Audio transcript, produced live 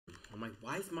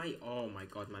Why is my... Oh my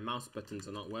god, my mouse buttons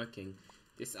are not working.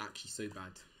 This is actually so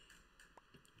bad.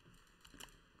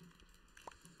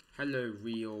 Hello,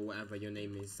 Rio, whatever your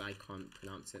name is. I can't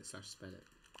pronounce it / spell it.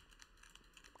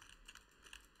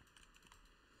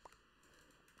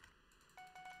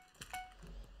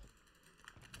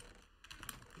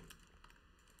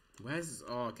 Where's...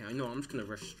 Oh, okay, I know. I'm just gonna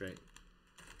rush straight.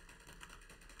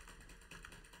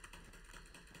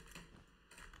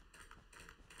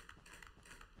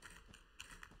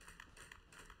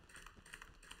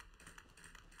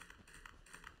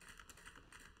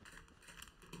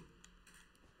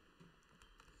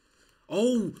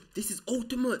 Oh, this is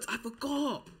ultimate. I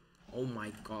forgot. Oh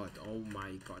my god. Oh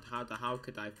my god. How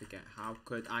could I forget? How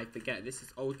could I forget? This is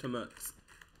ultimate.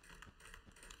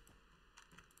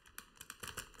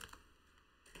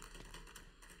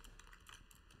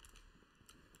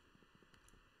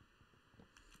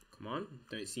 Come on,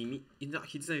 don't see me. It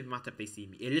doesn't even matter if they see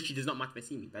me. It literally does not matter if they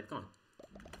see me. Bed gone.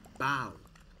 Bow.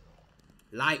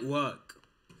 Light work.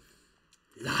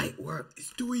 Light work.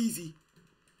 It's too easy.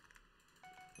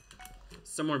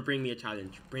 Someone bring me a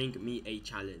challenge. Bring me a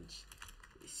challenge.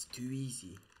 It's too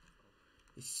easy.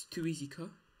 It's too easy, cuh.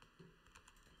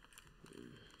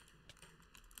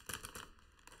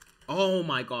 Oh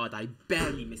my god, I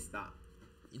barely missed that.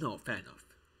 You know, fair enough.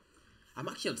 I'm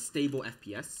actually on stable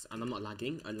FPS and I'm not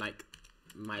lagging, unlike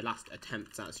my last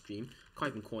attempts at a stream.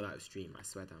 Can't even call that a stream, I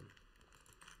swear down.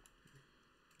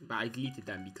 But I deleted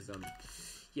them because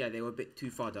yeah, they were a bit too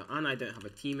far down. And I don't have a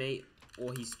teammate,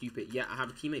 or he's stupid. Yeah, I have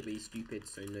a teammate, but he's stupid,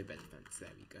 so no bed defense. There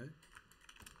we go.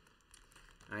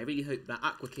 I really hope that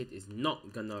Aqua Kid is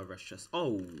not gonna rush us.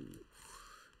 Oh,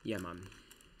 yeah, man.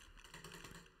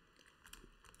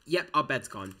 Yep, our bed's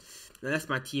gone. Unless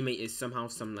my teammate is somehow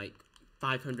some like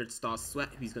 500 star sweat.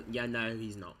 Who's gonna? Yeah, no,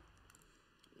 he's not.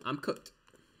 I'm cooked.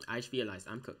 I just realized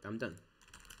I'm cooked. I'm done.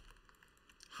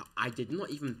 I did not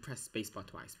even press spacebar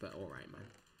twice, but alright, man.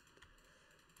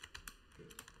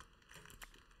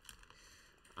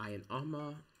 Iron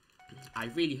armor. I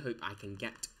really hope I can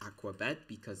get Aqua bed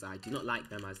because I do not like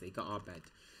them as they got our bed.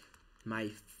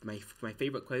 My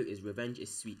favorite quote is "Revenge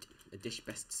is sweet, a dish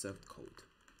best served cold."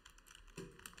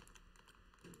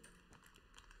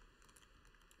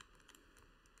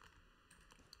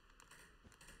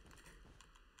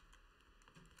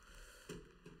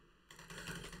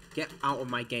 Get out of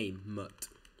my game, mutt.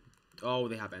 Oh,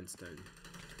 they have endstone.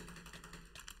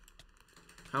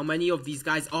 How many of these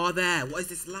guys are there? What is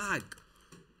this lag?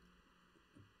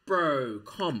 Bro,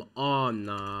 come on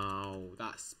now.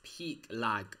 That's peak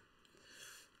lag.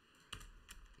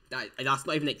 That's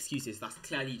not even excuses. That's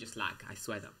clearly just lag. I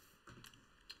swear that.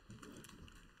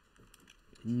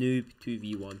 Noob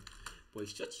 2v1. Boy,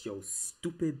 shut your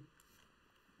stupid...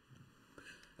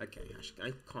 Okay,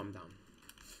 I calm down.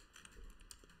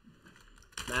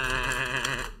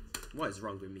 What is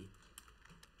wrong with me?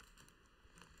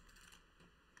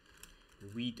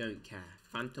 We don't care.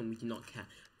 Phantom, we do not care.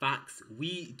 Facts,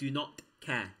 we do not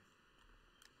care.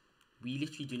 We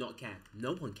literally do not care.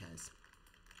 No one cares.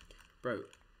 Bro,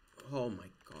 oh my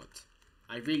god.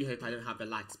 I really hope I don't have the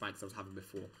lag spikes I was having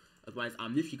before. Otherwise,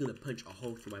 I'm literally going to punch a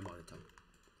hole through my monitor.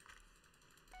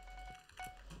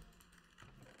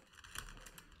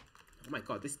 Oh my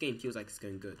god, this game feels like it's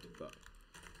going good, but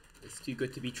it's too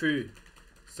good to be true.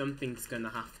 Something's gonna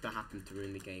have to happen to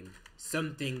ruin the game.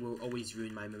 Something will always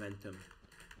ruin my momentum.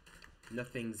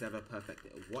 Nothing's ever perfect.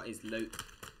 What is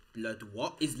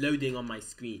what is loading on my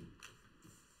screen?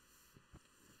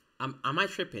 Am I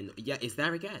tripping? Yeah, is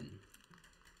there again?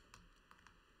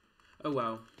 Oh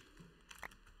well.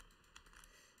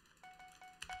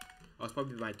 Oh, it's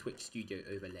probably my Twitch studio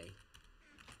overlay.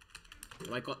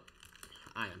 Oh my god.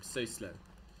 I am so slow.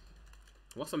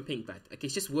 What's on pink bed? Okay,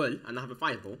 it's just wool and I have a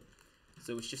fireball.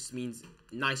 So it just means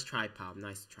nice try, pal.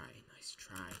 Nice try. Nice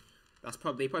try. That's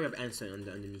probably, they probably have endstone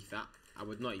underneath that. I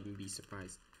would not even be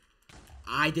surprised.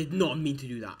 I did not mean to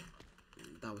do that.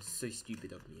 That was so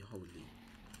stupid of me. Holy.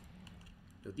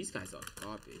 Yo, these guys are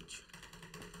garbage.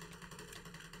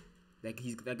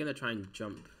 They're gonna try and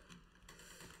jump.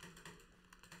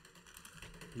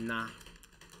 Nah.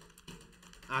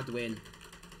 I'd win.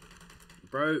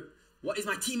 Bro, what is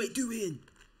my teammate doing?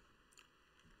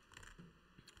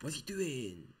 What's he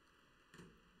doing?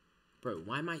 Bro,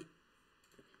 why am I...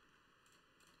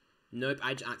 Nope,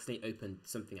 I just accidentally opened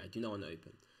something I do not want to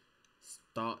open.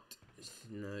 Start.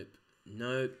 Nope.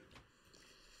 Nope.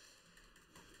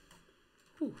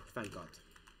 Whew, thank God.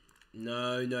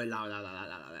 No, no, la.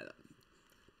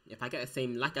 If I get the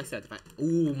same, like I said, if I...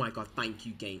 Oh my God, thank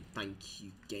you, game. Thank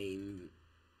you, game.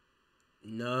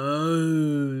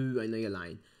 No. I know you're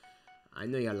lying. I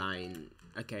know you're lying.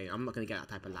 Okay, I'm not gonna get that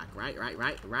type of lag.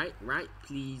 Right,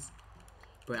 please.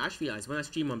 Bro, I just realized when I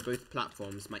stream on both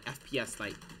platforms, my FPS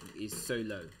like is so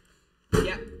low.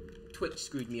 Yeah, Twitch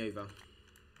screwed me over.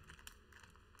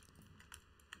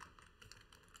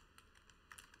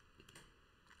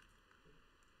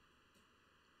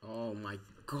 Oh my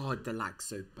god, the lag's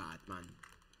so bad, man.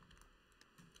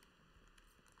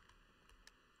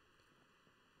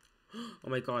 Oh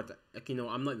my god. Okay, no,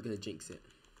 I'm not even gonna jinx it.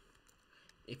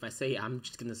 If I say it, I'm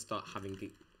just gonna start having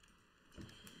it.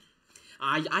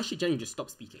 I should genuinely just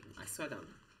stop speaking. I swear down.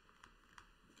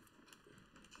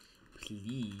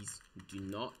 Please do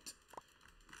not.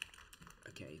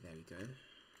 Okay, there we go.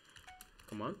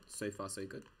 Come on, so far so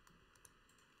good.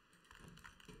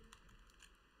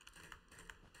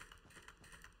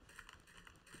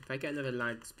 If I get another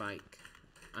lag spike,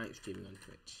 I ain't streaming on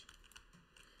Twitch.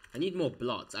 I need more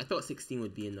blots. I thought 16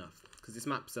 would be enough because this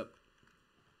map's up.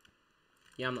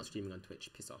 Yeah, I'm not streaming on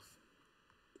Twitch. Piss off.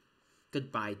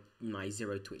 Goodbye, my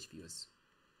 0 Twitch viewers.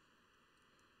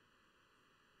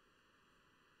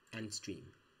 End stream.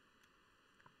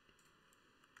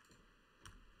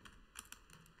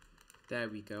 There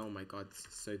we go. Oh my god, this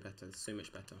is so better. So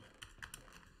much better.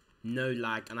 No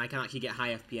lag, and I can actually get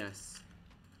high FPS.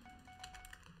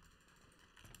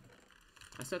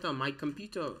 I set on my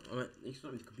computer. It's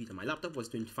not my computer. My laptop was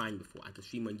doing fine before. I could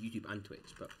stream on YouTube and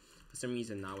Twitch, but for some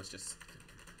reason now it's just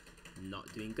not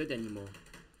doing good anymore.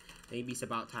 Maybe it's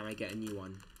about time I get a new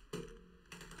one,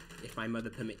 if my mother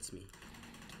permits me.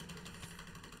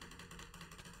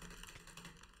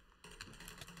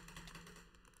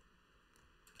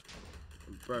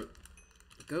 Bro,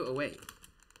 go away.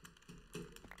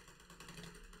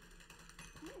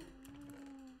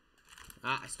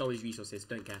 Ah, I stole his resources,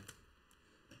 don't care.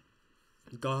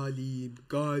 Galim.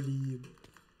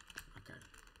 Okay.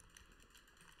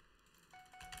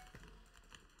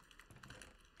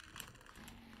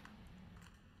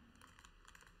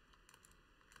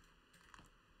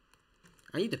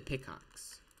 I need a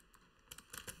pickaxe.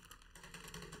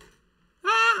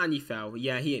 Ah, and he fell.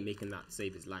 Yeah, he ain't making that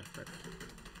save his life, bro.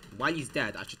 While he's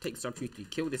dead, I should take some opportunity to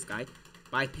kill this guy,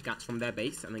 buy a pickaxe from their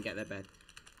base, and then get their bed.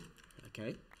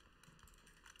 Okay.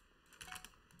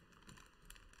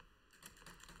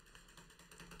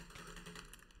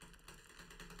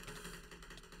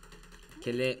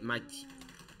 Kill it, my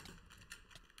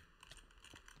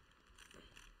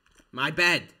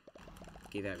bed.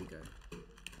 Okay, there we go.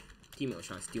 Teammate was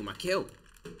trying to steal my kill.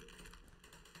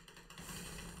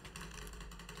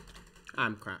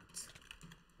 I'm cracked.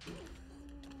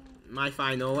 My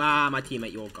final. My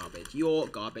teammate, you're garbage. You're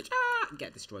garbage.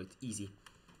 Get destroyed. Easy.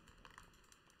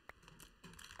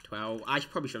 12. I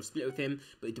probably should have split with him,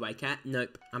 but do I care?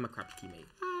 Nope. I'm a crap teammate.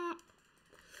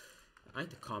 I need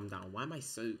to calm down. Why am I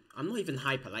so... I'm not even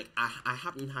hyper. Like, I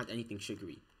haven't had anything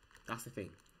sugary. That's the thing.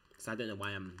 So I don't know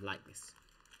why I'm like this.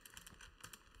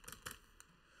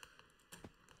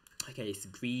 Okay, it's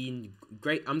green.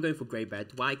 Great. I'm going for grey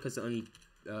bed. Why? Because the only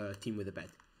team with a bed.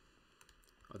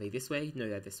 Are they this way? No,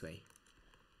 they're this way.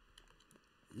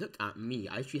 Look at me.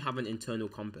 I actually have an internal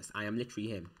compass. I am literally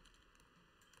him.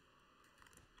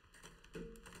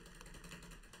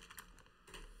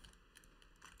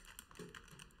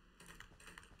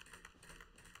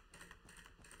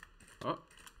 Oh.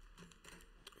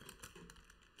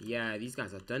 Yeah, these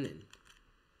guys are done in.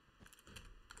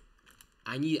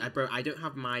 Bro, I don't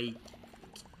have my...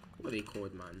 What are they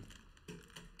called, man?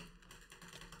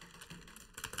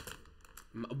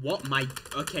 What?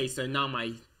 Okay, so now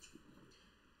my...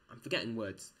 I'm forgetting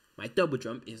words. My double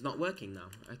jump is not working now.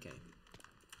 Okay.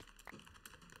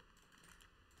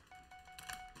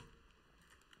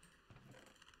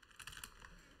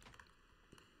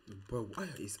 Bro,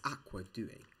 what is Aqua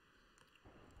doing?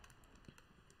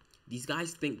 These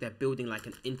guys think they're building like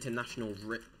an international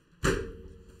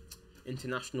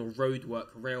road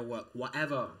work, rail work,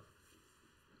 whatever.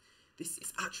 This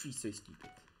is actually so stupid.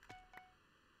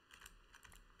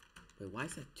 Wait, why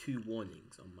is there 2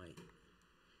 warnings on my...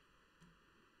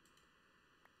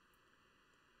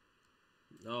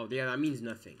 Oh, yeah, that means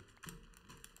nothing.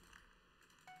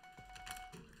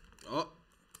 Oh.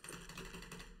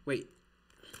 Wait.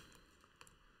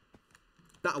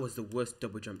 That was the worst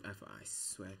double jump ever, I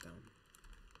swear down.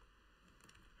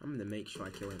 I'm gonna make sure I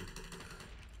kill him.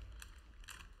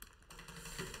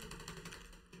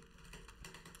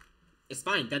 It's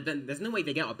fine. There's no way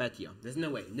they get out of bed here. There's no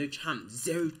way. No chance.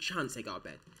 0 chance they get out of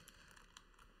bed.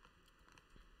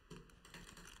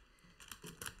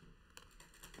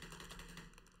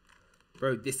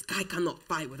 Bro, this guy cannot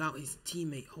fight without his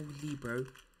teammate. Holy, bro.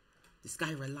 This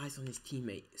guy relies on his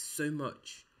teammate so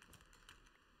much.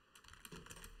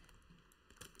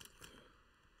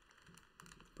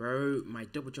 Bro, my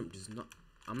double jump does not...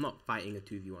 I'm not fighting a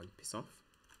 2v1. Piss off.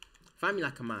 Fight me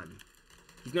like a man.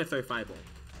 He's gonna throw fireball.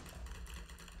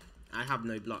 I have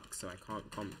no blocks, so I can't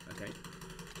come. Okay.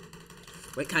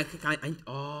 Wait, can I...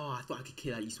 Oh, I thought I could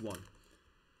kill at least one.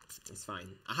 It's fine.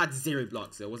 I had 0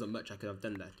 blocks, so there wasn't much I could have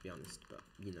done there, to be honest. But,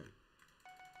 you know.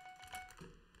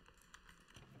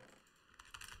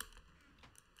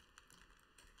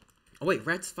 Oh, wait.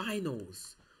 Red's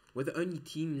finals. We're the only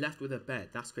team left with a bed.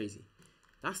 That's crazy.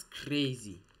 That's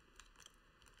crazy.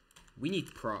 We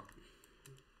need prop.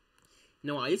 You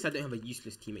know what? At least I don't have a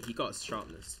useless teammate. He got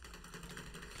sharpness.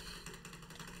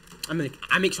 I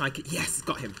make sure I can... Yes,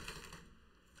 got him.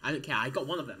 I don't care. I got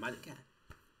one of them. I don't care.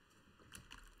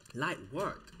 Light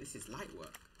work. This is light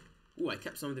work. Ooh, I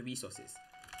kept some of the resources.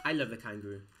 I love the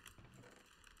kangaroo.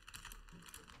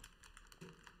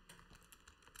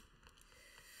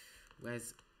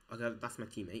 Where's... Okay, that's my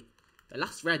teammate. The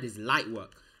last red is light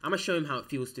work. I'm going to show him how it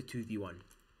feels to 2v1.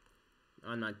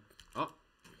 And I... Oh.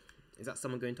 Is that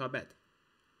someone going to our bed?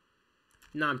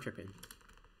 Nah, I'm tripping.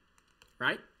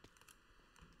 Right?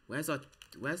 Where's that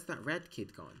red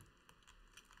kid gone?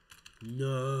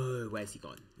 No. Where's he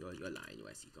gone? You're lying.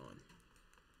 Where's he gone?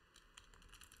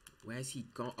 Where's he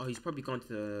gone? Oh, he's probably gone to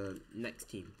the next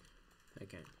team.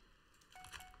 Okay.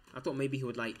 I thought maybe he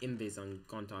would like invis and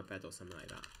gone to our bed or something like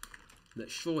that.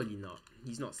 But surely not.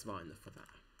 He's not smart enough for that.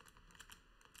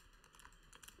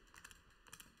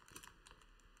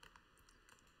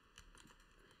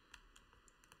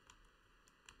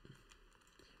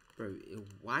 Bro,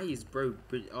 why is bro...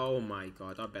 Oh my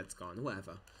god, our bed's gone.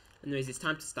 Whatever. Anyways, it's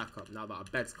time to stack up now that our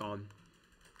bed's gone.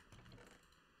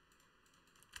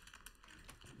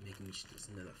 Making me just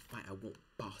another fight. I won't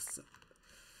boss up.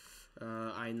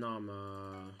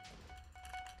 Ainama.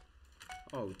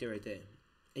 Oh, dear, dear.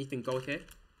 Anything gold here?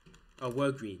 Oh,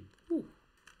 we're green. Whew.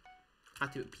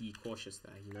 Had to be cautious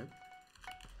there, you know.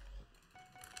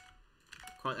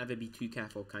 Can't ever be too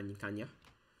careful, can you?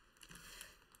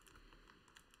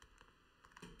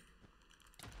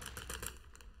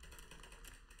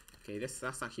 Okay, that's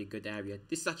actually a good area.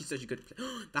 This is actually such a good...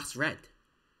 That's red.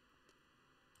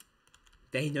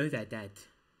 They know they're dead.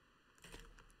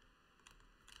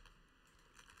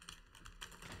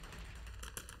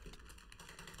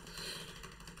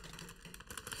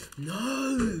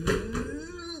 No!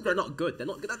 They're not good. They're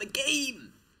not good at the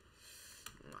game!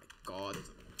 Oh my god.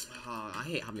 Oh, I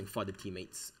hate having flooded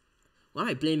teammates. Why am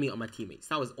I blaming it on my teammates?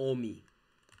 That was all me.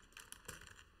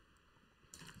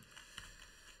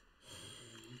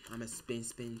 I'm a spin.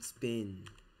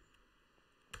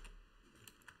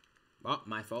 Oh,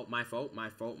 my fault.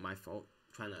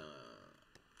 Trying to...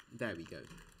 There we go.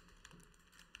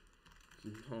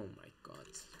 Oh my god.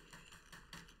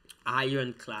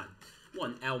 Ironclad.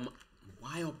 One L.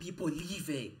 Why are people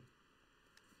leaving?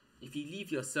 If you leave,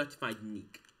 you're certified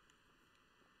unique.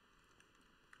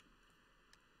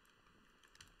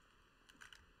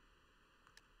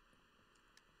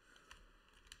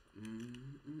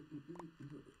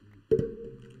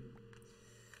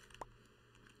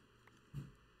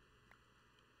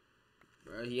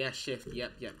 Yeah, shift.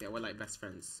 Yep. Yeah, we're like best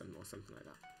friends or something like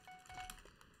that.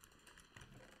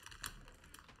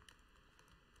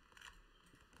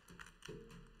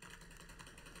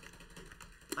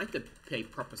 I like to play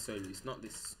proper solos, not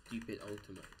this stupid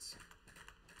ultimate.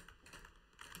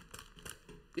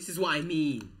 This is what I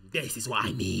mean.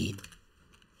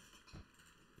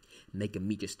 Making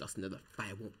me just lost another fight.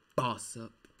 I won't boss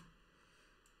up.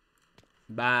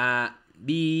 Ba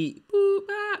bee boo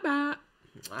ba ba.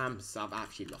 I've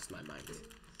actually lost my mind.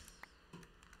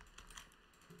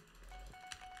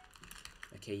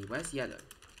 Okay, where's yellow?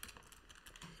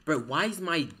 Bro, why is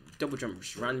my double jump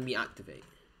just randomly activate?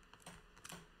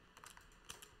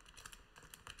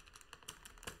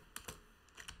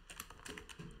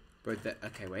 Bro,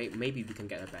 okay, wait. Maybe we can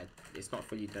get a bed. It's not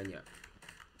fully done yet.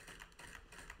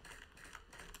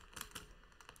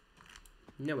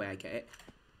 No way I get it.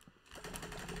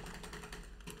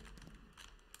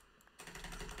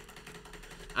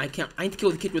 I need to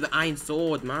kill the kid with the iron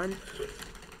sword, man.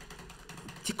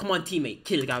 Come on, teammate.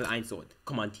 Kill the guy with the iron sword.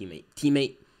 Come on, teammate.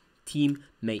 Teammate.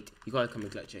 You gotta come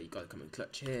and clutch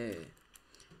here.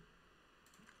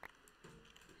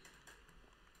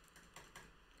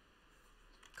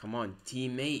 Come on,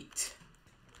 teammate.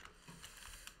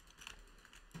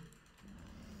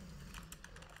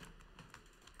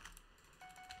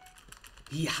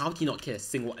 How did he not kill a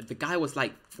single? The guy was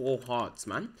like 4 hearts,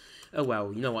 man. Oh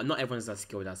well, you know what? Not everyone's as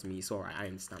skilled as me. It's alright. I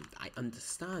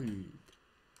understand.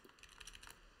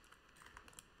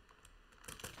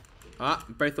 Ah,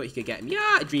 both thought he could get me.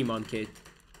 Yeah, dream on, kid.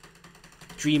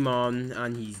 Dream on,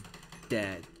 and he's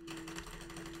dead.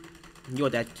 You're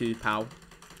dead too, pal.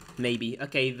 Maybe.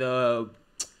 Okay, what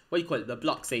do you call it? The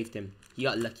block saved him. He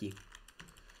got lucky.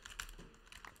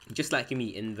 Just like me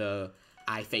in the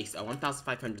I Faced a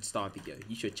 1,500 star video.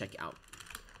 You should check it out.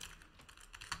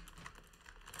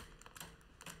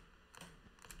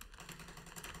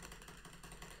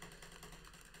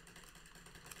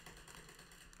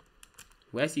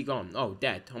 Where's he gone? Oh,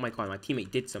 dead. Oh my god, my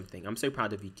teammate did something. I'm so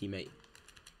proud of you, teammate.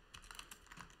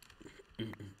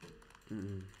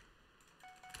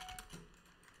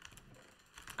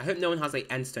 I hope no one has like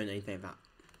endstone or anything like that.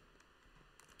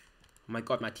 Oh my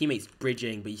god, my teammate's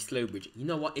bridging, but he's slow bridging. You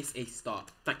know what? It's a start.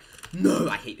 Like, no,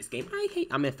 I hate this game.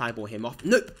 I'm gonna fireball him off.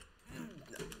 No! Did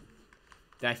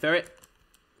I throw it?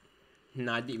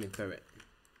 No, I didn't even throw it.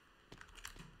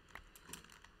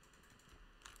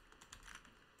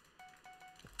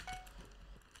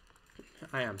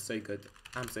 I am so good.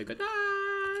 I'm so good.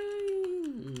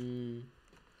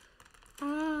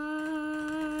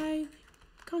 I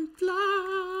can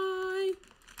fly.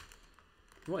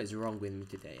 What is wrong with me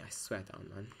today? I swear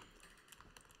down,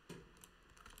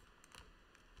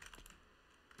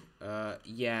 man.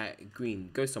 Yeah, green.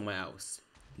 Go somewhere else,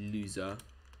 loser.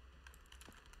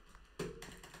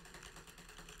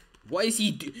 What is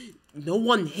he do? No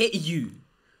one hit you.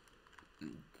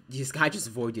 This guy just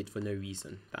avoided for no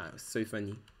reason. That was so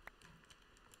funny.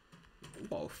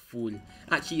 What a fool.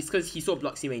 Actually, it's because he saw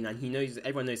Bloxy Main and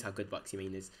everyone knows how good Bloxy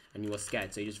Main is. And he was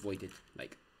scared, so he just avoided.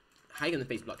 Like, how are you going to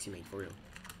face Bloxy Main for real?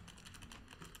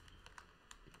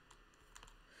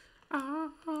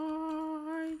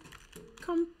 I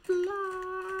can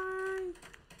fly.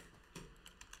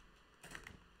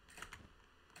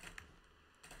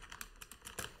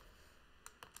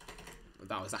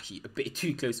 That was actually a bit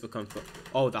too close for comfort.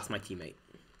 Oh, that's my teammate.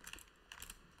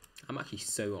 I'm actually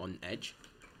so on edge.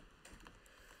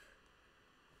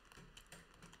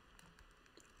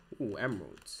 Ooh,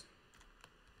 emeralds.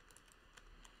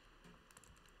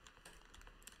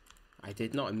 I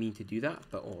did not mean to do that,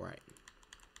 but alright.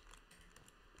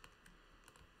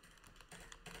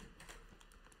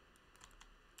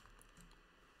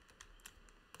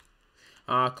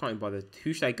 I can't be bothered.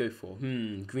 Who should I go for?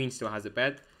 Green still has a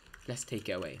bed. Let's take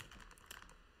it away.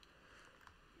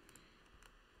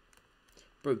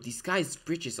 Bro, these guys'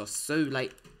 bridges are so,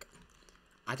 like...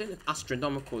 I don't know if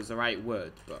astronomical is the right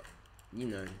word, but, you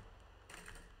know.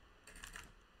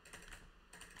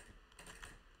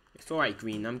 It's alright,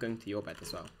 green. I'm going to your bed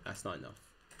as well. That's not enough.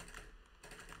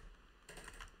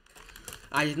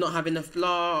 I did not have enough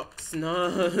blocks.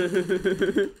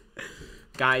 No.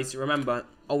 Guys, remember,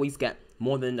 always get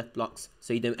more than enough blocks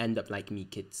so you don't end up like me,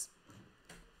 kids.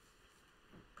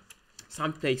 It's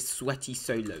time to play sweaty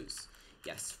solos.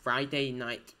 Yes, Friday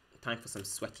night, time for some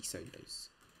sweaty solos.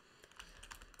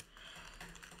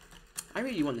 I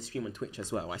really want to stream on Twitch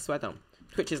as well, I swear down.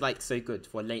 Twitch is like so good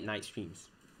for late night streams.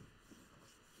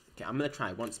 Okay, I'm gonna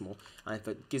try once more, and if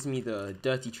it gives me the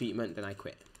dirty treatment, then I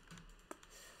quit.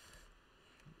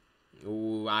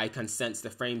 Oh, I can sense the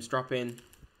frames dropping.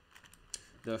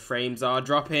 The frames are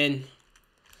dropping.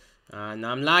 And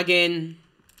I'm lagging.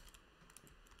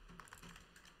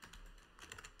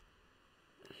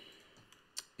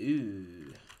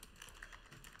 Ooh.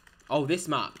 Oh, this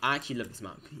map. I actually love this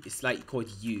map. It's like called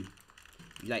U.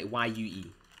 Like Y-U-E.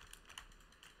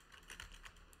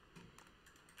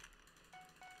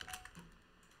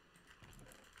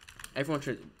 Everyone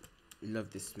should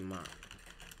love this map.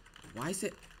 Why is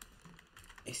it...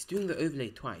 It's doing the overlay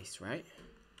twice, right?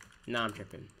 Nah, I'm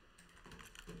tripping.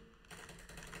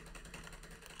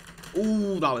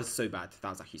 Ooh, that was so bad. That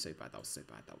was actually so bad. That was so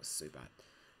bad. That was so bad.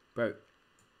 Bro.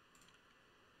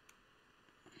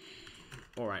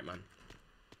 Alright, man.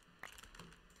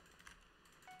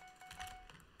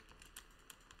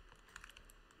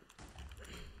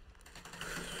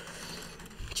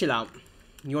 Chill out.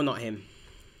 You're not him.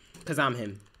 Because I'm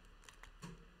him.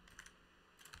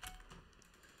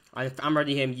 If I'm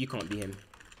already him, you can't be him.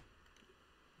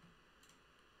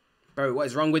 Bro, what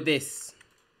is wrong with this?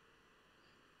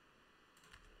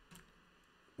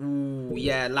 Ooh,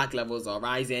 yeah, lag levels are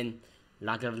rising.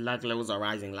 Lag levels are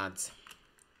rising, lads.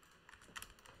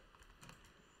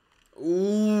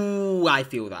 Ooh, I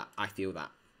feel that. I feel that.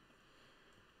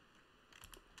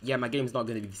 Yeah, my game's not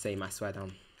going to be the same, I swear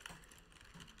down.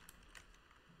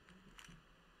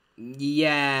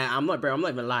 Yeah, I'm not, bro. I'm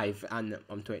not even live and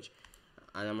on Twitch.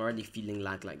 And I'm already feeling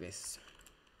lag like this.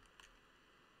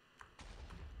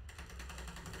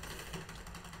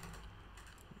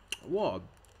 What a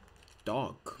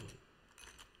dog.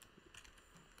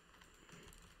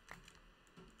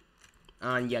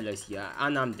 And yellow's here.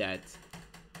 And I'm dead.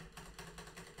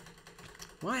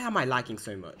 Why am I lagging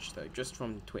so much, though? Just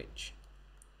from Twitch.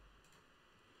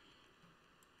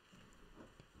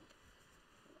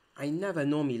 I never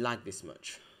normally lag this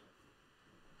much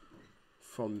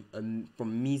from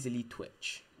measly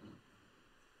Twitch.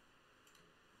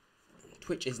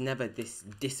 Twitch is never this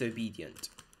disobedient.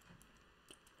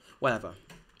 Whatever.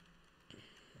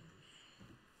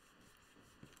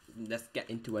 Let's get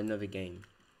into another game.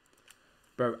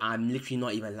 Bro, I'm literally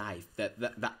not even live.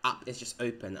 The app is just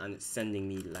open and it's sending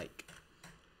me like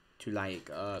to like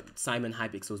Simon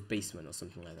Hypixel's basement or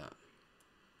something like that.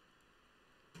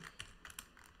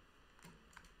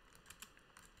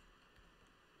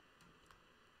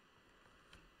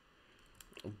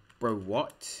 Bro,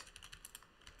 what?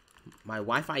 My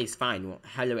Wi-Fi is fine. Well,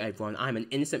 hello everyone, I'm an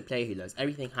innocent player who loves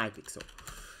everything Hypixel.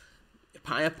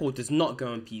 Pineapple does not go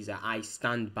on pizza. I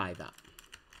stand by that.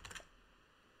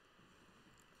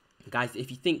 Guys,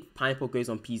 if you think pineapple goes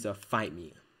on pizza, fight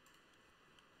me.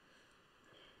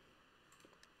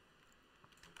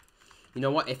 You know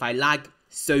what? If I lag,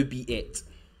 so be it.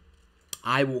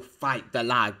 I will fight the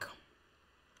lag.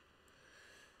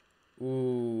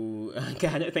 Ooh, okay,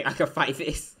 I don't think I can fight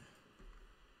this.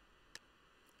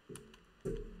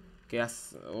 Okay,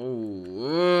 that's...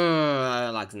 Oh,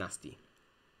 that lag's nasty.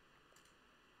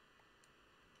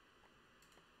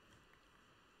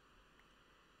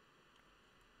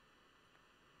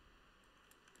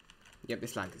 Yep,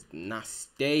 this lag is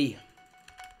nasty.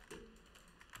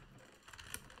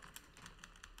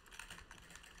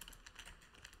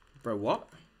 Bro, what?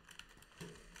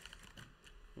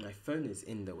 My phone is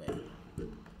in the way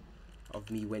of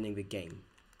me winning the game.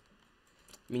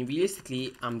 I mean,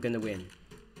 realistically, I'm gonna win.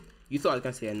 You thought I was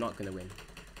gonna say I'm not gonna win.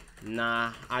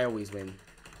 Nah, I always win.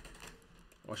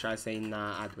 Or should I say,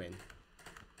 nah, I'd win.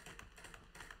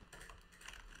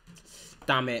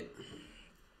 Damn it.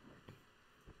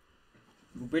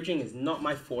 Bridging is not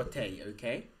my forte,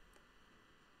 okay?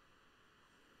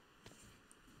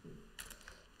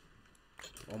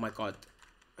 Oh my god.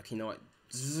 Okay, you know what?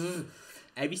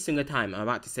 Every single time I'm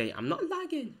about to say I'm not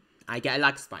lagging, I get a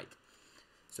lag spike.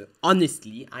 So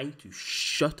honestly, I need to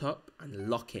shut up and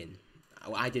lock in.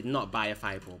 I did not buy a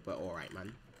fireball, but alright,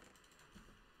 man.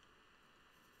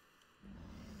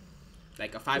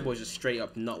 Like, a fireball is just straight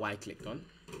up not what I clicked on.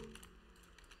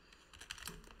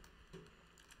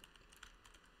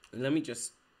 Let me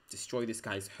just destroy this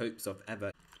guy's hopes of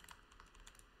ever.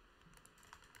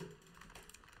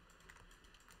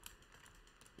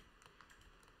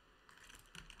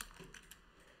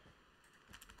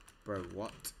 Bro,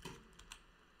 what?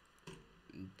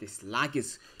 This lag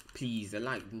is... Please, the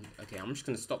lag... Okay, I'm just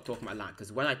going to stop talking about lag.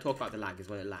 Because when I talk about the lag is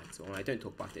when it lags. But when I don't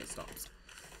talk about it, it stops.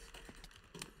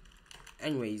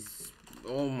 Anyways.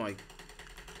 Oh my...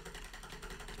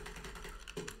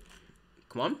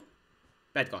 Come on.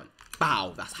 Bed gone.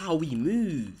 Bow. That's how we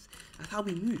move. That's how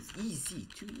we move. Easy.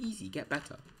 Too easy. Get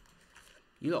better.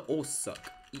 You lot all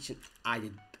suck.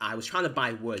 I was trying to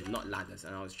buy wood, not ladders.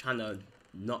 And I was trying to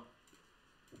not...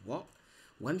 What?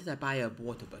 When did I buy a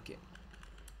water bucket?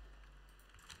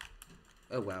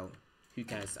 Oh well, who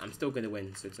cares? I'm still gonna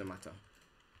win, so it doesn't matter.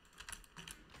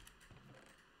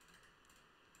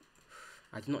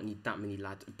 I do not need that many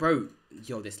lads. Bro,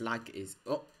 yo, this lag is...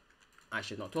 Oh, I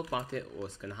should not talk about it or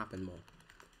it's gonna happen more.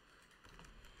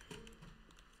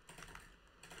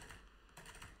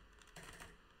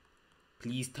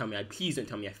 Please tell me, please don't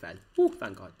tell me I fell. Oh,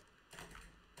 thank God.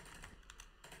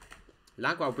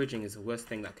 Lag while bridging is the worst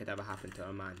thing that could ever happen to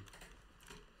a man.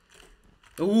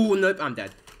 Oh, nope, I'm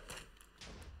dead.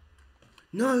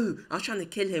 No, I was trying to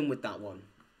kill him with that one.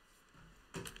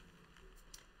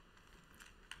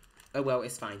 Oh well,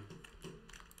 it's fine.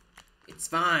 It's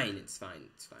fine, it's fine,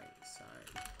 it's fine, it's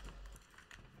fine.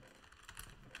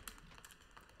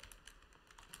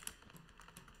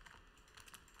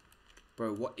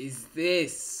 Bro, what is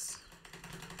this?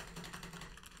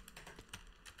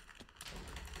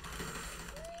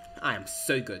 I am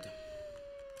so good.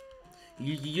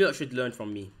 You should learn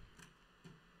from me.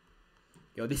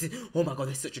 Yo, this is... Oh my god,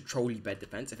 this is such a trolly bed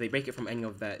defense. If they break it from any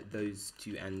of those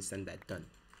two ends, then they're done.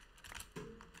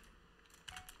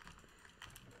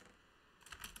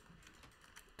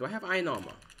 Do I have iron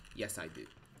armor? Yes, I do.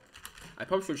 I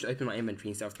probably should just open my inventory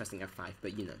instead of pressing F5,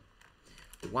 but you know.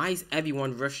 Why is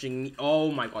everyone rushing me?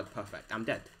 Oh my god, perfect. I'm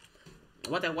dead.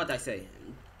 What did I say?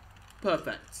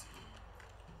 Perfect.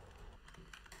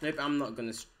 Nope, I'm not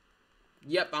gonna...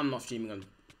 Yep, I'm not streaming on...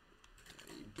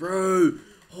 Bro!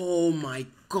 Oh my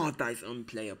god, that is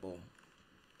unplayable.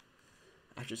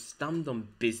 I should stand on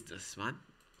business, man.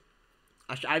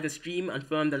 I should either stream and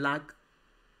firm the lag,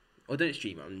 or don't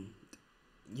stream and,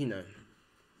 you know.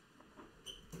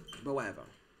 But whatever.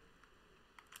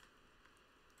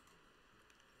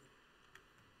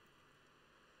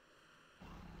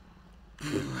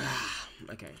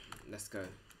 Okay, let's go.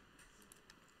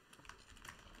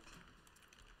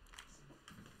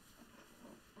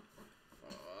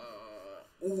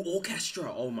 Ooh,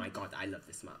 orchestra. Oh my god, I love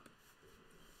this map.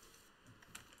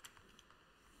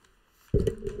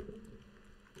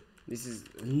 This is...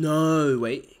 No,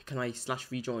 wait. Can I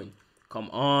slash rejoin? Come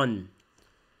on.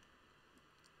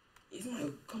 Isn't my...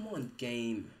 Come on,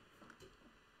 game.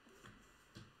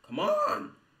 Come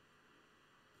on.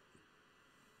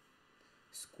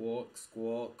 Squawk,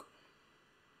 squawk.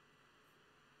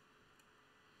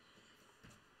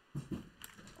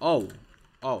 Oh.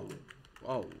 Oh.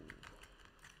 Oh.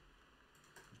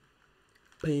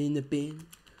 Bin the bin.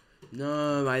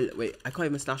 No, wait, I can't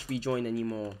even slash rejoin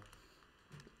anymore.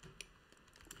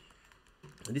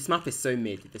 This map is so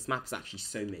mid. This map is actually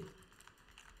so mid.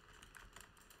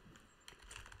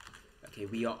 Okay,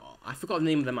 we are... I forgot the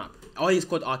name of the map. Oh, it's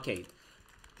called Arcade.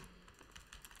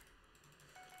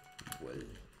 Well,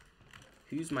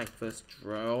 who's my first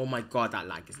draw? Oh my god, that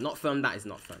lag is not fun. That is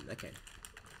not fun. Okay.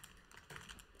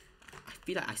 I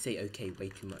feel like I say okay way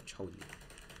too much. Holy.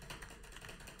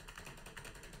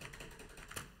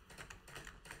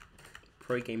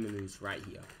 Pro gamer moves right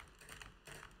here.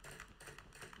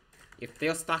 If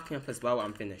they're stacking up as well,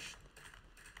 I'm finished.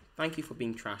 Thank you for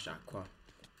being trash, Aqua.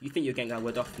 You think you're getting that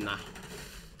word off? Nah.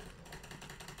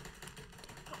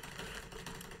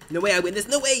 No way I win this.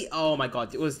 No way. Oh my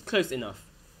god, it was close enough.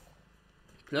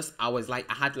 Plus, I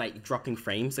had like dropping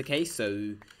frames. Okay,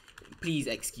 so please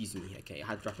excuse me. Okay, I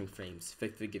had dropping frames.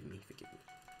 Forgive me. Forgive me.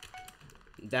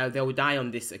 They will die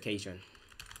on this occasion.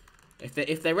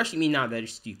 If they're rushing me now, they're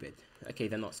just stupid. Okay,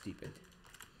 they're not stupid.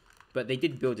 But they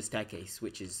did build a staircase,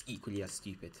 which is equally as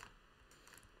stupid.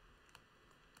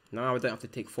 Now I don't have to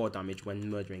take 4 damage when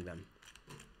murdering them.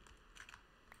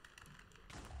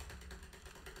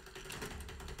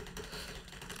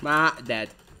 Dead.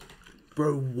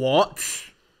 Bro, what?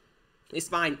 It's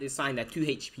fine, they're 2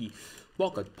 HP.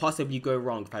 What could possibly go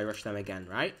wrong if I rush them again,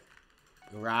 right?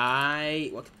 Right?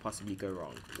 What could possibly go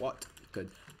wrong? What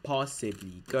could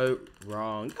possibly go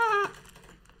wrong? Ah!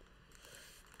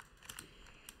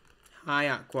 Hi,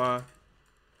 Aqua.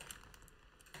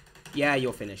 Yeah,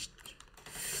 you're finished.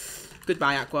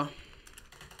 Goodbye, Aqua.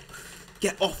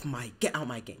 Get out my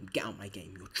game. Get out my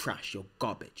game. You're trash. You're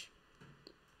garbage.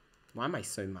 Why am I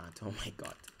so mad? Oh my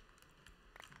god.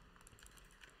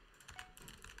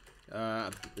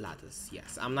 Ladders.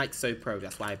 Yes, I'm like so pro.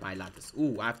 That's why I buy ladders.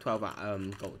 Ooh, I have 12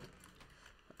 gold.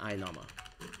 Iron armor.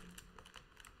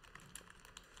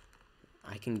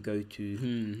 I can go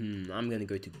to... I'm gonna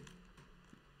go to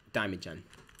Diamond Gen.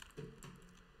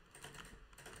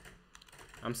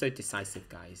 I'm so decisive,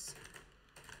 guys.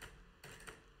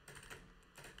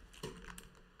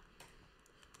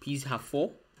 Please have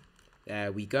 4.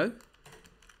 There we go.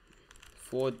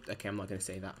 4. Okay, I'm not gonna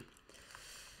say that.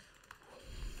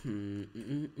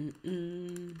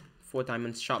 4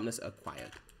 diamonds, sharpness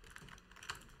acquired.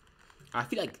 I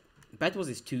feel like bedwars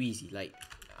is too easy. Like,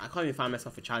 I can't even find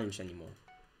myself a challenge anymore.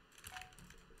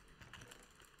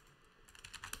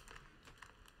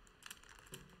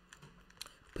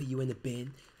 Put you in the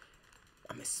bin.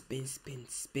 I'm a spin.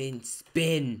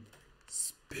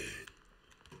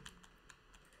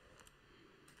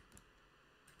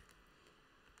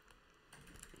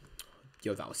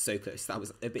 Yo, that was so close. That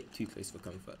was a bit too close for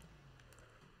comfort.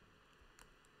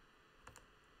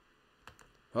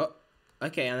 Oh,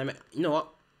 okay, and you know what?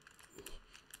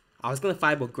 I was gonna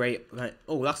fireball grey. Right?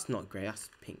 Oh, that's not grey. That's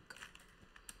pink.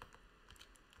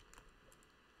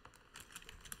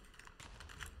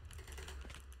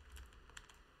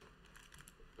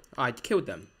 Oh, I killed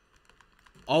them.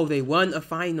 Oh, they weren't a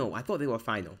final. I thought they were a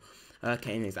final.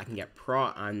 Okay, anyways, I can get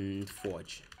Prot and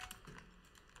Forge.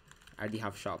 I already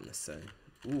have sharpness, so...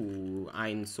 Ooh,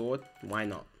 iron sword. Why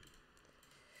not?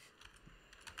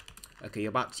 Okay, you're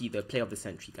about to see the play of the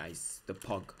century, guys. The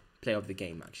POG. Play of the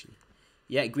game, actually.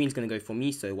 Yeah, green's going to go for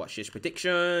me, so watch this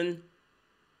prediction.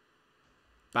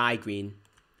 Bye, green.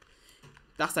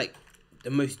 That's like the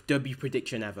most W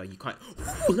prediction ever. You can't...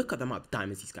 Ooh, look at the amount of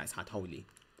diamonds these guys had. Holy.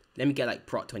 Let me get like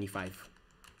Prot 25.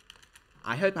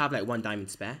 I hope I have like 1 diamond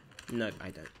spare. Nope,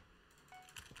 I don't.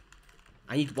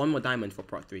 I need 1 more diamond for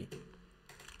Prot 3.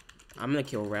 I'm gonna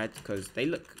kill red because they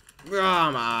look...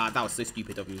 that was so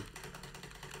stupid of me.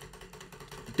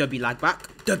 W lag back.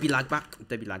 W lag back.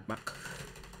 W lag back.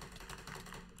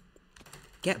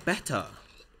 Get better.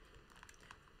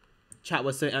 Chat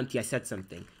was so empty I said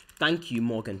something. Thank you,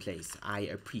 Morgan Plays. I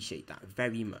appreciate that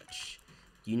very much.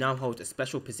 You now hold a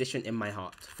special position in my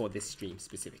heart for this stream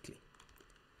specifically.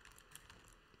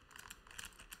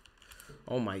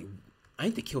 Oh my... I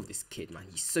need to kill this kid, man.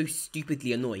 He's so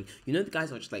stupidly annoying. You know the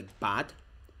guys are just like bad?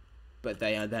 but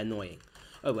they're annoying.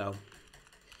 Oh well.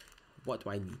 What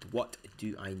do I need? What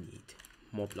do I need?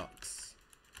 More blocks.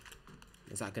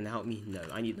 Is that gonna help me? No,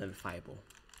 I need another fireball.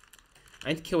 I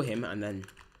need to kill him and then...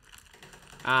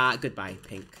 goodbye,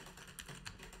 pink.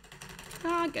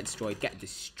 Get destroyed, get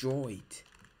destroyed.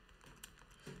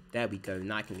 There we go,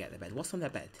 now I can get the bed. What's on their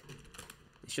bed?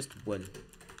 It's just wood.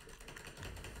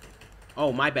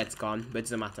 Oh, my bed's gone, but it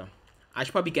doesn't matter. I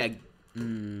should probably get a...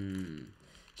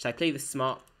 Should I play this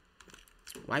smart?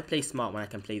 Why play smart when I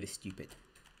can play this stupid?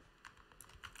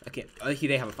 Okay, okay,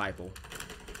 they have a fireball.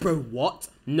 Bro, what?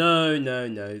 No, no,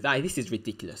 no. This is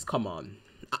ridiculous. Come on.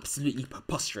 Absolutely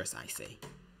preposterous, I say.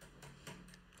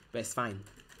 But it's fine.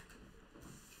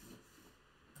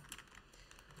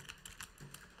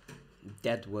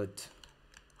 Deadwood.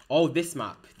 Oh, this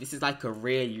map. This is like a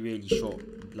really, really short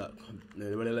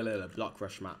block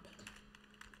rush map.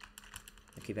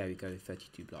 Okay, there we go.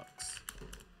 32 blocks.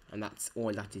 And that's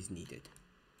all that is needed.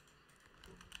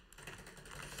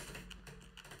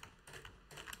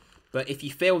 But if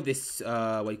you fail this,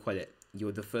 what do you call it?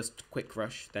 You're the first quick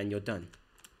rush, then you're done.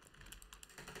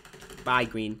 Bye,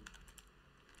 green.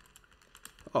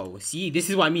 Oh, see, this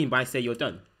is what I mean by I say you're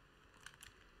done.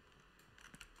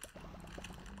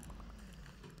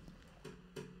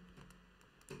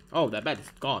 Oh, that bed is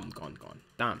gone, gone, gone.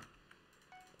 Damn.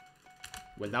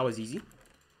 Well, that was easy.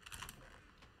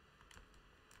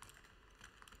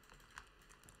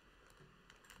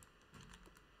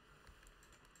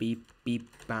 Beep, beep,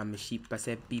 bam, sheep. I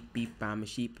said beep, beep, bam,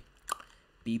 sheep.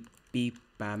 Beep, beep,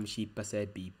 bam, sheep. I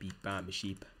said beep, beep, bam,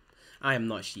 sheep. I am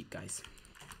not sheep, guys.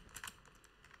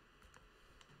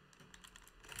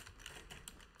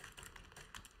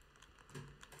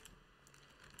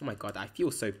 Oh my god, I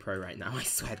feel so pro right now, I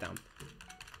swear down.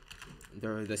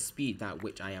 The speed at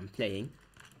which I am playing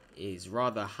is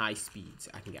rather high speed.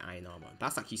 I can get iron armor.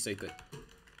 That's actually so good.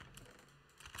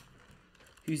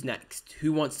 Who's next?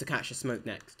 Who wants to catch a smoke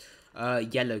next?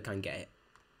 Yellow can get it.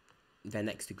 They're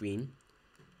next to green.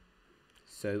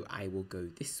 So I will go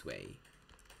this way.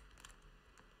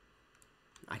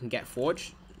 I can get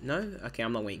forge? No? Okay,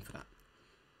 I'm not waiting for that.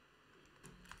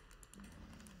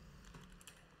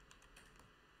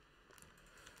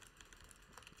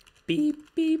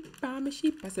 Beep, beep, bam a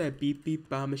sheep. I said beep, beep,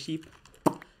 bam a sheep.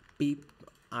 Beep.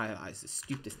 It's the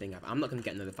stupidest thing ever. I'm not going to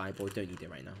get another fireball. Don't need it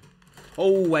right now.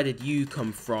 Oh, where did you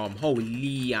come from?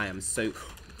 Holy, I am so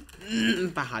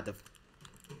bad.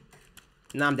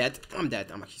 Nah, I'm dead. I'm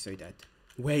dead. I'm actually so dead.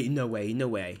 Wait, no way, no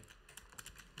way.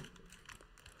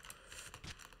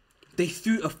 They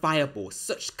threw a fireball.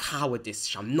 Such cowardice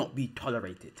shall not be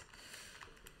tolerated.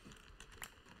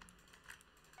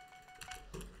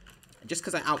 Just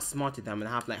because I outsmarted them and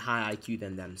have like higher IQ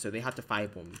than them, so they had to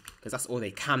fireball me because that's all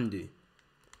they can do.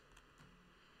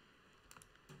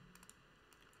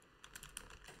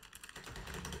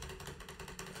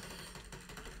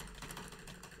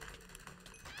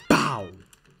 Bow!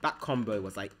 That combo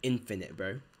was like infinite,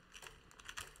 bro.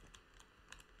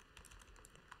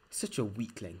 Such a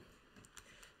weakling.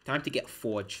 Time to get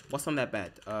forge. What's on their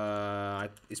bed?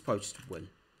 It's probably just wood.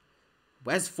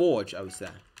 Where's forge? Oh, it's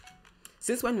there.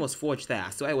 Since when was forge there?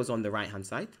 I saw it was on the right hand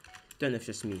side. Don't know if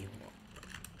it's just me.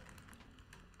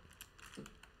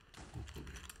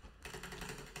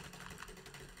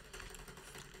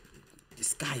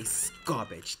 This guy is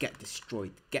garbage. Get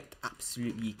destroyed. Get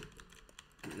absolutely...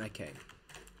 Okay.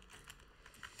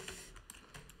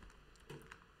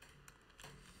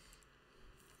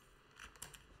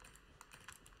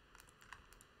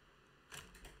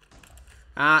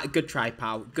 Good try,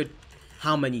 pal. Good.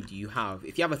 How many do you have?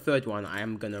 If you have a third one, I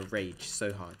am gonna rage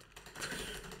so hard.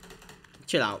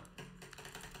 Chill out.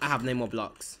 I have no more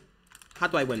blocks. How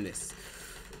do I win this?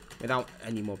 Without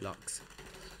any more blocks.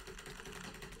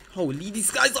 Holy,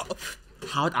 these guys are...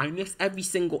 How'd I miss every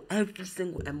single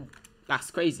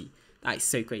That's crazy. That is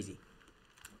so crazy.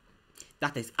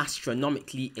 That is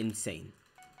astronomically insane.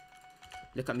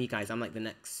 Look at me, guys. I'm like the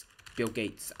next Bill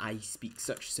Gates. I speak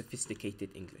such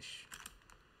sophisticated English.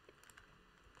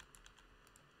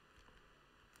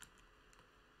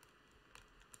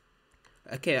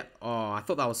 Okay, oh, I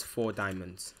thought that was 4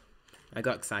 diamonds. I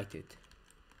got excited.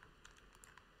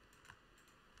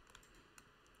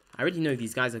 I already know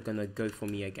these guys are gonna go for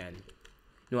me again. You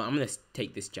know what, I'm gonna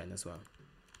take this gen as well.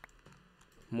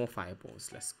 More fireballs,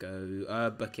 let's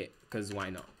go. Bucket, because why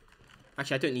not?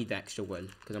 Actually, I don't need the extra wool,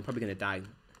 because I'm probably gonna die.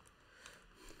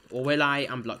 Or will I?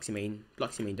 I'm Bloxy main.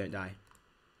 Bloxy main, don't die.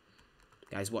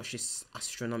 Guys, watch this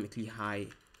astronomically high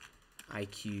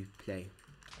IQ play.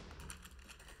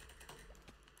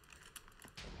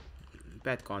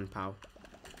 Bed gone, pal.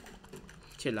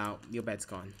 Chill out. Your bed's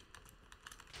gone.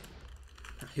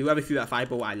 Whoever threw that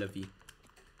fireball, I love you.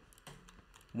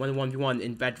 1v1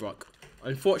 in Bedrock.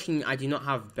 Unfortunately, I do not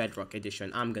have Bedrock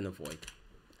Edition. I'm gonna void.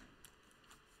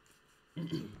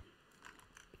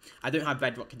 I don't have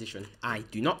Bedrock Edition. I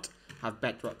do not have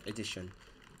Bedrock Edition.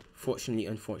 Fortunately,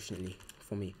 unfortunately,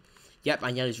 for me. Yep,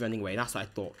 and Yellow's running away. That's what I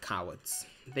thought. Cowards.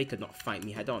 They could not fight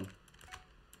me head on.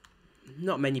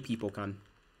 Not many people can.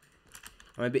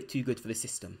 I'm a bit too good for the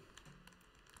system.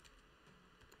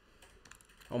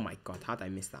 Oh my god, how did I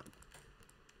miss that?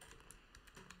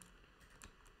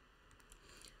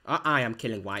 I am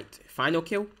killing white. Final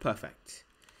kill? Perfect.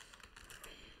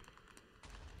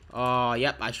 Oh,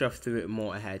 yep, I should have threw it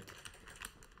more ahead.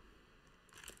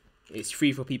 It's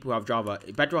free for people who have Java.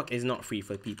 Bedrock is not free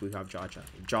for people who have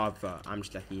Java. I'm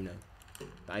just letting you know.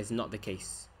 That is not the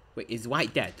case. Wait, is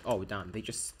white dead? Oh, damn. They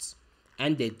just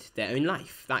ended their own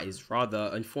life. That is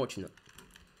rather unfortunate.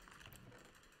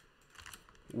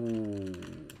 Ooh.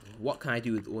 What can I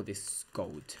do with all this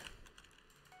gold?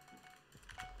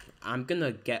 I'm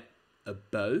gonna get a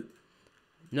bow.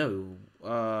 No.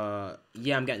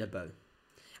 Yeah, I'm getting a bow.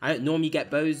 I don't normally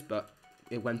get bows, but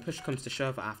when push comes to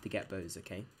shove, I have to get bows,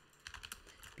 okay?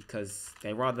 Because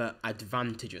they're rather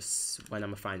advantageous when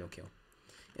I'm a final kill.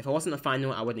 If I wasn't a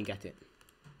final, I wouldn't get it.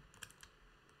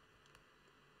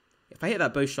 If I hit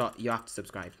that bow shot, you have to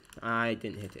subscribe. I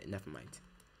didn't hit it, never mind.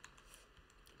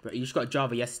 But you just got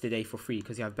Java yesterday for free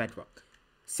because you have Bedrock.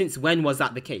 Since when was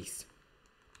that the case?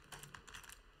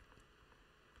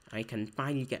 I can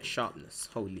finally get sharpness.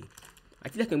 Holy. I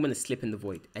feel like I'm going to slip in the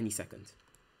void any second.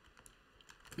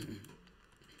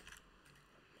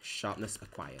 Sharpness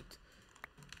acquired.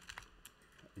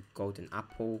 Golden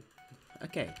apple.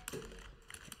 Okay.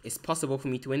 It's possible for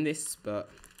me to win this, but,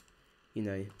 you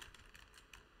know.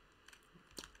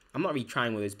 I'm not really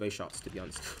trying with those bow shots, to be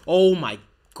honest. Oh my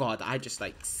god, I just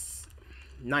like...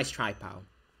 Nice try, pal.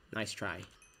 Nice try.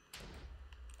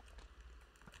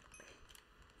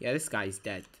 Yeah, this guy's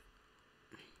dead.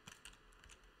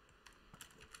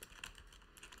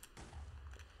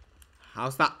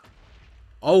 How's that?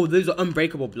 Oh, those are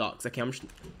unbreakable blocks. Okay, I'm just...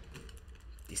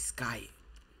 This guy...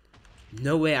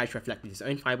 No way I should reflect his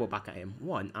own fireball back at him.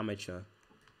 What an amateur.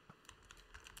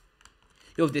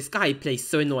 Yo, this guy plays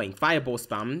so annoying. Fireball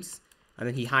spams, and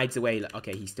then he hides away. Like,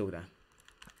 okay, he's still there.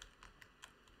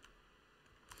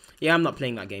 Yeah, I'm not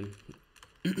playing that game.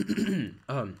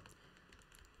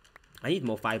 I need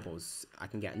more fireballs. I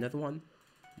can get another one.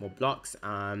 More blocks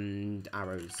and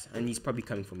arrows. And he's probably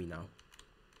coming for me now.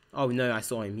 Oh, no, I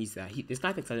saw him. He's there. This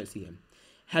guy thinks I don't see him.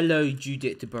 Hello,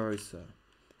 Judith DeBarosa.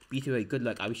 B2A, good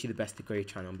luck. I wish you the best to grow your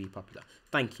channel and be popular.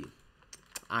 Thank you.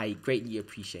 I greatly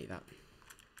appreciate that.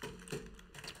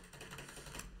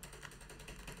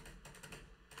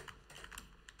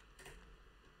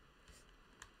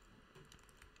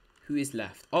 Who is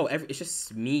left? Oh, it's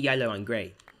just me, yellow, and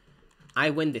grey. I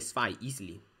win this fight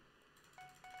easily.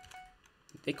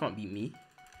 They can't beat me.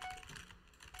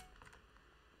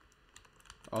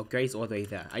 Oh, grey's all the way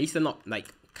there. At least they're not,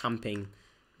 like, camping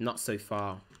not so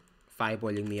far,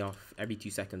 fireballing me off every 2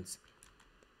 seconds.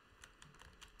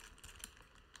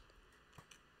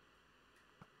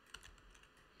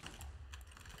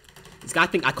 This guy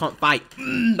thinks I can't fight.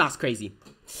 That's crazy.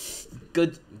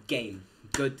 Good game.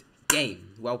 Good game.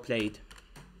 Well played.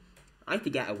 I need to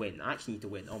get a win. I actually need to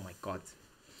win. Oh my god.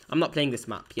 I'm not playing this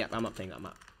map. Yep, I'm not playing that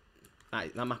map.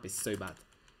 That map is so bad.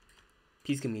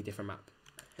 Please give me a different map.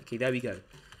 Okay, there we go.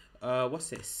 What's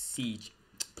this? Siege.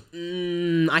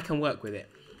 I can work with it.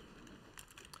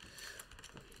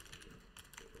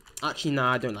 Actually,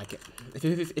 nah, I don't like it.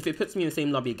 If it puts me in the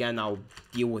same lobby again, I'll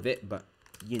deal with it, but,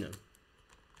 you know.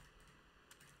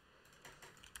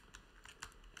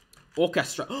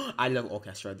 Orchestra. I love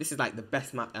Orchestra. This is like the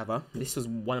best map ever. This was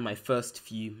one of my first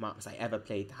few maps I ever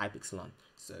played Hypixel on.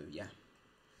 So, yeah.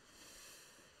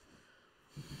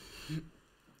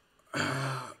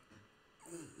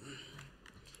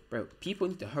 Bro, people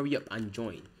need to hurry up and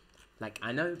join. Like,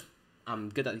 I know I'm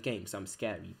good at the game, so I'm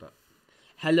scary, but...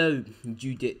 Hello,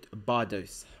 Judith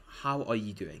Bardos. How are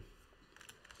you doing?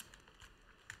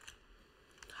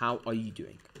 How are you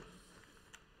doing?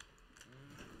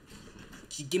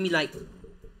 You give me, like,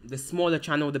 the smaller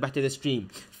channel, the better the stream.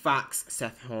 Facts,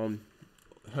 Seth Horn.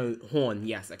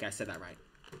 Yes, okay, I said that right.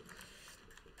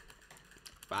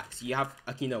 Facts. You have,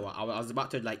 okay, you know what? I was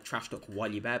about to, like, trash talk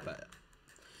Wally Bear, but...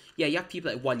 Yeah, you have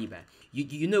people like Wally Bear.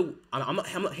 You know, I'm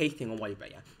not hating on Wally Bear,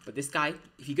 yeah. But this guy,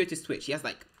 if you go to his Twitch, he has,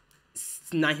 like,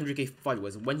 900k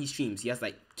followers. When he streams, he has,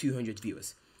 like, 200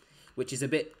 viewers. Which is a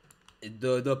bit...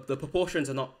 The proportions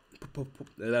are not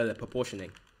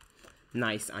proportioning.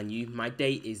 Nice, and you, my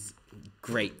day is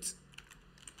great.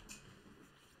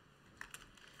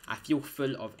 I feel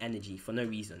full of energy for no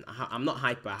reason. I'm not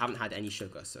hyper. I haven't had any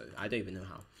sugar, so I don't even know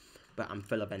how. But I'm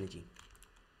full of energy.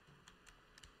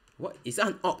 What? Is that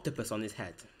an octopus on his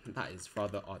head? That is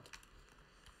rather odd.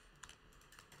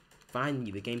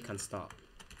 Finally, the game can start.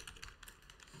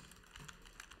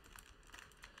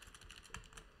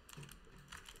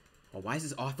 Oh, why is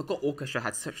this? Oh, I forgot Orchestra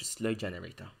had such a slow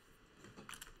generator.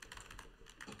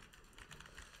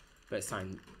 But it's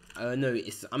fine. No,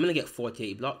 I'm gonna get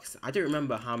 48 blocks. I don't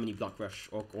remember how many block rush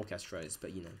or Orchestra is,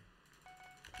 but you know.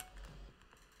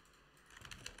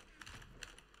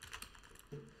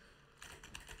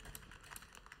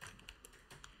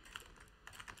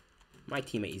 My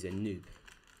teammate is a noob.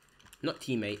 Not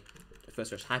teammate.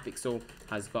 First rush. Hypixel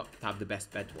has got to have the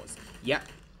best bedwars. Yep.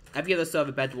 Every other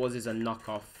server bedwars is a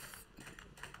knockoff.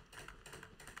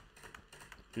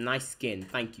 Nice skin.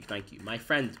 Thank you, thank you. My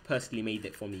friend personally made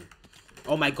it for me.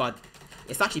 Oh my god.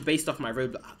 It's actually based off my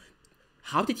road.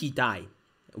 How did he die?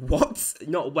 What?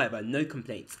 Not whatever. No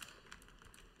complaints.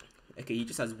 Okay, he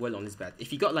just has wool on his bed.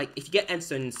 If you get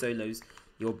endstone in solos,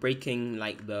 you're breaking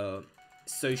like the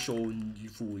social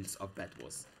rules of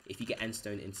bedwars. If you get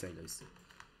endstone in solos.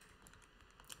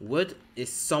 Wood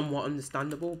is somewhat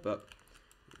understandable, but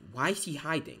why is he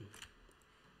hiding?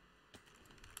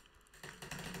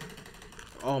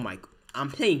 Oh my god. I'm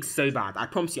playing so bad. I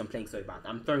promise you I'm playing so bad.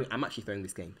 I'm actually throwing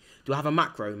this game. Do I have a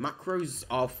macro? Macros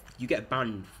are... You get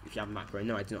banned if you have a macro.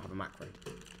 No, I do not have a macro.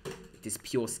 It is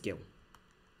pure skill.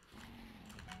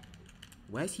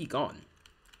 Where's he gone?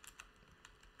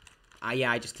 Ah,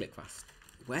 yeah, I just click fast.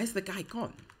 Where's the guy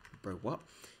gone? Bro, what?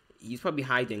 He's probably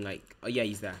hiding like... Oh, yeah,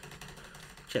 he's there.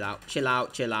 Chill out, chill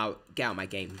out, chill out. Get out my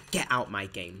game. Get out my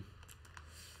game.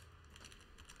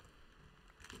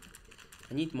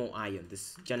 I need more iron.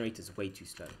 This generator is way too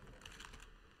slow.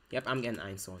 Yep, I'm getting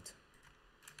iron sword.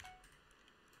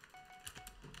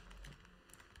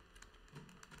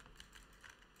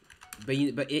 But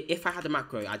if I had a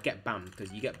macro, I'd get banned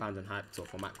because you get banned on Hypixel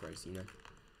for macros, you know.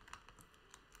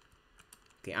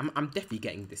 Okay, I'm definitely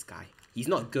getting this guy. He's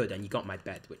not good, and you got my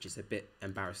bed, which is a bit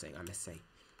embarrassing, I must say.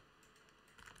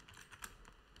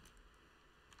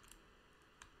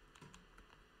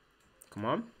 Come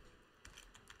on.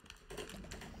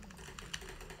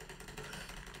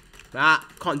 Ah,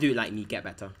 can't do it like me. Get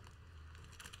better.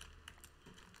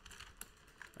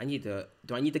 I need the...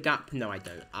 Do I need the gap? No, I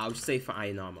don't. I'll just save for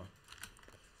iron armor.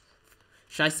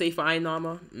 Should I save for iron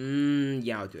armor?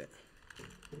 Yeah, I'll do it.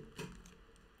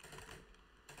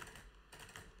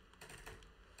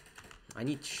 I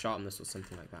need sharpness or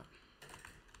something like that.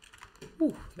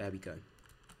 Ooh, there we go.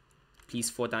 Please,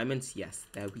 4 diamonds. Yes,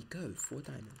 there we go. 4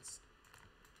 diamonds.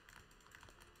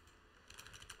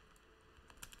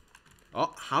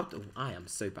 Oh, how do... I am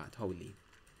so bad. Holy.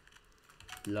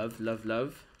 Love, love,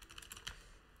 love.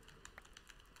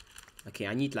 Okay,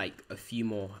 I need like a few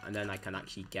more and then I can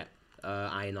actually get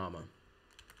iron armor. I'm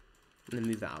gonna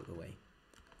move that out of the way.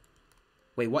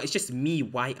 Wait, what? It's just me,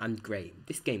 white and grey.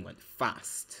 This game went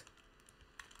fast.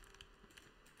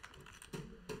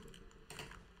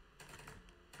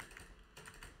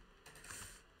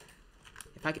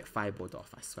 If I get fireballed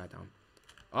off, I swear down.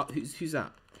 Oh, who's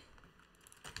that?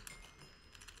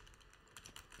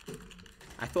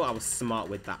 I thought I was smart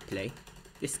with that play.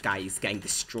 This guy is getting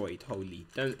destroyed. Holy,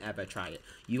 don't ever try it.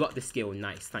 You got the skill.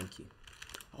 Nice, thank you.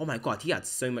 Oh my god, he had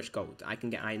so much gold. I can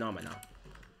get iron armor now.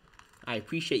 I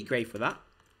appreciate Grey for that.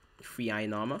 Free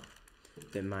iron armor.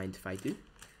 Don't mind if I do.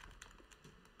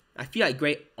 I feel like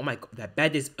Grey... Oh my god, their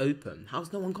bed is open.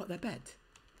 How's no one got their bed?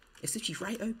 It's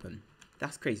literally right open.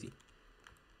 That's crazy.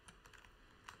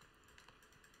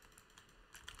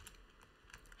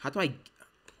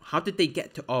 How did they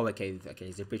get to... Oh, okay,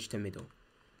 there's a bridge to middle.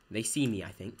 They see me, I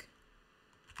think.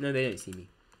 No, they don't see me.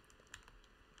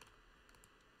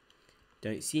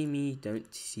 Don't see me,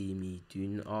 don't see me, do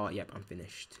not... Oh, yep, I'm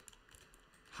finished.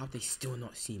 How they still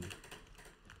not see me?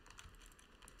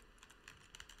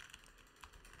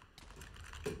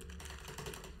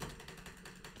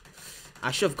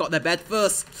 I should have got their bed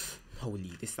first.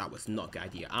 Holy, that was not a good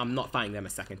idea. I'm not fighting them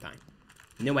a second time.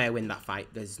 No way I win that fight.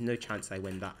 There's no chance I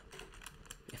win that.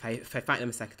 If I fight them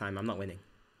a second time, I'm not winning.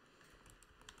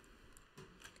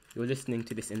 You're listening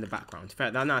to this in the background.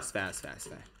 Fair, no, it's fair, it's fair, it's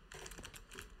fair.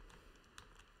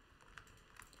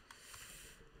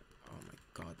 Oh my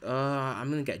god. I'm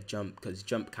gonna get jump because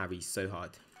jump carries so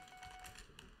hard.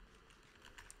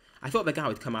 I thought the guy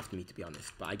would come after me, to be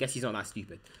honest, but I guess he's not that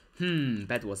stupid.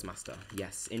 Bedwars master.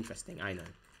 Yes, interesting. I know.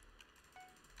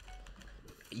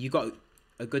 You got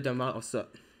a good amount of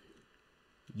subs.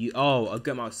 A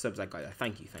good amount of subs I got.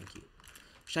 Thank you, thank you.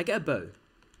 Should I get a bow?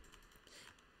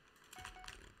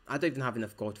 I don't even have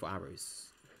enough gold for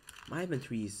arrows. My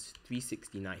inventory is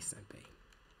 369 Senpai.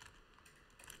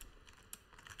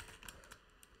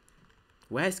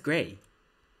 Where's Gray?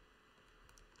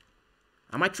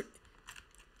 Am I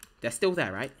They're still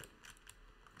there, right?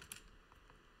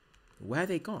 Where are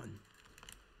they gone?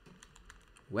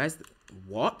 Where's the...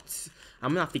 What? I'm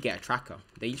gonna have to get a tracker.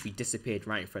 They literally disappeared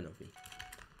right in front of me.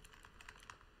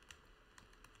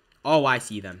 Oh, I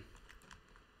see them.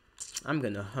 I'm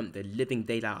gonna hunt the living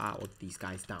daylight out of these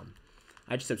guys down.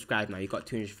 I just subscribed now. You got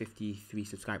 253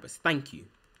 subscribers. Thank you.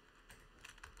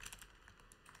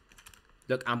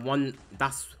 Look, I'm one...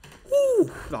 That's...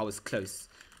 Whew, that was close.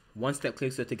 One step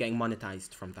closer to getting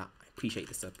monetized from that. I appreciate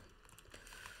the sub.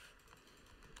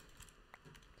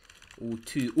 Ooh,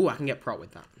 2. Ooh, I can get prot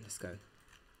with that. Let's go.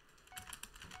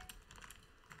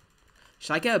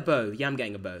 Should I get a bow? Yeah, I'm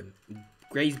getting a bow.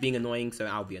 Gray's being annoying, so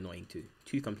I'll be annoying too.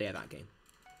 2 can play at that game.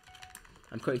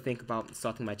 I'm currently thinking about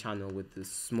starting my channel with the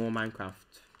small Minecraft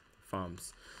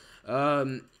farms.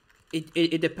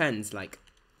 It depends. Like,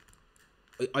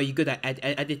 are you good at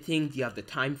editing? Do you have the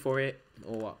time for it,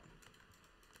 or what?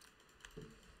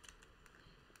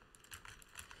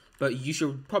 But you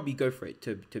should probably go for it.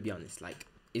 To be honest, like,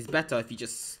 it's better if you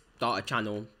just start a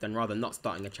channel than rather not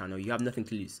starting a channel. You have nothing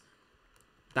to lose.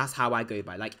 That's how I go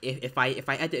by. Like, if I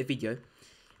edit a video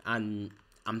and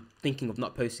I'm thinking of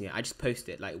not posting it, I just post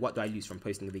it. Like, what do I lose from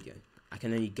posting a video? I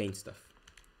can only gain stuff.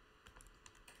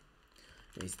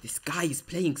 Anyways, this guy is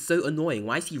playing so annoying.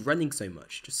 Why is he running so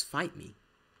much? Just fight me.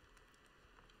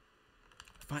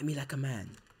 Fight me like a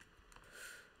man.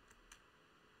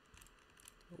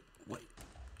 What?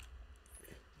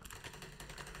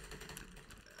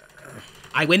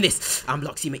 I win this. I'm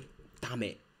Loxy, mate. Damn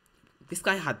it. This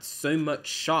guy had so much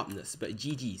sharpness, but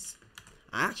GG's.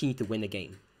 I actually need to win the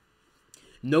game.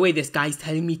 No way this guy's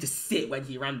telling me to sit when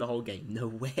he ran the whole game. No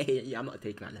way. Yeah, I'm not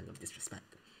taking that level of disrespect.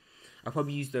 I'll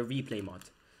probably use the replay mod.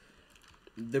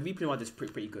 The replay mod is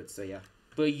pretty good, so yeah.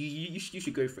 But you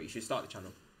should go for it. You should start the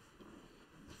channel.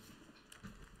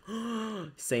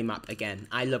 Same map again.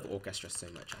 I love Orchestra so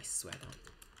much, I swear down.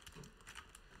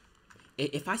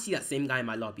 If I see that same guy in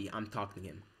my lobby, I'm talking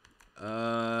him.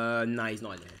 Nah, he's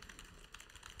not in here.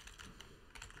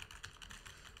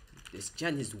 This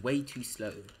gen is way too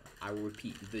slow. I will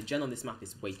repeat, the gen on this map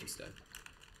is way too slow.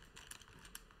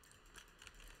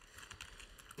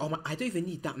 Oh my, I don't even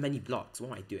need that many blocks.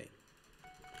 What am I doing?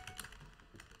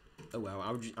 Oh well,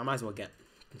 I might as well get,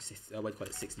 what do you call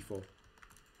it, 64.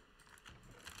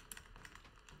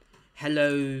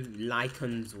 Hello,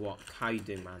 Lycans, what? How you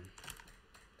doing, man?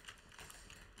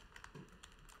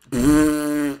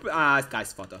 This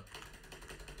guy's fodder.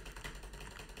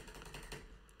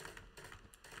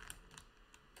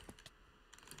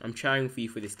 I'm cheering for you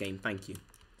for this game, thank you.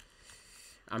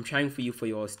 I'm cheering for you for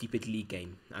your stupid league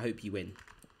game. I hope you win.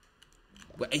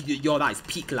 Wait, yo, that is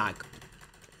peak lag.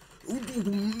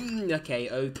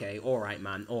 Okay, alright,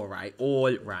 man, alright.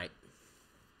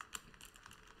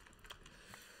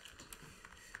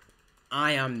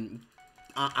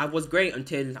 I was great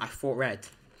until I fought red.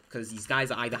 Because these guys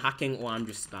are either hacking or I'm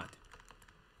just bad.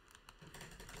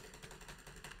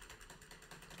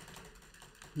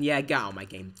 Yeah, get out of my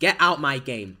game. Get out my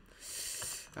game.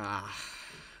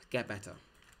 Get better.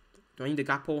 Do I need a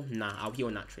grapple? Nah, I'll heal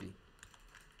naturally.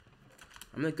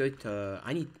 I'm gonna go to...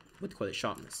 I need... What do you call it?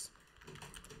 Sharpness.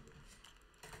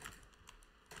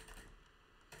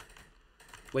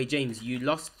 Wait, James, you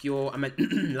lost your... I meant...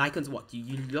 Lycans, what?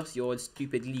 You lost your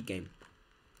stupid league game.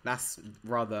 That's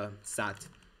rather sad.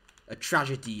 A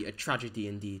tragedy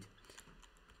indeed.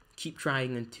 Keep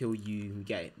trying until you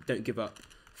get it. Don't give up.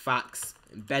 Facts.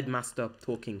 Bedmaster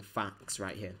talking facts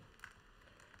right here.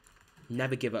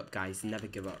 Never give up, guys. Never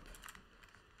give up.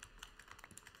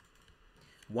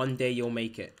 One day you'll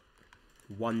make it.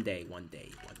 One day.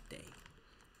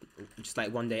 Just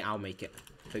like one day I'll make it.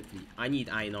 Hopefully. I need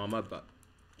iron armor, but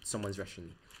someone's rushing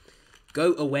me.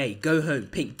 Go away. Go home.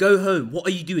 Pink, go home. What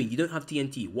are you doing? You don't have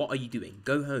TNT. What are you doing?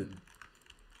 Go home.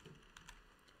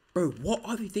 Bro, what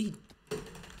are they? Get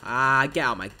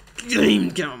out of my game.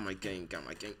 Get out of my game.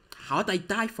 How did I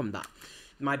die from that?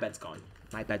 My bed's gone.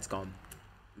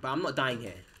 But I'm not dying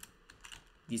here.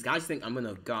 These guys think I'm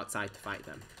gonna go outside to fight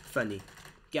them. Funny.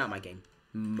 Get out of my game.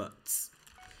 Mutts.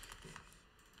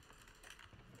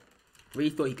 Really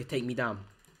thought he could take me down.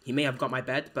 He may have got my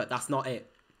bed, but that's not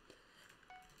it.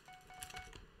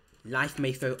 Life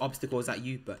may throw obstacles at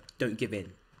you, but don't give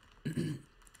in.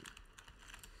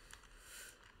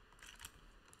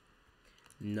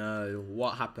 No,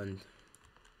 what happened?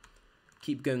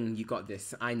 Keep going, you got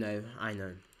this. I know.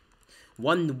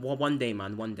 One day,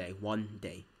 man, one day.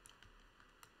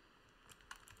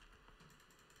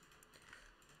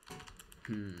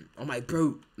 Oh my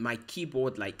bro, my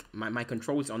keyboard, like my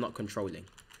controls are not controlling.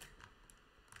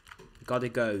 Gotta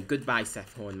go. Goodbye,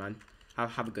 Seth Horn, man.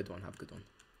 Have a good one. Have a good one.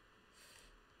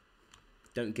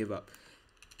 Don't give up.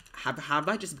 Have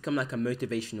I just become like a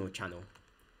motivational channel?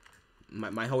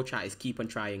 My whole chat is keep on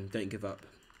trying. Don't give up.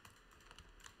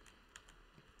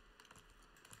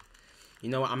 You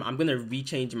know what? I'm gonna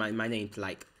rechange my name to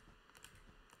like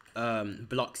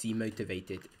Bloxy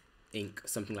Motivated Inc.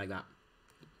 Something like that.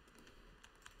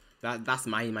 That's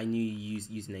my new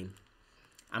username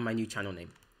and my new channel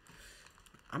name.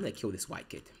 I'm gonna kill this white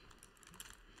kid.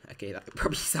 Okay, that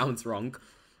probably sounds wrong.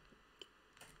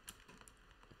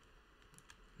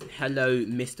 Hello,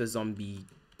 Mr. Zombie.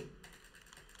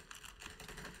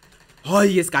 Oh,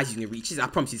 yes, guys, he's gonna reach. I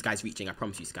promise this guy's reaching. I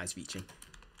promise you this guy's reaching.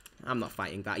 I'm not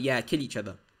fighting that. Yeah, kill each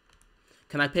other.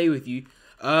 Can I play with you?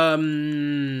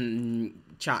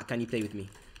 Chat, can you play with me?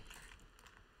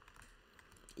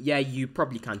 Yeah, you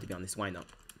probably can, to be honest. Why not?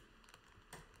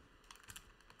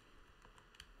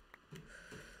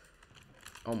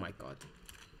 Oh my god.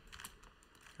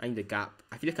 I need a gap.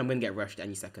 I feel like I'm gonna get rushed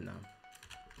any second now.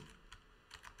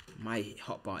 My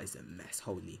hotbar is a mess.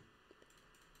 Holy.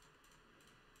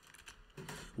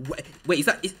 Wait, is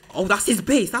that... oh, that's his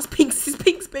base. That's his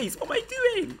Pink's base. What am I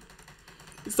doing?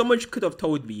 Someone could have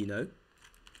told me, you know.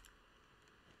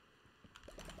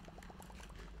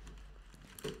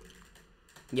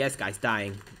 Yes, guys,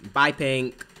 dying. Bye,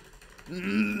 Pink.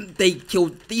 They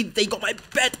killed... They got my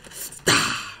bed.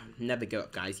 Never give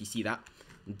up, guys. You see that?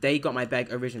 They got my bed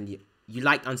originally. You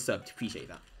liked unsubbed. Appreciate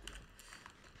that.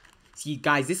 See,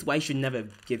 guys, this is why you should never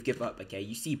give up, okay?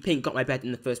 You see, Pink got my bed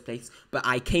in the first place, but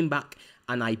I came back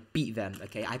and I beat them,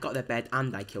 okay? I got their bed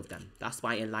and I killed them. That's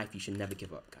why in life you should never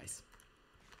give up, guys.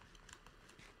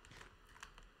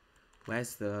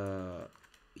 Where's the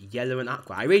yellow and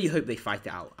aqua? I really hope they fight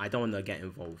it out. I don't want to get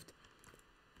involved.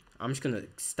 I'm just going to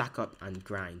stack up and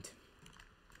grind.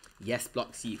 Yes,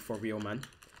 Bloxy, for real, man.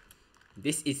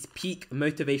 This is peak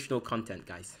motivational content,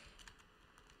 guys.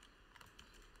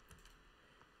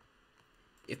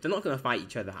 If they're not going to fight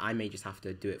each other, I may just have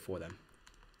to do it for them.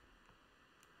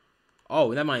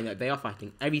 Oh, never mind. They are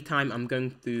fighting. Every time I'm going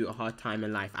through a hard time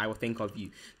in life, I will think of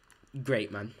you. Great,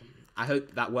 man. I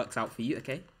hope that works out for you,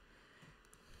 okay?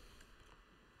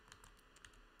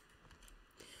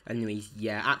 Anyways,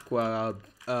 yeah, Aqua,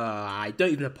 I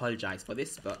don't even apologize for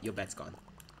this, but your bed's gone.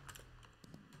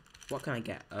 What can I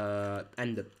get?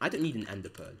 Ender. I don't need an ender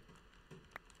pearl.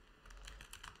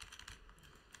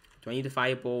 Do I need a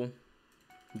fireball?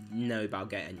 No, but I'll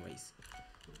get it anyways.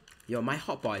 Yo, my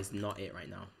hotbar is not it right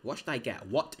now. What should I get?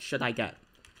 What should I get?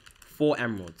 4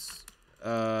 emeralds.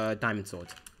 Diamond sword.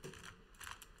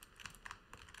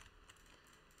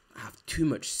 I have too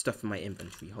much stuff in my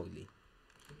inventory, holy.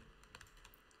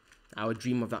 I would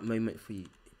dream of that moment for you.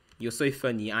 You're so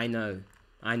funny, I know.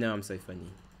 I know I'm so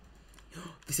funny.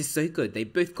 This is so good. They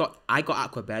both got... I got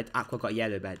aqua bed, Aqua got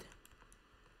yellow bed.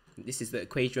 This is the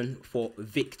equation for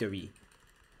victory.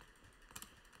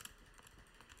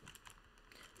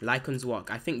 Lycan's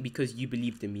walk. I think because you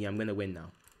believed in me, I'm going to win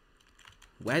now.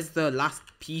 Where's the last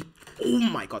peep? Oh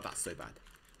my god, that's so bad.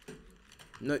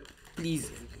 No,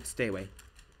 please, stay away.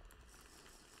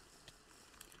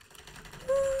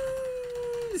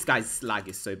 This guy's lag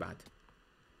is so bad.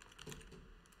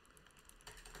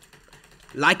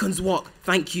 Lycan's walk,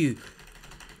 thank you.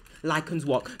 Lycan's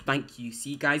walk, thank you.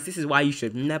 See, guys, this is why you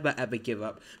should never ever give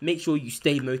up. Make sure you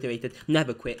stay motivated,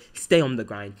 never quit, stay on the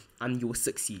grind, and you will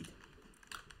succeed.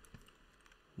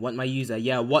 Want my user?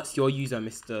 Yeah, what's your user,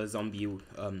 Mr. Zombie?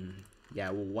 Yeah,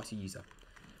 well, what's your user?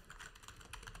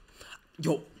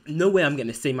 Yo, no way I'm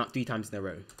getting the same map 3 times in a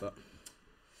row, but...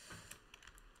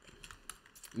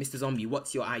 Mr. Zombie,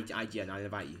 what's your IG and I'll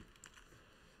invite you.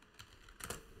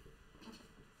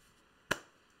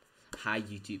 Hi,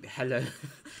 YouTube. Hello.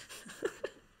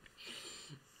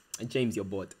 And James, you're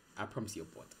bored. I promise you're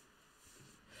bored.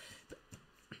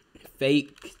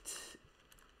 Faked.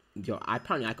 Yo,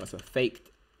 apparently I got some faked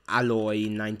alloy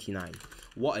 99.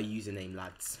 What a username,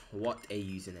 lads. What a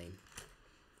username.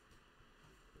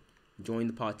 Join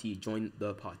the party. Join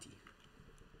the party.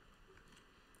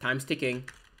 Time's ticking.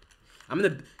 I'm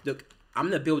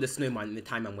gonna build a snowman in the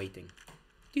time I'm waiting.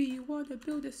 Do you want to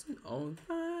build a snowman? Oh,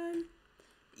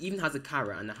 even has a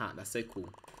carrot and a hat. That's so cool.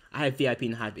 I had VIP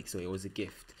in Hypixel, so it was a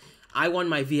gift. I won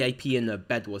my VIP in the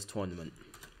bedwars tournament.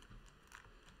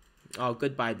 Oh,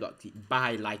 goodbye, Blocky.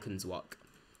 Bye, Lycan's walk.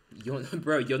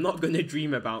 Bro, you're not gonna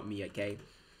dream about me, okay?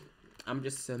 I'm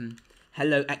just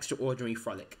hello, extraordinary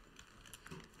frolic.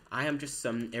 I am just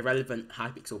some irrelevant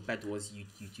Hypixel bedwars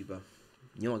YouTuber.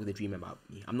 You're not gonna dream about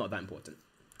me. I'm not that important.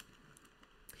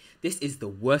 This is the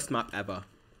worst map ever.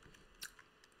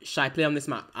 Should I play on this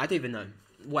map? I don't even know.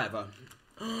 Whatever.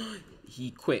 He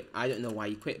quit. I don't know why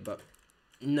he quit, but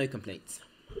no complaints.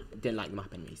 Didn't like the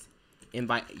map anyways.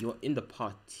 Invite, you're in the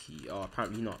party. Oh,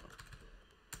 apparently not.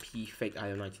 P fake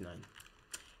IO 99.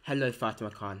 Hello,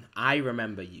 Fatima Khan. I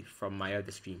remember you from my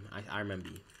other stream. I remember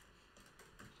you.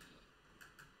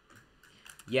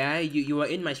 Yeah, you were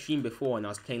in my stream before and I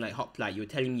was playing like Hoplite. You were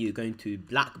telling me you're going to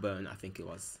Blackburn, I think it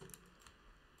was.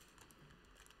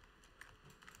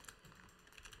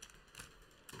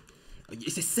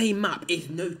 It's the same map. It's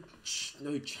no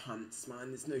chance, man.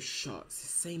 There's no shot. It's the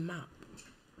same map.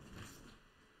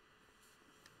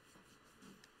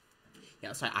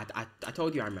 Yeah, sorry. I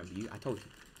told you I remember you. I told you.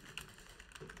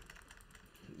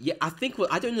 Yeah, I think.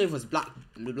 I don't know if it was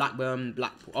Blackburn.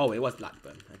 Oh, it was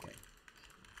Blackburn. Okay.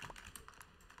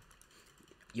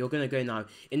 You're gonna go now.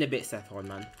 In a bit, Seth on,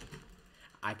 man.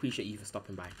 I appreciate you for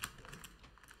stopping by.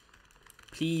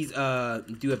 Please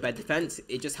do a bed defense.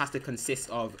 It just has to consist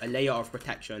of a layer of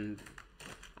protection.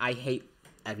 I hate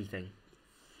everything.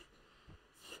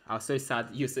 I was so sad.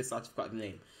 You were so sad you forgot the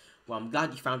name. Well, I'm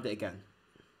glad you found it again.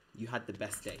 You had the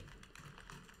best day.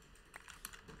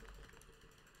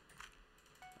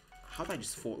 How did I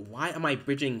just fall? Why am I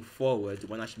bridging forward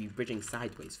when I should be bridging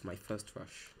sideways for my first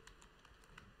rush?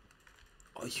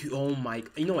 Oh my...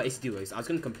 You know what? It's duos. I was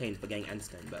going to complain for getting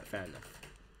endstone, but fair enough.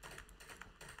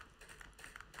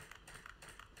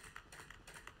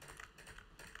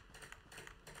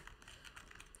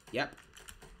 Yep.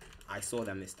 I saw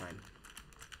them this time.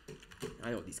 I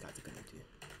know what these guys are going to do.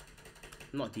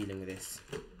 I'm not dealing with this.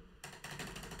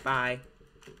 Bye.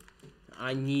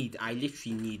 I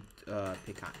literally need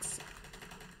pickaxe.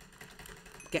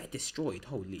 Get destroyed,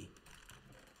 holy.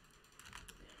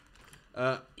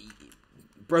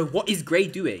 Bro, what is Grey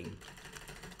doing?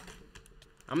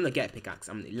 I'm gonna get a pickaxe.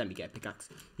 Let me get a pickaxe.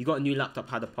 You got a new laptop,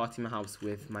 had a party in my house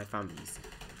with my families.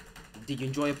 Did you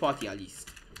enjoy a party at least?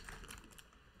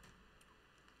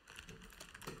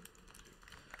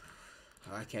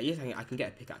 Okay, yes, I can get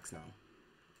a pickaxe now.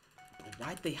 But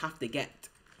why'd they have to get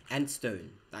endstone?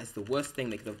 That's the worst thing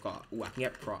they could have got. Oh, I can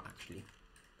get prot actually.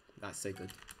 That's so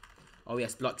good. Oh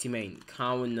yes, Bloxy main.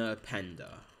 Counter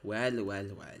Pender. Well.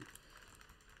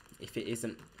 If it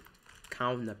isn't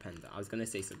Counter Pender, I was gonna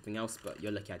say something else, but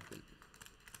you're lucky I didn't.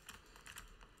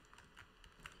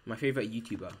 My favorite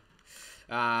YouTuber.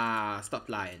 Stop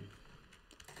lying.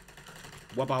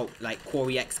 What about like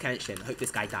Corey X Kenshin? I hope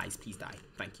this guy dies. Please die.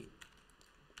 Thank you.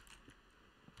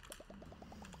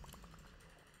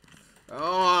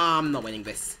 Oh, I'm not winning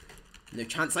this. No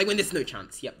chance. I win this. No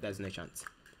chance. Yep, there's no chance.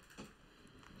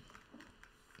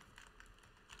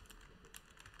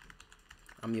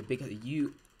 I'm your bigger.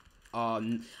 You are.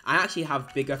 I actually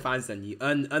have bigger fans than you.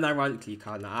 Unironically,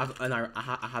 Carla.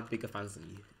 I have bigger fans than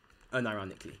you.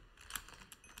 Unironically. It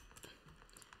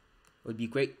would be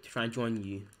great to try and join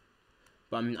you,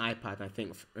 but I'm an iPad. And I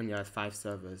think only has 5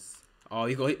 servers. Oh,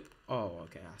 you got it. Oh,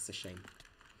 okay. That's a shame.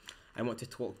 I want to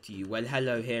talk to you. Well,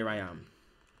 hello, here I am.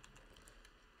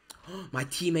 My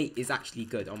teammate is actually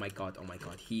good. Oh my god,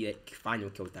 he finally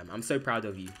killed them. I'm so proud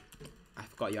of you. I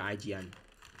forgot your IGN.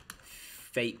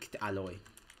 Faked alloy.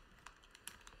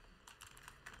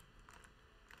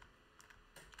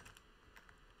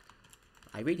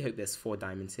 I really hope there's 4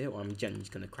 diamonds here, or I'm genuinely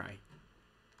just gonna cry.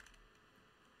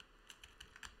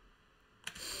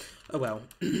 Oh well,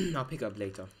 I'll pick it up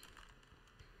later.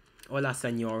 Hola,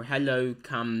 senor. Hello,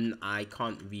 Cam. I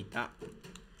can't read that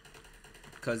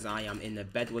because I am in a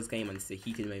bedwars game and it's a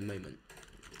heated moment.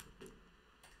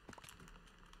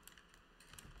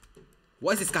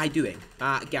 What is this guy doing? Get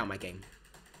out of my game.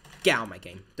 Get out of my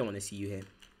game. Don't want to see you here.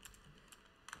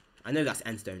 I know that's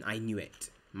endstone. I knew it.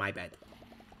 My bad.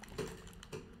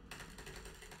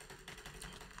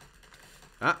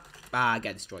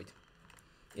 Get destroyed.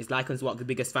 Is Lycans what the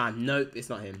biggest fan? Nope, it's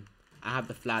not him. I have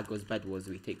the flag, was bedwars.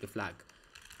 We take the flag.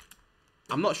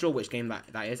 I'm not sure which game that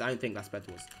is. I don't think that's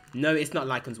bedwars. No, it's not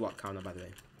Lycans what counter, by the way.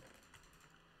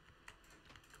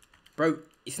 Bro,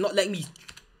 it's not letting me.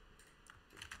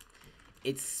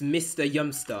 It's Mr.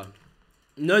 Yumster.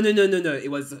 No.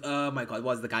 It was, oh my god,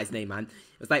 what was the guy's name, man?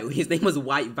 It was like, his name was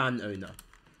White Van Owner.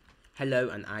 Hello,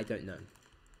 and I don't know.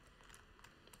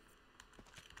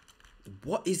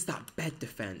 What is that bed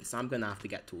defense? I'm gonna have to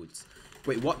get towards.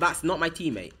 Wait, what? That's not my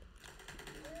teammate.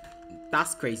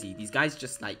 That's crazy. These guys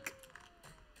just like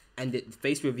ended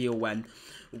face reveal when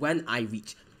I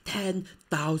reach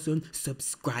 10,000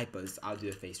 subscribers. I'll do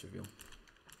a face reveal.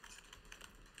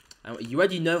 You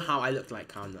already know how I look like,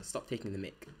 Kana. Stop taking the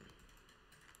mic.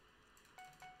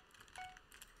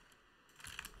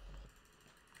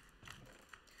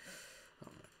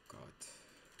 Oh my god.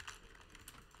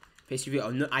 Face review. Oh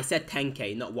no, I said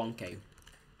 10k, not 1k.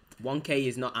 1k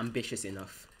is not ambitious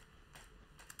enough.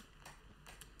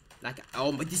 Like,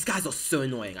 oh, but these guys are so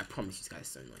annoying. I promise these guys are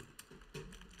so annoying.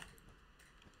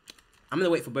 I'm gonna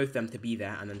wait for both of them to be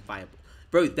there and then fire.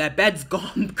 Bro, their bed's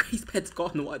gone. Grace bed's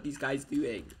gone. What are these guys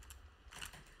doing?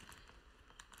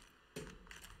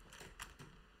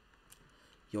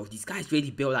 Yo, these guys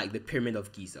really built like the Pyramid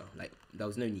of Giza. Like, there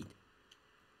was no need.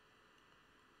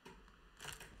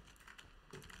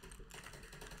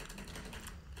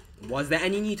 Was there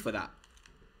any need for that?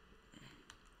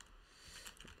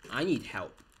 I need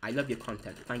help. I love your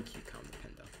content. Thank you, Count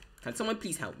Panda. Can someone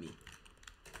please help me?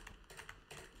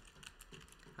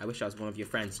 I wish I was one of your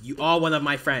friends. You are one of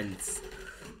my friends.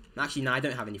 Actually, no, I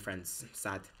don't have any friends.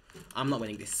 Sad. I'm not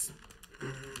winning this.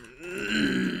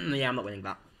 Yeah, I'm not winning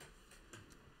that.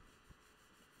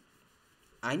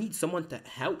 I need someone to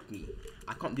help me.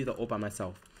 I can't do that all by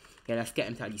myself. Yeah, let's get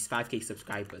him to at least 5k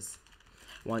subscribers.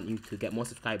 I want you to get more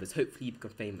subscribers. Hopefully you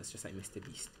become famous, just like Mr.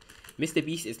 Beast. Mr.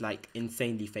 Beast is like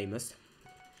insanely famous.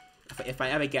 If I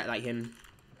ever get like him,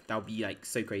 that'll be like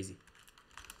so crazy.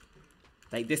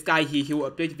 Like this guy, he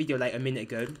will upload a video like a minute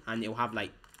ago and it'll have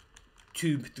like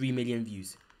 2-3 million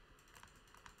views.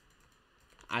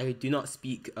 I do not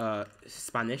speak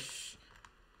Spanish.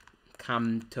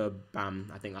 Cam to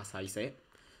bam, I think that's how you say it.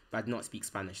 But I do not speak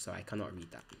Spanish, so I cannot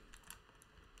read that.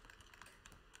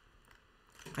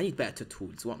 I need better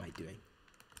tools. What am I doing?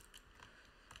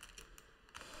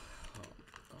 Oh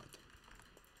god.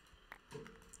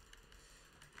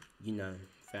 You know,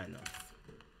 fair enough.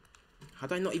 How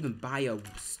do I not even buy a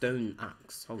stone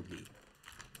axe? Holy.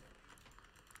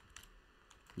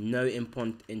 No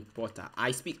importa.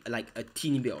 I speak like a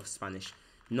teeny bit of Spanish.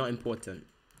 Not important.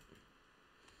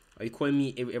 Are you calling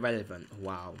me irrelevant?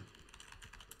 Wow.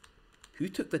 Who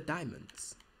took the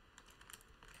diamonds?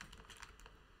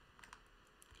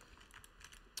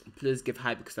 Please give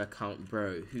Hypixel account,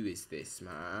 bro. Who is this,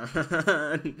 man?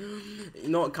 You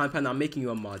know what, Campaign? I'm making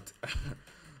you a mod.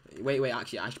 Wait.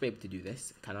 Actually, I should be able to do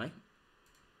this. Can I?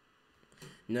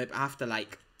 Nope. I have to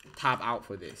like tab out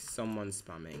for this. Someone's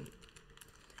spamming.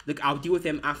 Look, I'll deal with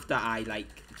him after I like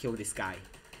kill this guy.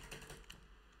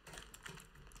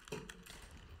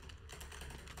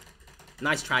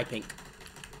 Nice try, Pink.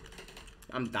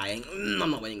 I'm dying.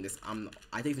 I'm not winning this. I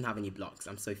don't even have any blocks.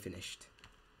 I'm so finished.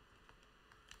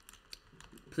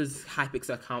 Please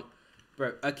Hypixel account,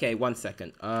 bro. Okay, 1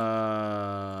 second.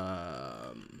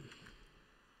 I'll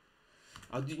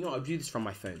do this from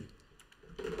my phone.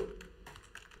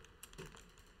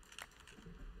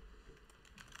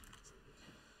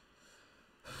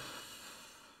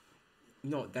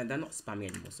 No, they're not spamming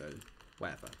anymore, so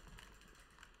whatever.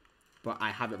 But I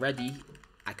have it ready.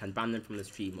 I can ban them from the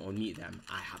stream or mute them.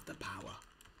 I have the power.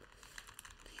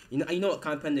 You know what,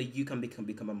 Campaigner? You can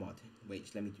become a mod.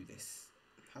 Wait, let me do this.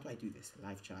 How do I do this?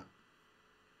 Live chat.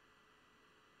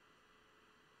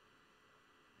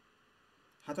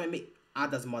 How do I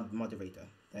add as moderator?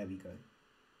 There we go.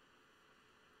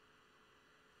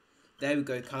 There we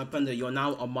go, Campaigner. You're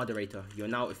now a moderator. You're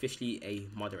now officially a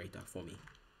moderator for me.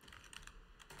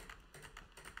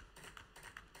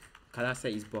 Can I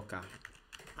say is Boca?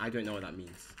 I don't know what that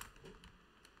means.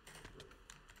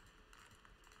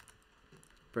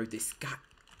 Bro, this guy...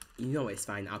 You know it's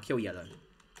fine. I'll kill yellow.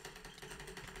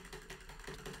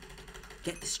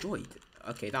 Get destroyed.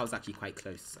 Okay, that was actually quite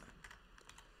close.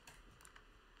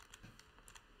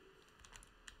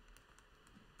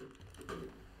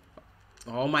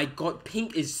 Oh my god,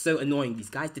 Pink is so annoying.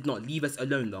 These guys did not leave us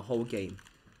alone the whole game.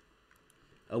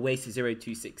 Away to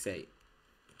 0268.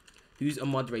 Who's a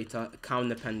moderator?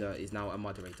 Count Nependa is now a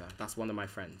moderator. That's one of my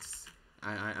friends.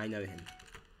 I know him.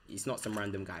 He's not some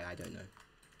random guy. I don't know.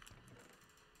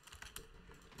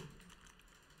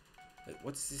 Wait,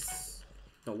 what's this?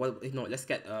 No, no. Let's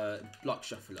get block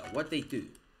shuffler. What they do?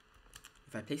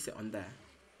 If I place it on there,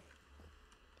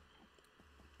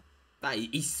 that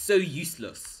is so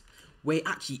useless. Wait,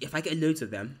 actually, if I get loads of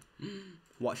them,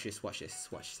 watch this. Watch this.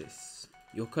 Watch this.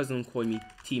 Your cousin called me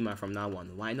Tima from now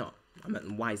on. Why not? I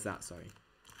mean, why is that? Sorry.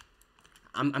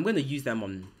 I'm going to use them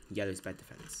on yellow's bed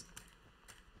defense.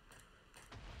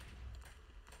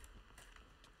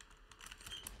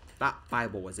 That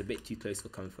Bible was a bit too close for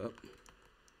comfort.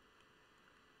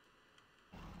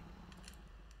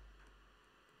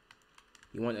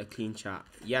 You want a clean chat?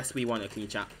 Yes, we want a clean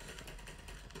chat.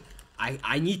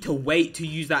 I need to wait to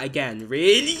use that again.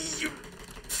 Really?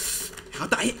 How'd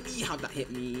that hit me? How'd that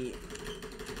hit me?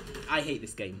 I hate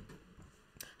this game.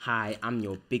 Hi, I'm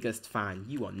your biggest fan.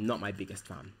 You are not my biggest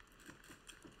fan.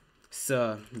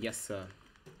 Sir. Yes, sir.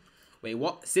 Wait,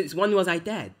 what? Since when was I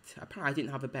dead? Apparently I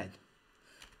didn't have a bed.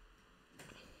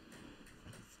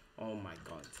 Oh my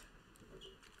god.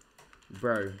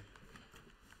 Bro.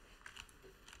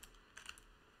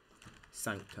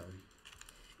 Sanctum.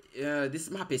 Yeah, this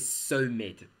map is so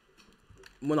mid.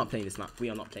 We're not playing this map. We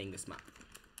are not playing this map.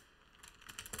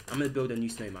 I'm gonna build a new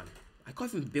snowman. I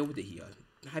can't even build it here.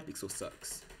 Hypixel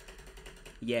sucks.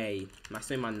 Yay. My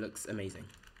snowman looks amazing.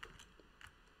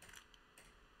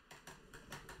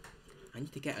 I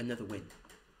need to get another win.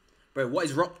 Bro, what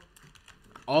is wrong?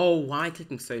 Oh, why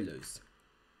clicking solos?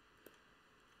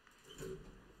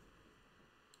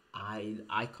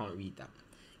 I can't read that.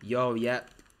 Yo, yep.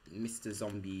 Mr.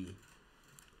 Zombie.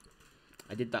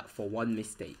 I did that for one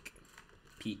mistake.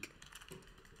 Peak.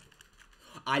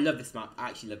 I love this map. I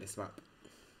actually love this map.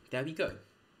 There we go.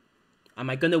 Am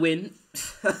I gonna win?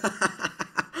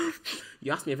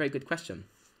 You asked me a very good question.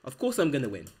 Of course I'm gonna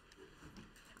win.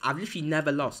 I've literally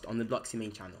never lost on the Bloxy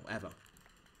main channel, ever.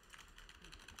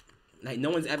 Like, no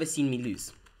one's ever seen me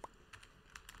lose.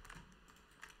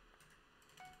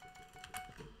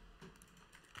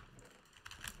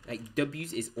 Like,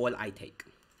 W's is all I take.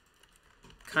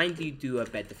 Kindly do a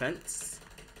bed defense.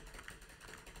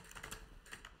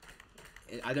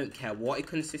 I don't care what it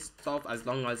consists of, as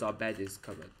long as our bed is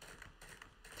covered.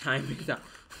 Time is up.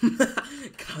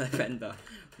 Calendar.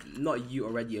 Not you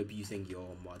already abusing your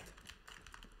mod.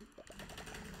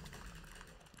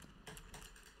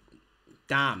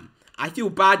 Damn. I feel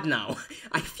bad now.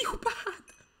 I feel bad.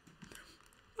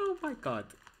 Oh my god.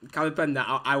 Calendar,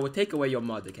 I will take away your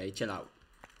mod, okay? Chill out.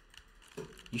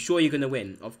 You sure you're gonna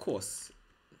win? Of course.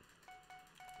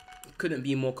 Couldn't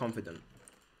be more confident.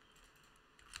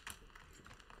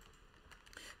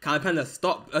 Calipanda,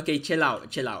 stop. Okay, chill out,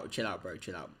 bro,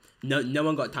 chill out. No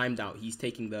one got timed out. He's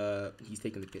taking the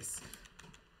piss.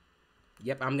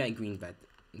 Yep, I'm getting green bed.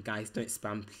 Guys, don't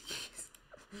spam, please.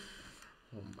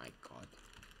 Oh my god.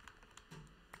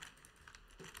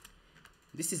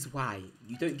 This is why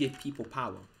you don't give people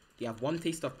power. They have one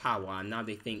taste of power, and now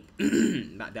they think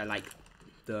that they're like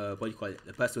the, what do you call it,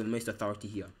 the person with the most authority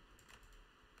here.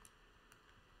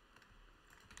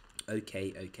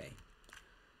 Okay.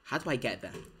 How do I get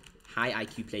there? High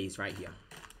IQ plays right here.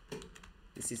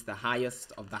 This is the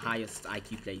highest of the highest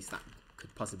IQ plays that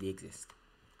could possibly exist.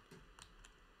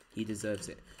 He deserves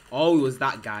it. Oh, it was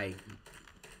that guy.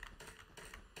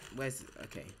 Where's...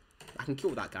 Okay. I can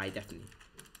kill that guy, definitely.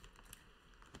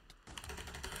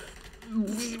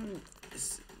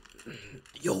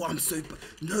 Yo, I'm so...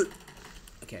 No.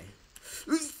 Okay.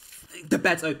 The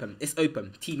bed's open. It's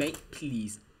open. Teammate,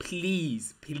 please.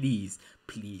 Please.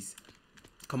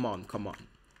 Come on.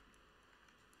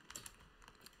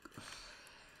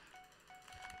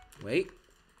 Wait.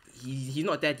 He's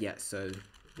not dead yet, so...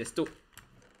 There's still...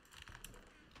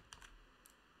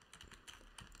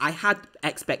 I had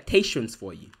expectations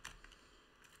for you.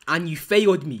 And you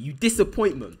failed me. You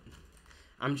disappointment.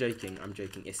 I'm joking.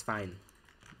 It's fine.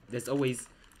 There's always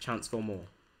chance for more.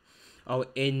 Oh,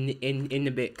 in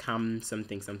a bit, Cam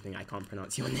something. I can't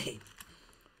pronounce your name.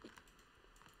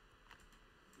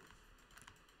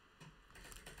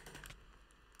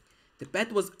 The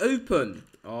bed was open.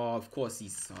 Oh, of course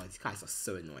these guys are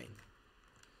so annoying.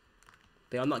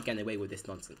 They are not getting away with this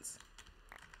nonsense.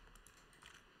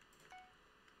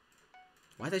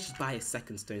 Why did I just buy a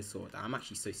second stone sword? I'm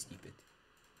actually so stupid.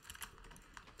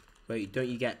 Wait, don't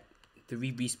you get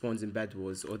 3 respawns in Bed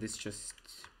Wars, or this just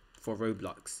for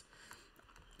Roblox?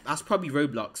 That's probably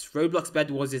Roblox. Roblox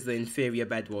Bed Wars is the inferior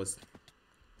Bed Wars.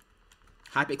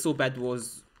 Hypixel Bed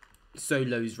Wars,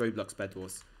 Solo's Roblox Bed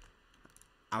Wars.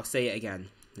 I'll say it again,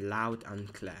 loud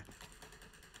and clear.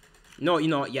 No, you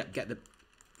know what? Yep, get the...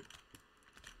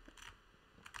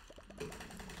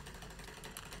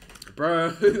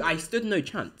 Bro, I stood no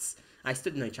chance.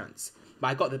 But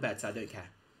I got the bed, so I don't care.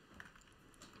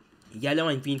 Yellow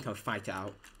and green can fight it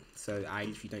out, so I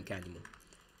literally don't care anymore.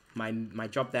 My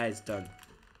job there is done.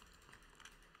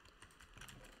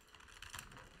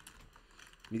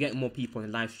 You get more people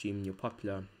in the live stream, you're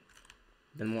popular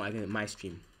than what I get in my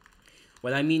stream.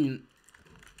 Well, I mean,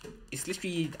 it's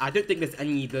literally, I don't think there's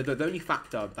any, the only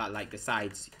factor that like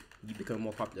decides you become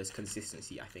more popular is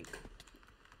consistency, I think.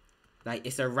 Like,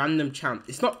 it's a random chance.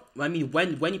 It's not, I mean,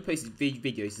 when you post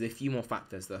videos, there's a few more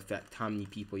factors that affect how many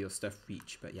people your stuff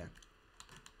reach, but yeah.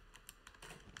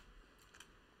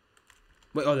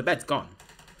 Wait, oh, the bed's gone.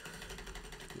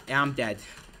 Yeah, I'm dead.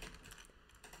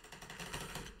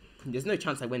 There's no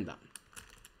chance I win that.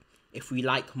 If we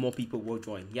like, more people will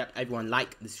join. Yep, everyone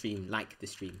like the stream.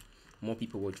 More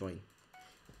people will join.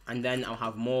 And then I'll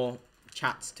have more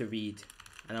chats to read,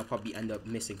 and I'll probably end up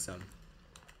missing some.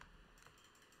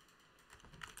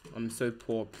 I'm so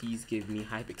poor. Please give me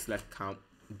Hypixel left count.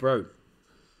 Bro,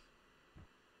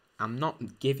 I'm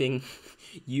not giving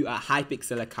you a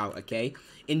Hypixel account, okay?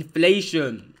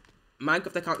 Inflation.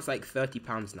 Minecraft account's like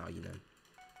 £30 now, you know.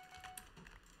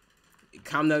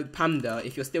 Panda,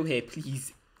 if you're still here,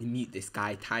 please mute this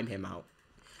guy. Time him out.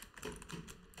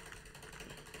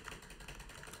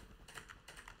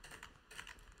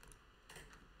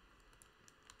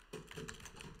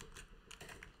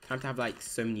 Time to have like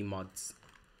so many mods.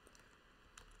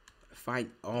 Fight.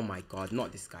 Oh my god,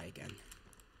 not this guy again.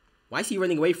 Why is he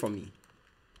running away from me?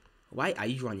 Why are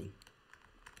you running?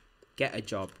 Get a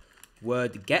job.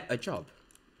 Word, get a job.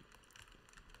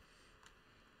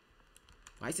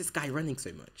 Why is this guy running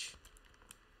so much?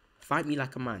 Fight me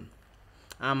like a man.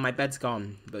 My bed's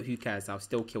gone, but who cares? I'll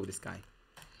still kill this guy.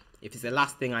 If it's the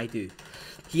last thing I do.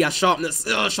 He has sharpness.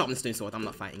 Sharpness stone sword. I'm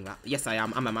not fighting that. Yes, I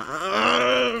am. I'm a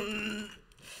man.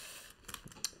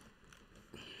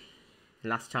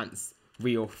 Last chance.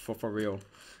 Real. For real.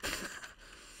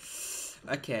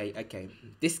 Okay.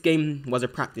 This game was a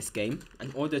practice game.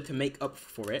 In order to make up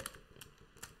for it,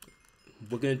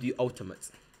 we're going to do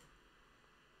ultimates.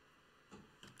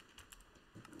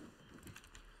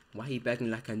 Why are you begging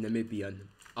like a Namibian?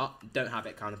 Oh, don't have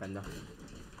it, Crown Offender.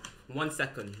 1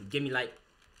 second. Give me like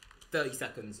 30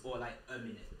 seconds or like a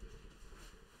minute.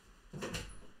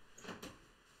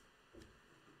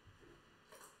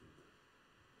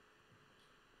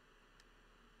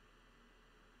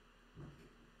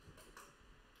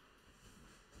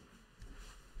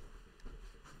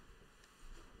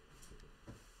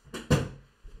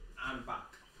 I'm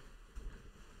back.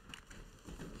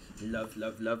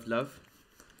 Love.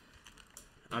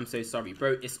 I'm so sorry,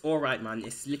 bro. It's alright, man.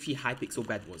 It's literally Hypixel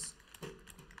bedwars.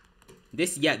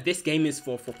 This game is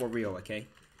for real, okay?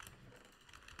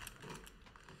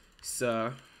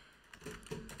 So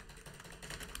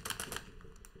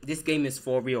this game is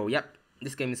for real. Yep,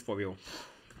 this game is for real.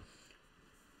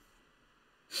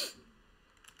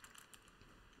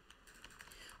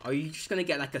 Are you just gonna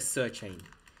get like a Sir chain?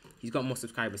 He's got more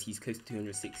subscribers. He's close to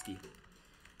 260.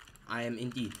 I am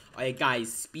indeed. Alright,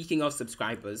 guys. Speaking of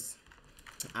subscribers,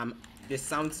 this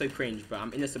sounds so cringe, but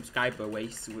I'm in a subscriber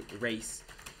race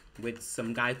with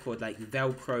some guy called like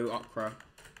Velcro Okra.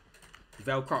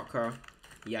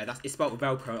 Yeah, it's spelled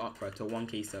Velcro Okra to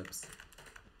 1k subs.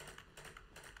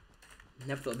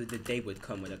 Never thought that the day would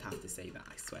come when I'd have to say that.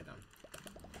 I swear down.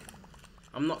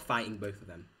 I'm not fighting both of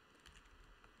them.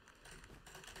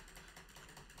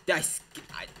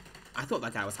 I thought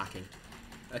that guy was hacking.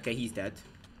 Okay, he's dead.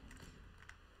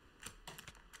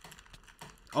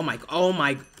 Oh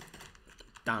my.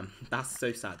 Damn, that's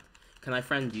so sad. Can I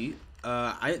friend you?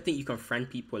 I don't think you can friend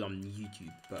people on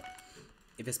YouTube, but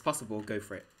if it's possible, go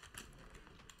for it.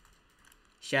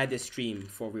 Share this stream,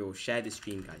 for real. Share this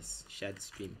stream, guys. Share the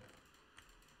stream.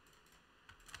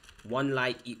 1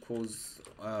 like equals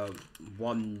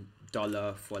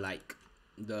 $1 for like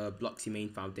the Bloxy Main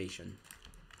Foundation.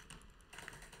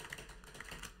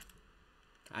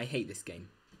 I hate this game.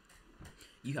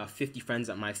 You have 50 friends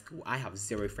at my school. I have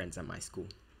 0 friends at my school.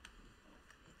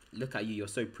 Look at you. You're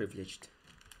so privileged.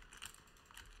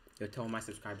 You're telling my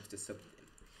subscribers to sub.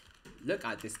 Look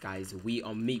at this, guys. We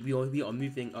are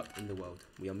moving up in the world.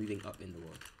 We are moving up in the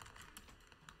world.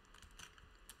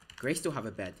 Grey still have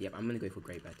a bed. Yep, I'm gonna go for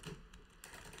grey bed.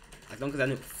 As long as I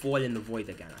don't fall in the void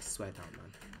again. I swear down,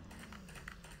 man.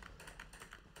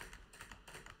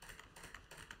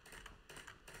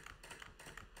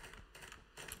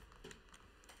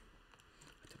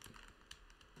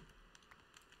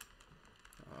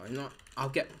 I'll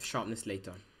get sharpness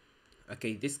later.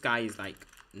 Okay, this guy is like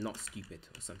not stupid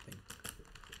or something.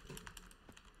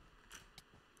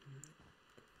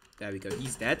 There we go.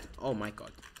 He's dead. Oh my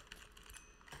god.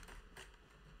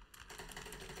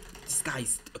 This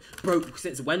guy's... Bro,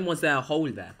 since when was there a hole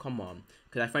there? Come on.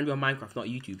 Because I friend you on Minecraft, not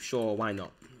YouTube. Sure, why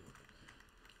not?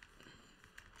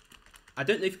 I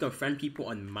don't know if you can friend people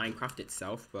on Minecraft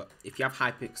itself, but if you have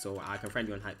Hypixel, I can friend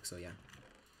you on Hypixel, yeah.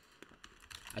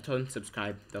 I told them to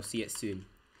subscribe. They'll see it soon.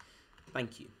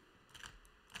 Thank you.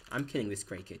 I'm killing this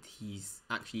grey kid. He's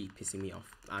actually pissing me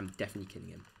off. I'm definitely killing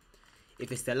him.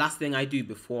 If it's the last thing I do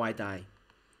before I die,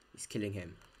 it's killing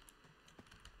him.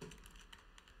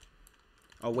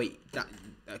 Oh, wait.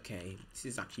 Okay. This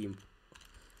is actually...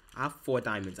 I have 4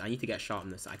 diamonds. I need to get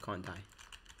sharpness. I can't die.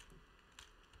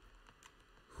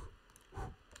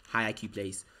 High IQ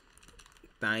plays.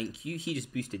 Thank you. He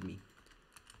just boosted me.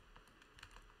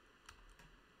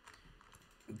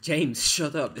 James,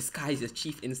 shut up. This guy is a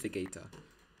chief instigator.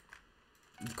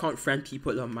 You can't friend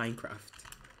people on Minecraft.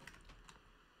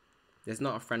 There's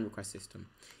not a friend request system.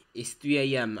 It's 3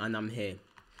 AM and I'm here.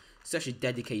 Such a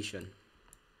dedication.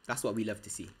 That's what we love to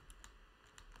see.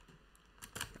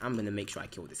 I'm gonna make sure I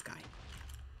kill this guy.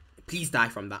 Please die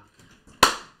from that.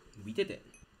 We did it.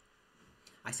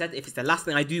 I said if it's the last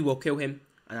thing I do, we'll kill him.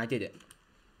 And I did it.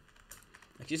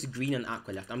 Like just green and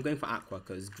aqua left. I'm going for aqua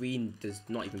because green does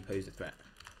not even pose a threat.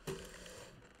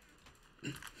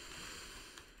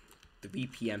 3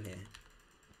 PM here.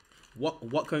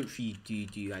 What country do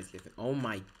you guys live in? Oh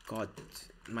my god.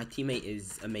 My teammate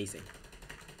is amazing.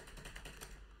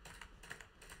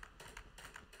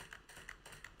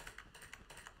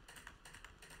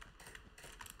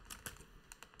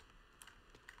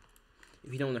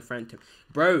 If you don't want a friend to...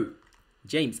 Bro!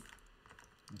 James.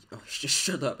 Oh, just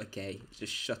shut up, okay?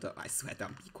 Just shut up. I swear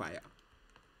down. Be quiet.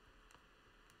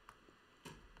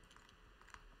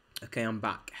 Okay, I'm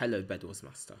back. Hello, bedwars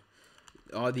master.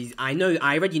 Are these... I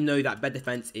already know that bed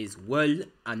defense is wool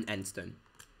and endstone.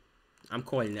 I'm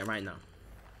calling it right now.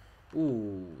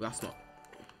 Ooh, that's not...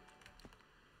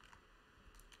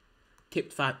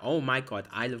 Tip 5. Oh my god.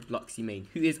 I love Bloxy Main.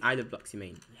 Who is I love Bloxy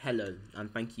Main? Hello,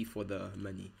 and thank you for the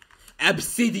money.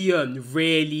 Obsidian,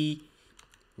 really?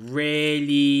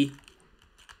 Really?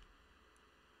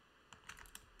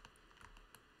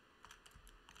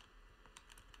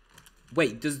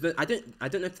 Wait, does the I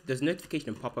don't know if there's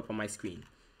notification pop up on my screen.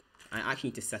 I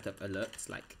actually need to set up alerts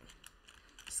like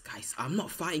this guy's. I'm not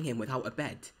fighting him without a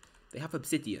bed. They have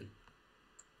obsidian.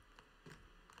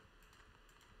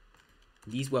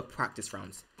 These were practice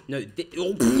rounds. No,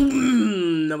 oh,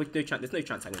 no, no chance. There's no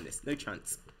chance I win this. No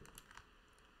chance.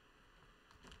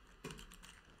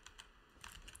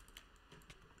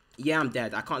 Yeah, I'm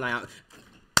dead. I can't lie out.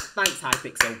 Thanks,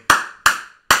 Hypixel.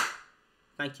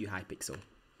 Thank you, Hypixel.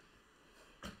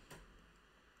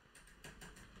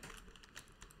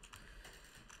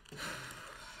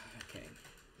 Okay.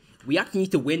 We actually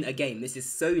need to win a game. This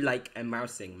is so, like,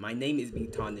 embarrassing. My name is being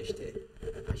tarnished here.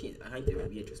 Actually, I need to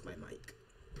readjust my mic.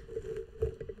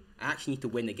 I actually need to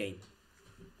win a game.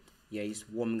 Yeah, he's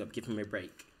warming up. Give him a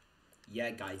break.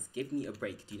 Yeah, guys, give me a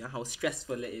break. Do you know how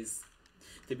stressful it is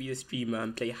to be a streamer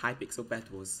and play Hypixel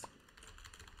bedwars?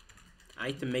 I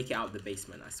need to make it out of the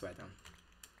basement, I swear down.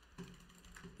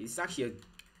 It's actually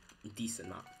a decent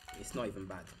map. It's not even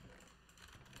bad.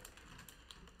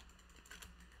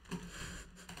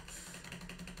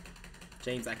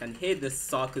 James, I can hear the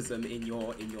sarcasm in your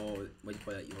what do you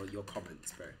call it, your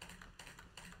comments, bro.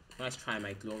 Nice try,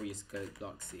 my glorious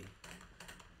Bloxy.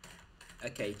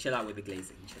 Okay, chill out with the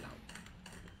glazing, chill out.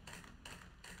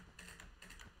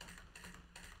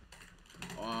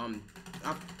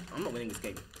 I'm not winning this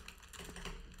game.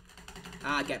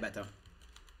 Get better.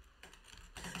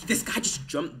 This guy just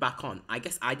jumped back on. I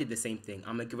guess I did the same thing.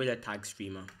 I'm a gorilla tag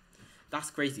streamer. That's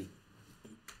crazy.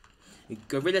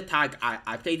 Gorilla tag,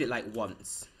 I played it like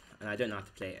once. And I don't know how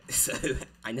to play it. So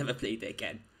I never played it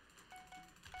again.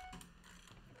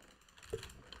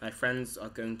 My friends are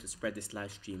going to spread this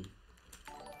live stream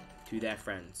to their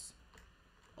friends.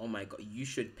 Oh my god, you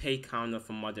should pay Counter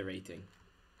for moderating.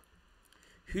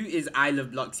 Who is I love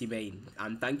Bloxy Main?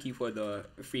 And thank you for the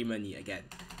free money again.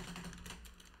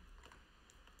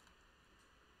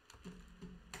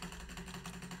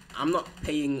 I'm not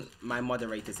paying my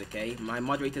moderators, okay? My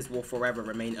moderators will forever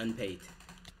remain unpaid.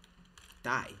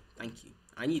 Die. Thank you.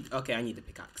 I need a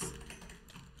pickaxe.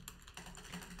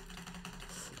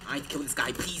 I need to kill this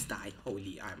guy. Please die.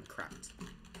 Holy, I am cracked.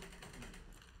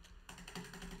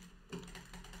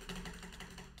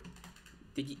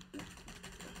 Did you...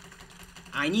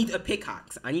 I need a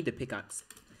pickaxe. I need a pickaxe.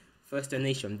 First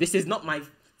donation. This is not my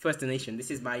first donation. This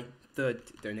is my third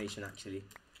donation, actually.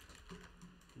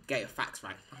 Get your facts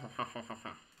right.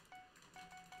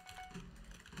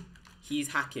 He's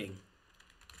hacking.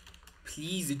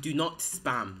 Please do not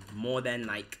spam more than,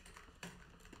 like,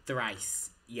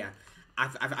 thrice. Yeah.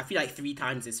 I feel like 3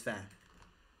 times is fair.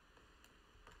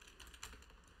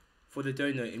 For the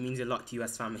donor, it means a lot to you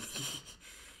as family.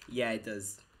 Yeah, it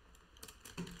does.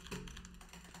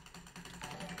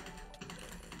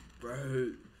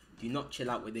 Bro, do not chill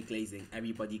out with the glazing.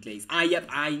 Everybody glaze. Yep,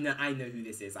 I know who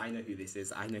this is. I know who this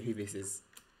is. I know who this is.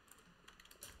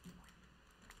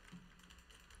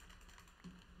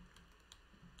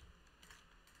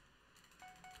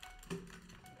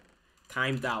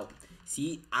 Timed out.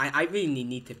 See, I really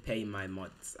need to pay my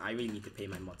mods. I really need to pay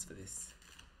my mods for this.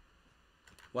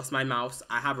 What's my mouse?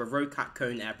 I have a Rocat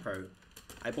Cone Air Pro.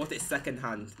 I bought it second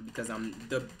hand because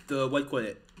the what do you call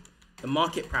it? The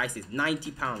market price is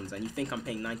 £90, and you think I'm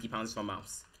paying £90 for a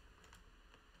mouse?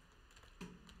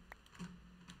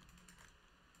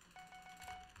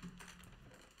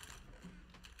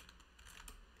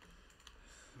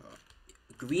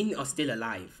 Green are still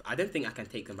alive. I don't think I can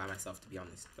take them by myself, to be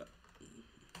honest, but...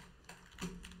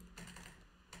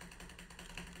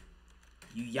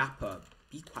 You yapper.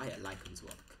 Be quiet, Lycan's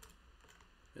work.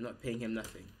 You're not paying him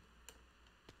nothing.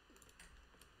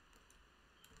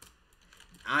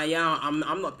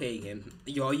 I'm not paying him.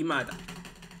 Yo, are you mad?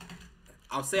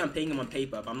 I'll say I'm paying him on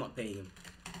paper, but I'm not paying him.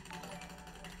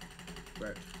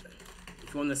 Bro,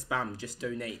 if you want to spam, just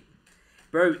donate.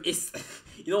 Bro, it's...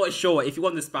 You know what, sure, if you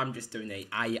want to spam, just donate.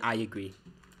 I agree.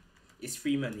 It's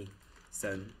free money.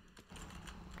 So...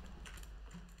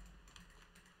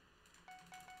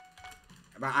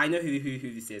 But I know who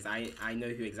this is. I know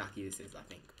who exactly this is, I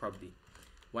think. Probably.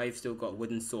 Why you've still got a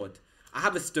wooden sword. I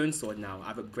have a stone sword now.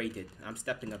 I've upgraded. I'm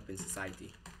stepping up in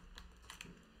society.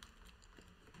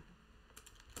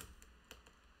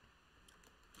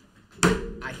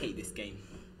 I hate this game.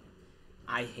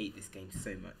 I hate this game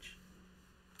so much.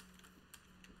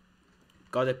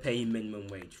 Gotta pay minimum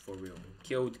wage for real.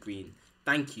 Killed green.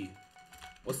 Thank you.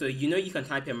 Also, you know you can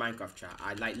type in Minecraft chat.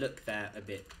 I like look there a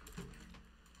bit.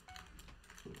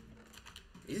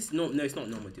 Is this no? No, it's not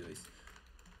normal duos.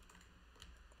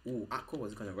 Ooh, Aqua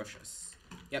was gonna rush us.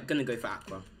 Yep, gonna go for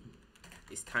Aqua.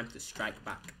 It's time to strike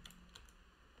back.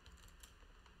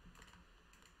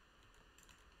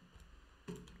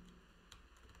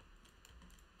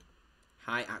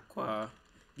 Hi, Aqua.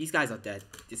 These guys are dead.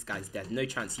 This guy's dead. No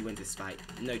chance he wins this fight.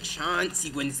 No chance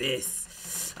he wins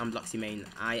this. I'm Bloxy main.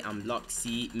 I am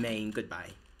Bloxy main. Goodbye.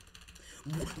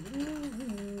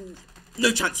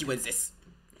 No chance he wins this.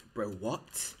 Bro,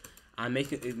 what? I'm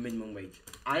making it minimum wage.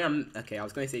 I am... Okay, I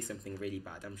was going to say something really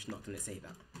bad. I'm just not going to say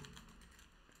that.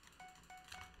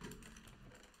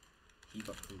 He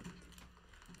got...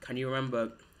 Can you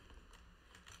remember...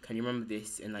 Can you remember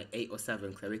this in like 8 or 7?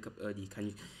 Because I wake up early. Can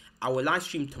you... I will live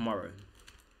stream tomorrow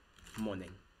morning.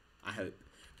 I hope.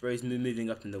 Bro is moving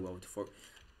up in the world. For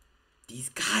these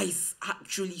guys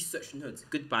actually such nerds.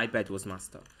 Goodbye, bedwars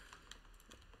master.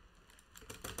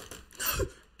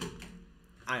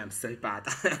 I am so bad.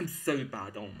 I am so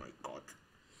bad. Oh my god.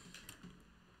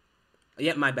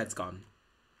 Yeah, my bed's gone.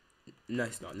 No,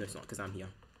 it's not. No, it's not, because I'm here.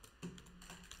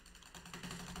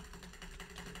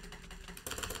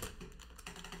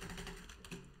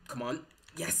 Come on.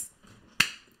 Yes.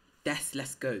 Yes,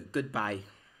 let's go. Goodbye,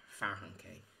 Farhan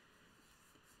K.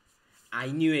 I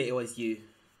knew it was you.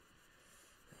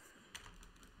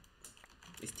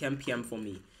 It's 10 PM for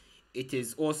me. It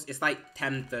is also, it's like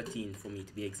 10:13 for me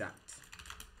to be exact.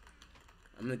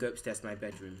 I'm gonna go upstairs to my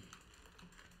bedroom.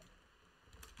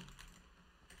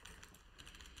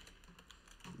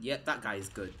 Yep, that guy is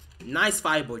good. Nice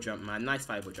fireball jump, man. Nice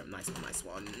fireball jump. Nice one, nice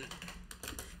one.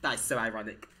 That is so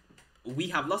ironic. We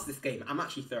have lost this game. I'm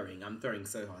actually throwing. I'm throwing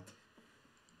so hard.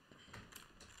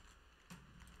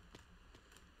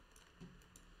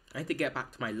 I need to get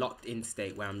back to my locked in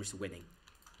state where I'm just winning.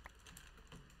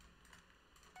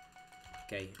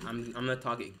 Okay, I'm gonna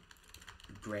target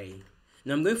Grey.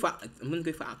 No, I'm gonna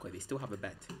go for Aqua. They still have a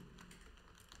bet.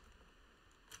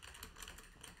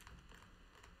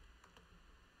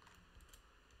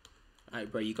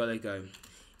 Alright, bro, you gotta go.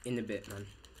 In a bit, man.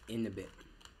 In a bit.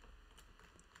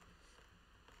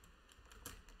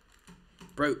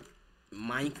 Bro,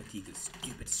 mind fatigue is the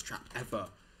stupidest trap ever.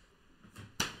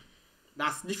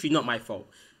 That's literally not my fault.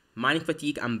 Mind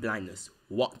fatigue and blindness.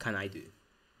 What can I do?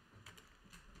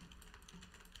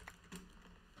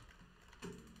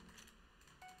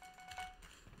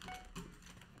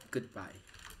 Goodbye.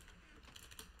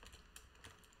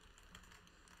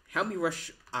 Help me rush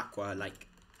Aqua. Like,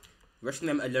 rushing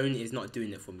them alone is not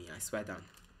doing it for me. I swear down.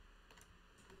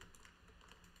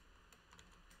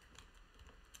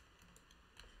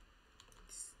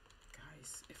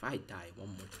 Guys, if I die one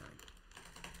more time.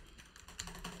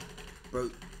 Bro,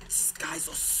 these guys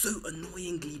are so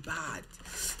annoyingly bad.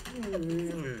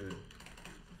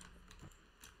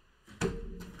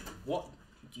 What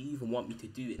do you even want me to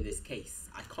do in this case?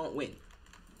 I can't win.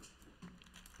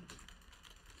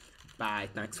 Bye,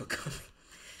 thanks for coming.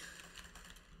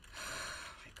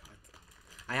 Oh my god.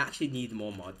 I actually need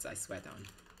more mods, I swear down.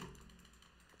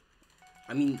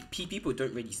 I mean, people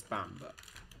don't really spam, but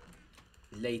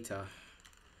later.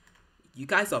 You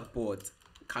guys are bored.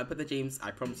 Can I put the James?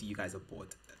 I promise you guys are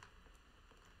bored.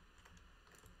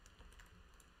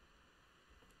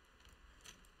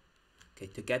 Okay,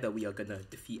 together we are gonna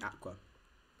defeat Aqua.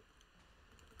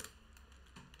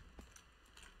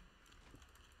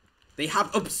 They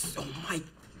have ups. Oh my.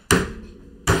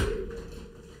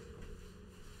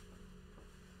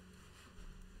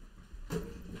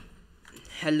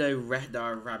 Hello,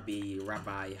 Reda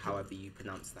Rabbi, however you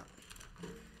pronounce that.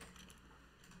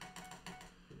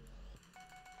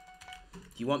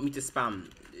 Do you want me to spam?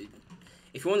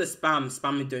 If you want to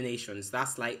spam with donations.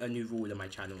 That's like a new rule on my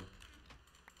channel.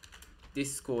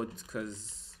 Discord,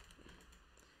 because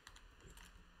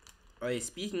Oh, yeah,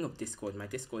 speaking of Discord, my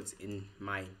Discord's in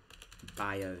my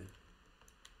bio.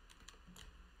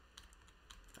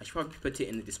 I should probably put it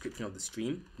in the description of the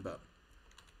stream, but...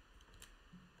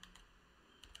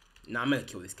 Nah, I'm gonna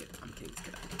kill this kid. I'm killing this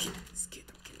kid. I'm killing this kid.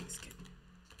 I'm killing this kid.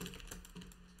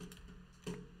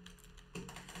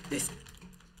 This...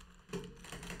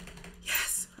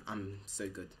 Yes! I'm so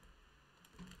good.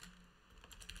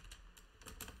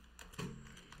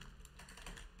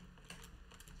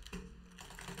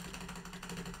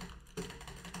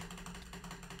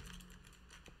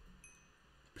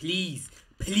 Please,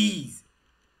 please,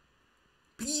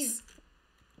 please.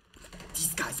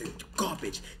 These guys are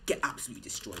garbage. Get absolutely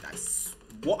destroyed.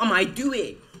 What am I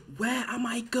doing? Where am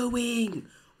I going?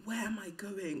 Where am I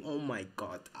going? Oh my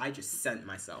god. I just sent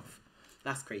myself.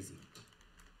 That's crazy.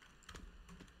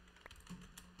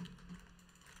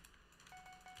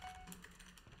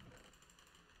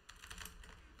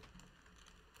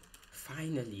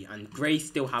 Finally. And Grey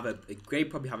still have Grey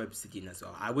probably have obsidian as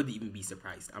well. I wouldn't even be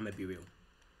surprised. I'm gonna be real.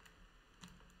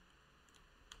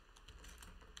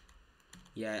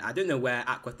 Yeah, I don't know where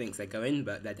Aqua thinks they're going,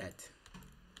 but they're dead.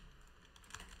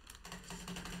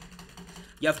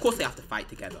 Yeah, of course they have to fight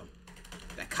together.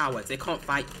 They're cowards. They can't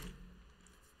fight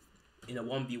in a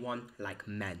 1v1 like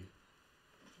men.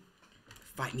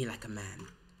 Fight me like a man.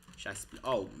 Should I split?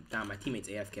 Oh, damn, my teammate's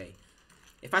AFK.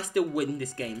 If I still win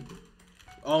this game...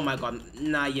 Oh my god.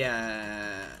 Nah,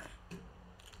 yeah.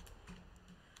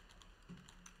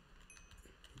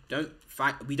 Don't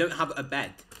fight. We don't have a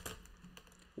bed.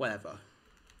 Whatever.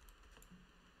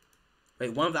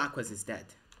 Wait, one of the Aquas is dead.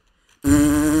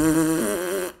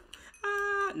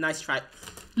 Nice try.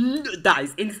 That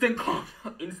is instant karma.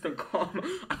 Instant karma.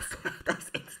 I'm sorry,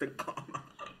 that's instant karma.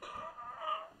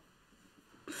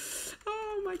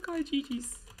 Oh my god,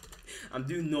 GG's. I'm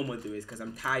doing normal duos because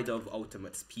I'm tired of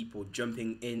ultimates. People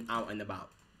jumping in, out and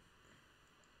about.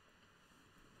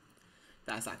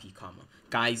 That's actually karma.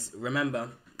 Guys, remember,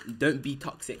 don't be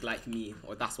toxic like me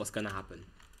or that's what's gonna happen.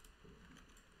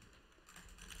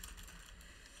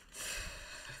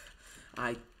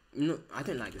 I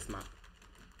don't like this map.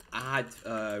 I had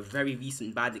a very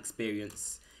recent bad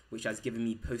experience which has given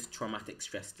me post-traumatic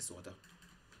stress disorder.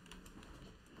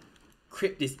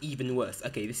 Crypt is even worse.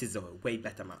 Okay, this is a way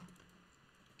better map.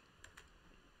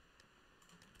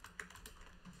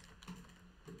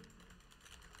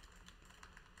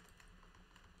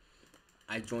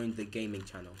 I joined the gaming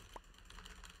channel.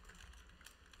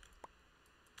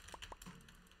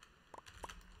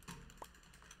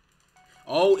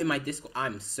 Oh, in my Discord,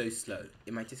 I'm so slow.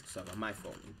 In my Discord server, my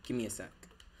fault. Give me a sec.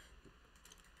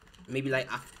 Maybe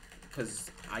like after, because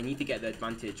I need to get the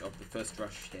advantage of the first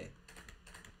rush here.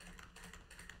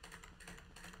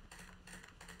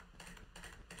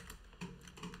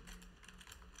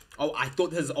 Oh, I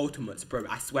thought this was ultimates, bro.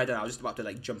 I swear that I was just about to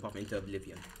like jump off into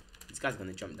oblivion. This guy's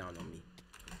gonna jump down on me.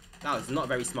 That was not a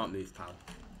very smart move, pal.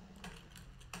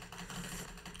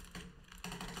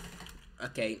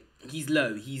 Okay, he's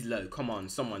low, he's low. Come on,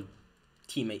 someone.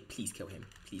 Teammate, please kill him.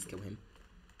 Please kill him.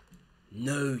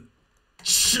 No.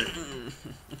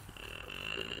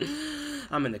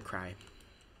 I'm gonna cry.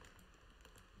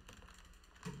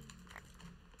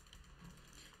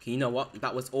 Okay, you know what?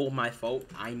 That was all my fault.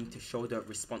 I need to shoulder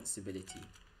responsibility.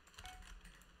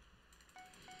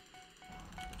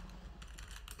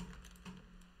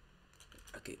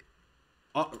 Okay.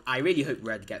 Oh, I really hope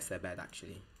Red gets their bed,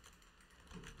 actually.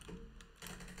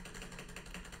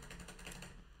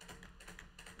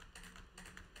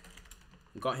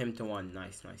 Got him to 1.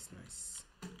 Nice, nice, nice.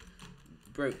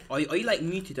 Bro, are you like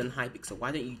muted on Hypixel?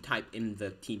 Why don't you type in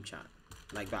the team chat?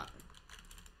 Like that.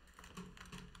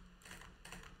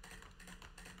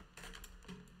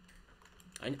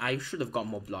 I should have got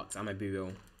more blocks, I'm gonna be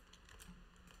real.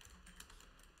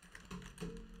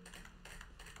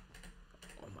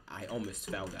 Oh my, I almost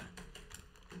fell there.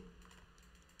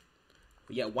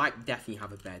 But yeah, White definitely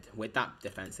have a bed. With that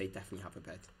defense, they definitely have a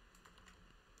bed.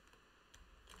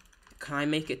 Can I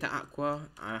make it to Aqua?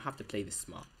 I have to play this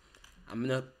smart. I'm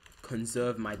gonna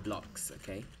conserve my blocks,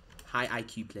 okay? High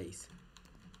IQ plays.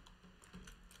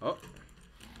 Oh.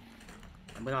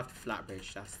 I'm gonna have to flat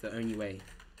bridge. That's the only way.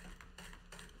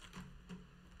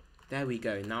 There we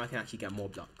go. Now I can actually get more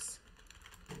blocks.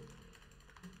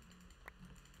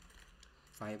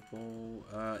 Fireball.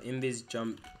 Invis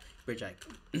jump. Bridge egg.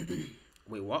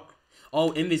 Wait, what?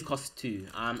 Oh, Invis costs 2.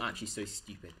 I'm actually so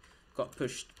stupid. Got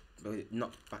pushed.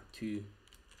 Knocked back 2.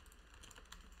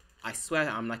 I swear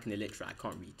I'm like an illiterate. I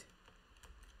can't read.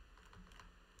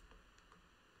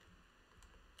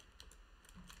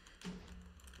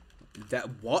 That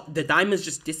what? The diamonds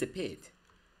just disappeared.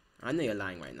 I know you're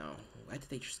lying right now. Where did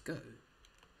they just go?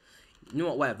 You know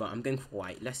what? Whatever. I'm going for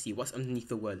white. Let's see what's underneath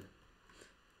the wool.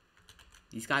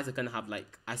 These guys are gonna have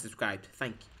like, I subscribed.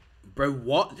 Thank you. Bro,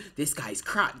 what? This guy's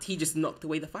cracked. He just knocked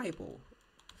away the fireball.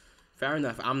 Fair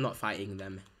enough. I'm not fighting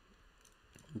them.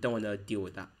 Don't want to deal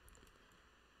with that.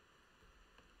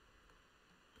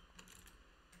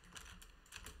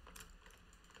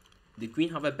 The green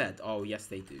have a bed? Oh, yes,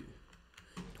 they do.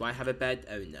 Do I have a bed?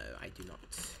 Oh, no, I do not.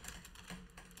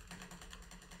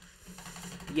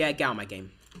 Yeah, get out of my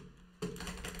game.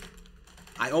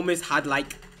 I almost had,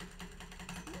 like,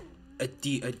 a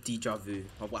deja vu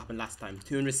of what happened last time.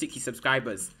 260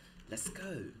 subscribers. Let's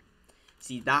go.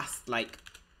 See, that's, like...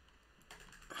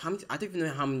 I don't even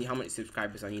know how many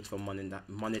subscribers I need for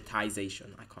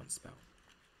monetization. I can't spell.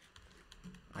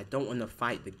 I don't want to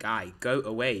fight the guy. Go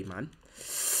away, man.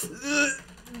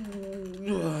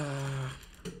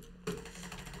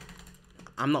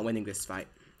 I'm not winning this fight.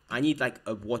 I need like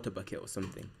a water bucket or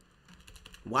something.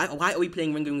 Why are we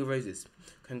playing Ring of Roses?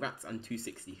 Congrats on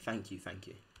 260. Thank you.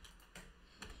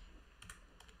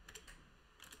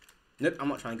 Nope, I'm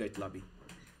not trying to go to lobby.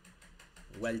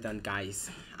 Well done,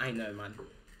 guys. I know, man.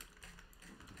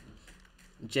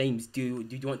 James, do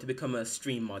you want to become a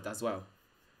stream mod as well?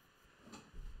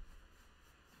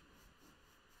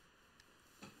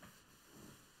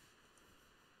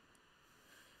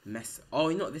 Mess. Oh,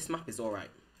 you know what? This map is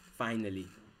alright. Finally.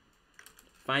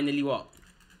 Finally what?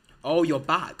 Oh, you're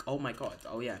back. Oh my god.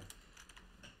 Oh yeah.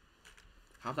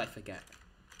 How did I forget?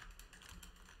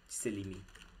 Silly me.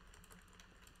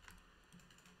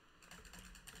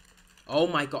 Oh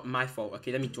my god, my fault.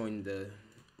 Okay, let me join the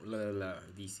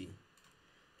VC.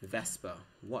 Vesper.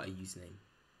 What a username.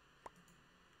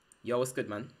 Yo, what's good,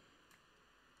 man?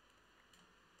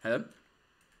 Hello?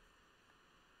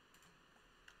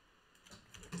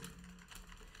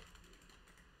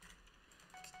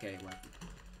 Okay, well.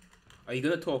 Are you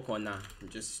gonna talk or nah?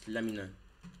 Just let me know.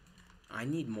 I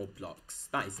need more blocks.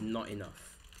 That is not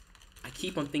enough. I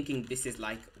keep on thinking this is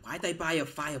like, why'd I buy a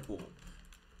fireball?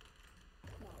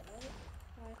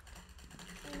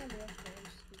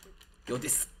 Yo,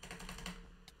 this...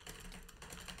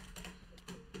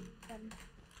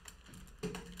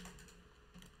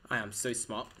 I am so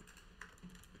smart.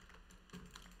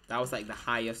 That was like the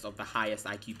highest of the highest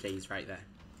IQ plays right there.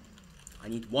 I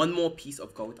need one more piece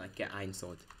of gold. I get iron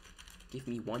sword. Give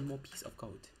me one more piece of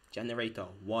gold. Generator.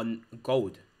 One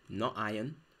gold. Not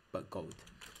iron, but gold.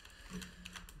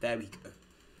 There we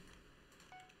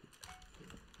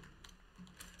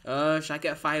go. Should I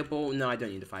get a fireball? No, I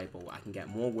don't need a fireball. I can get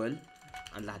more wool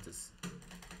and ladders.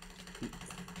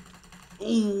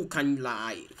 Ooh, can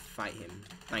I fight him?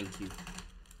 Thank you.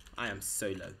 I am so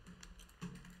low.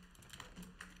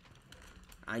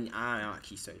 I am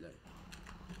actually so low.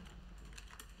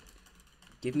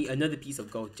 Give me another piece of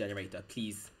gold generator,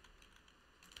 please.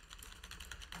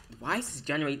 Why is this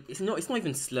generate? It's not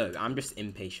even slow. I'm just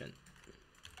impatient.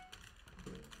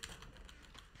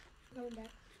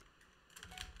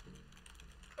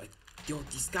 Yo,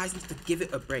 these guys need to give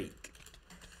it a break.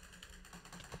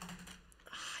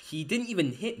 He didn't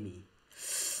even hit me.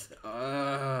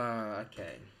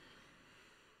 Okay.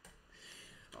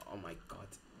 Oh my god.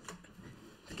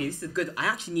 Okay, this is good. I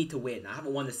actually need to win. I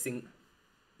haven't won a single...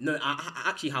 No, I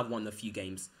actually have won a few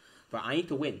games. But I need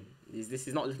to win. This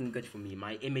is not looking good for me.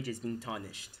 My image is being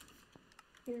tarnished.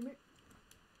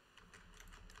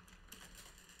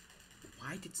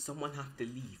 Why did someone have to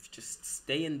leave? Just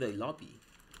stay in the lobby.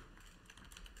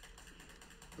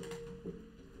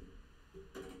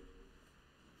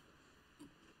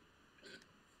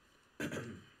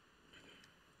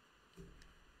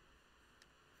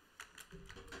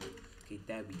 Okay,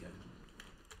 there we go.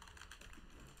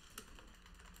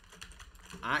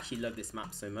 I actually love this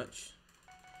map so much.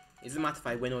 It doesn't matter if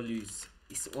I win or lose.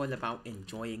 It's all about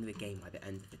enjoying the game at the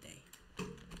end of the day.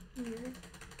 Yeah.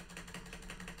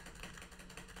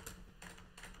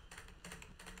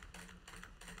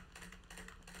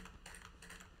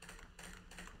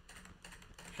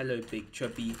 Hello, big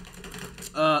chubby.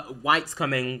 White's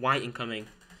coming. White incoming.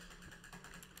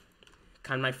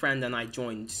 Can my friend and I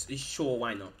join? Sure,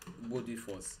 why not? We'll do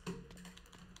fours.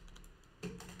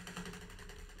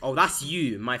 Oh, that's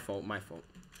you. My fault. My fault.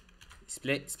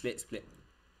 Split, split, split.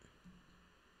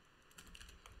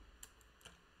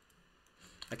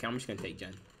 Okay, I'm just gonna take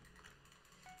Jen.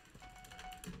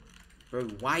 Bro,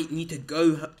 White need to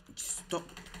go. Stop.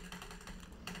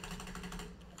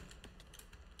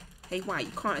 Hey, White,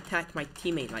 you can't attack my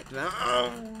teammate like that.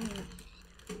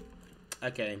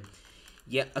 Okay.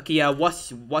 Yeah. Okay. Yeah.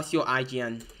 What's your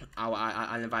IGN?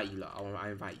 I'll invite you. I'll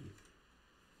invite you.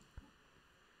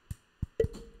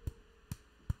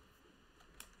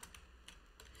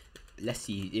 Let's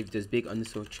see if does big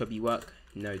underscore chubby work.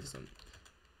 No, it doesn't.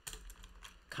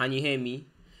 Can you hear me?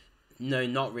 No,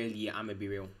 not really. I'm gonna be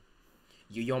real.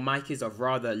 Your mic is of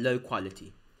rather low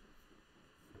quality.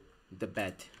 The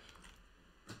bed.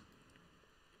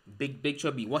 Big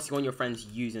chubby. What's on your friend's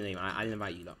username? I'll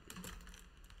invite you up.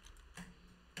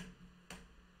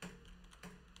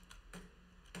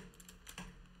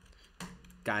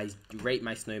 Guys, rate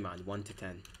my snowman 1 to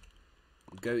 10.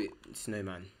 Go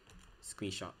snowman.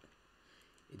 Screenshot.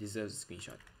 It deserves a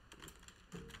screenshot.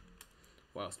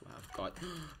 What else do I have? God,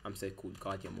 I'm so cool.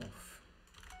 Guardian Morph.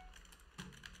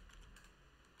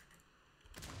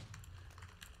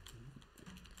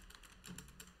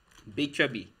 Big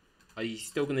Chubby, are you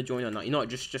still gonna join or not? You know what?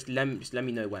 Just let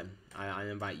me know when. I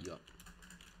invite you up.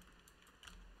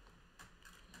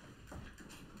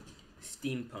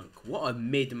 Steampunk. What a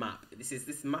mid map.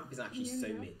 This map is actually so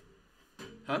mid.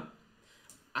 Huh?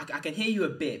 I can hear you a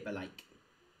bit, but like,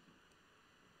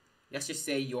 let's just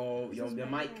say your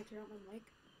mic.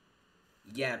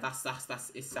 Yeah, that's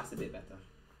a bit better.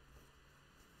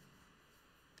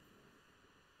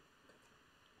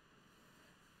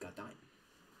 God damn.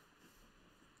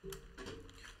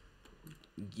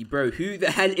 Bro, who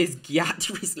the hell is Gyat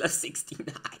Rizzler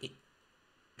 69?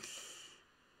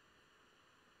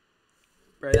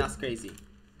 Bro, that's crazy.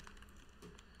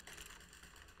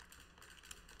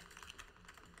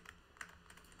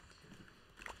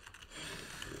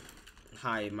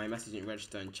 Hi, my message didn't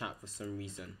register in chat for some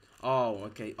reason. Oh,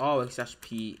 okay. Oh,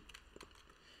 /p.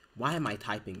 Why am I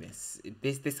typing this?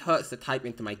 This hurts to type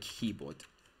into my keyboard.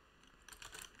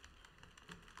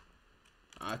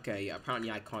 Okay,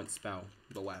 apparently I can't spell,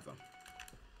 but whatever.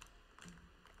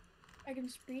 I can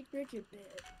speed bridge a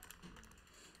bit.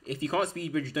 If you can't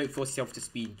speed bridge, don't force yourself to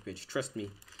speed bridge. Trust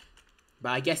me. But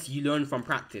I guess you learn from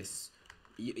practice.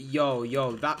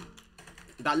 Yo, that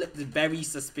looked very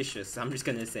suspicious. I'm just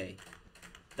gonna say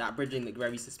that bridging looked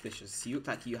very suspicious. You looked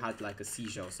like you had like a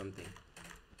seizure or something.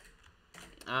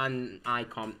 And I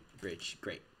can't bridge.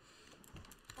 Great.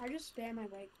 I just spam my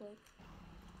right click.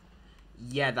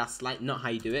 Yeah, that's like not how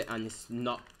you do it, and it's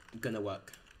not gonna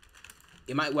work.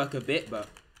 It might work a bit, but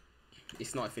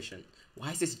it's not efficient.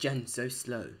 Why is this gen so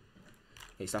slow?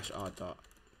 Okay, /r./p.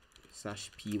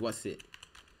 What's it?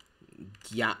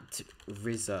 Gyat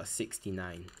Rizzler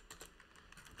 69.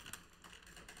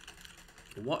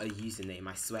 What a username!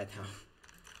 I swear down.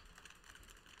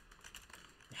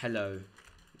 Hello,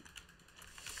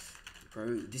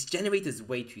 bro. This generator is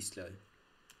way too slow.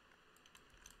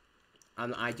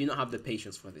 And I do not have the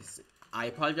patience for this. I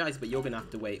apologize, but you're gonna have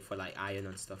to wait for like iron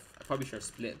and stuff. I probably should have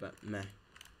split, but meh.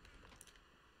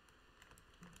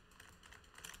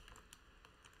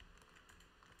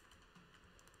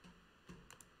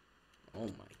 Oh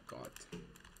my god.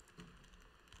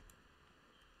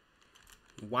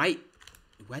 White?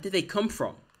 Where did they come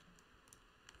from?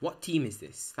 What team is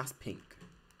this? That's pink.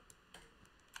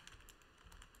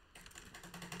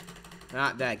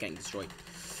 Ah, they're getting destroyed.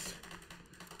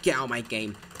 Get out of my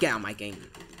game. Get out of my game.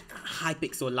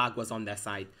 Hypixel lag was on their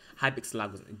side. Hypixel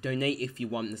lag was. Donate if you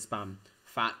want the spam.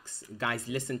 Facts. Guys,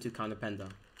 listen to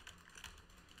Counterpender.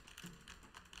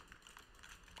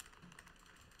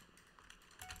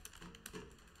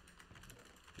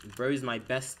 Bro's my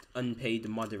best unpaid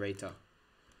moderator.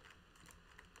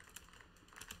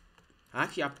 I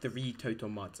actually have 3 total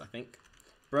mods, I think.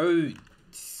 Bro,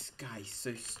 this guy's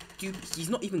so stupid. He's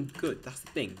not even good. That's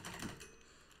the thing.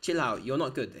 Chill out. You're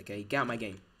not good, okay? Get out of my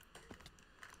game.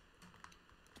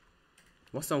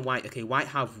 What's on white? Okay, white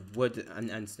have wood and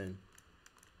endstone.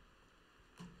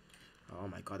 Oh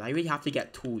my god. I really have to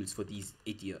get tools for these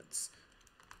idiots.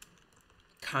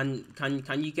 Can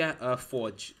you get a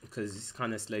forge? Because it's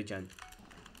kind of slow gen.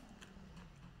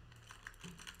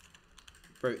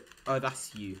 Bro, oh,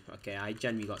 that's you. Okay, I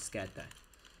genuinely got scared there.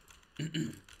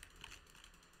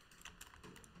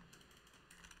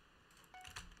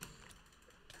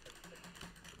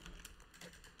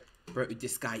 Bro,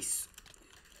 this guy's...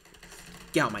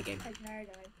 Get out of my game.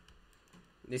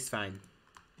 This is fine.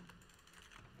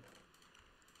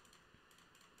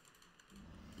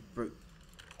 Bro.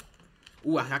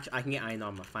 Ooh, I can get iron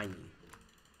armor, finally.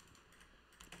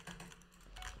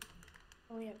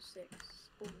 Oh, we have 6.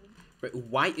 Ooh. Bro,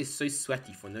 white is so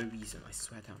sweaty for no reason, I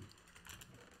swear down.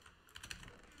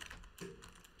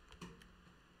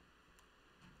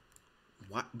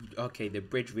 What? Okay, the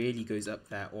bridge really goes up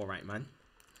there. Alright, man.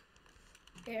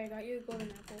 Here, I got you a golden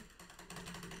apple.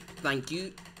 Thank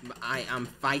you. I am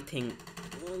fighting.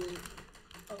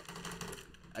 Oh.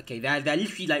 Okay, they're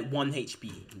literally like 1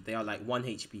 HP. They are like 1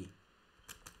 HP.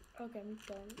 Okay, I'm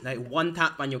done. Like 1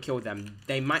 tap and you'll kill them.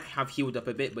 They might have healed up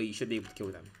a bit, but you should be able to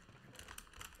kill them.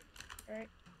 Alright.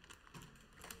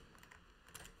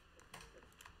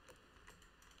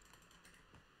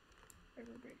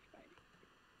 Everybody's fighting.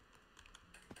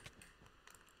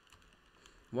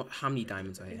 What? How many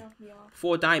diamonds are They here? knocked me off.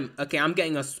 4 diamond. Okay, I'm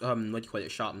getting us. What do you call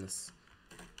it? Sharpness.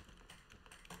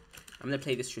 I'm gonna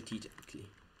play this strategically.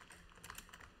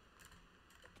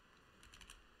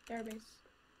 Airbase.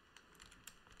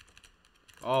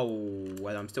 Oh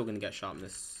well, I'm still gonna get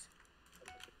sharpness.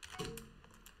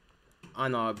 I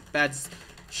know. Beds.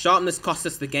 Sharpness cost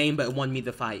us the game, but it won me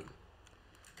the fight.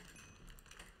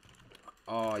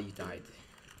 Oh, you died.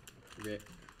 Rip.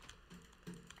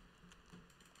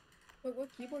 Wait, what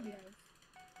keyboard do you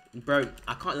have? Bro,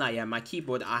 I can't lie, yeah, my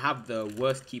keyboard, I have the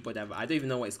worst keyboard ever. I don't even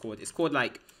know what it's called. It's called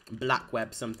like Black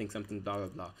Web something something blah blah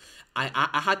blah.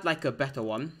 I had like a better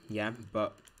one, yeah,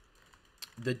 but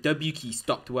the W key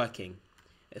stopped working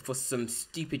for some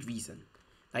stupid reason.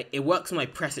 Like it works when I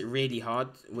press it really hard,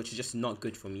 which is just not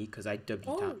good for me because I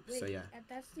W tap. Wait, So yeah.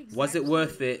 that's the exact Was it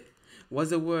worth same. it?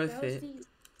 Was it worth That was it?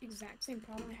 the exact same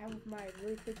problem I have with my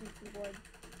really quickly keyboard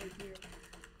right here.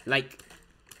 Like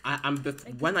I'm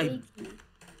Like when the I A key.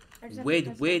 I just have to press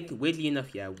that way. weirdly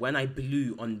enough, yeah, when I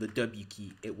blew on the W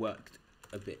key, it worked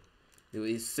a bit. It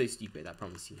was so stupid, I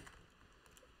promise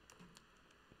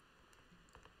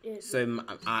you. So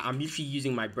I'm literally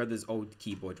using my brother's old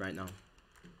keyboard right now.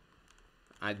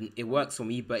 And it works for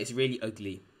me, but it's really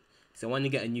ugly. So I want to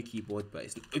get a new keyboard, but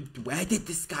it's... Where did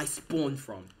this guy spawn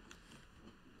from?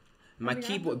 My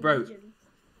keyboard, bro.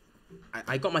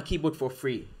 I got my keyboard for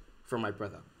free from my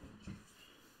brother.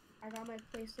 I got my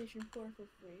PlayStation 4 for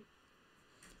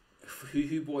free.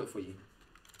 Who bought it for you?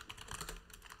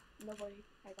 Nobody.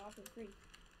 I got it for free.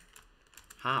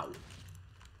 How?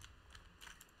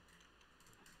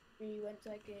 We went to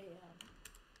like a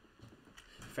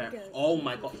Fair. Okay. Oh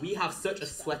my god, we have such a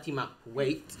sweaty map.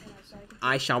 Wait, and I saw you could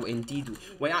I shall indeed do.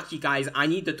 Wait, actually, guys, I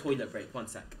need the toilet break. 1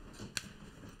 sec.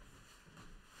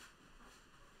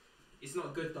 It's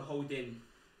not good to hold in.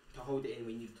 To hold it in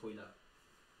when you need the toilet.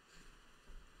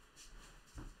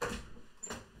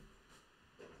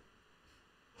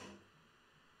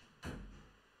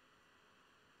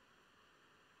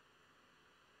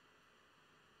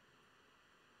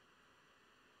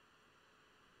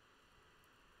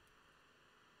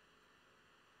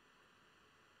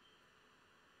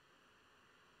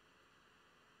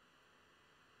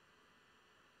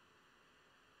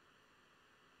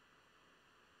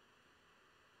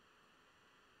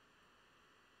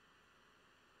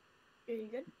 Are you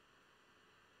good?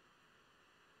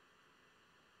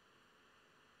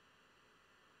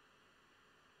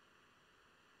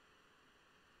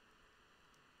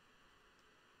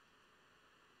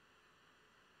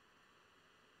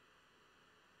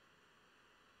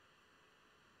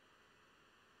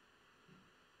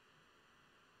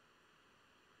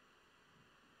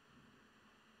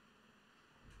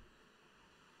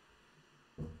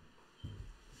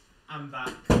 I'm back.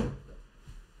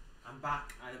 I'm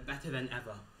back and I'm better than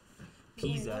ever.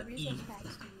 Pizza, What resource eat.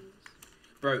 packs do you use?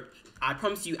 Bro, I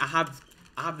promise you, I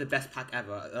have the best pack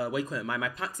ever. What do you call it? My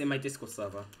pack's in my Discord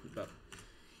server, but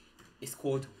it's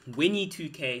called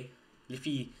Winnie2K.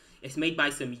 Literally, it's made by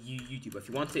some YouTuber. If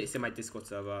you want it, it's in my Discord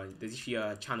server. There's usually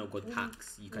a channel called Winnie-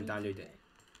 Packs. You can Winnie download 2K. it.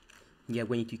 Yeah,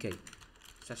 Winnie2K.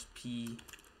 /P.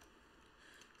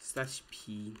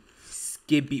 /P.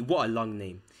 Skibby. What a long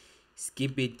name.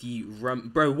 Skibbity Rum.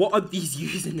 Bro, what are these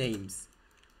usernames?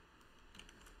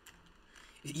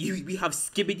 We have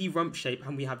Skibbity Rump Shape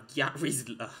and we have Gat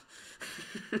Rizzler.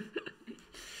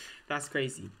 That's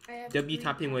crazy. I have W 3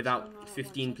 tapping packs without going on at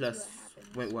 15 once. plus Let's see what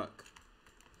happens. won't work.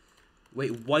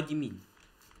 Wait, what do you mean?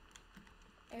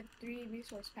 I have 3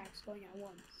 resource packs going at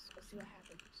once. Let's see what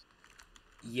happens.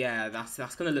 Yeah,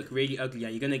 that's gonna look really ugly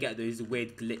and you're gonna get those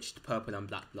weird glitched purple and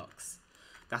black blocks.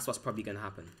 That's what's probably gonna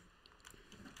happen.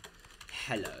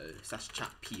 Hello, /chat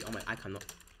P. Oh my, I cannot.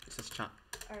 /chat.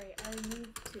 Alright, I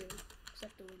removed 2,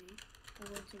 except the Winnie. I'm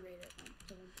going to rate it.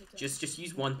 So I'm gonna Just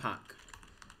use 1 pack.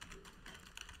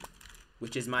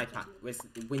 Which is my pack. It's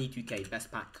Winnie2K,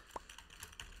 best pack.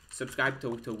 Subscribe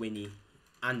to Winnie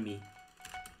and me.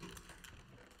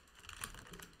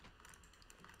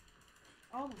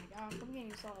 Oh my god, I'm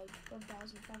getting solid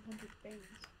 1,500 things.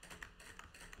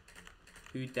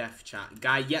 Who def chat?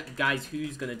 Yep, guys,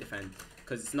 who's gonna defend?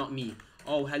 Because it's not me.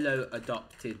 Oh, hello,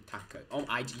 adopted taco. Oh,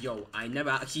 I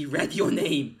never actually read your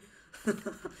name.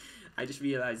 I just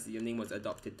realized your name was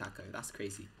adopted taco. That's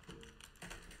crazy.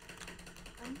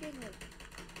 I'm getting like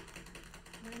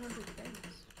 900 things.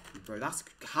 Bro, that's...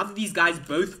 How did these guys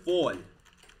both fall? Alright,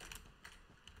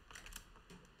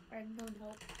 I'm going to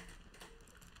help.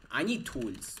 I need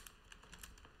tools.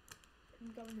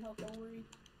 I'm going to help, don't worry.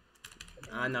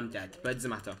 And I'm dead, but it doesn't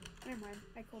matter. Never mind.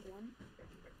 I killed one.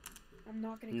 I'm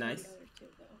not gonna kill Nice. the other two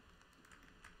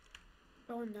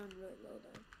though. Going down really low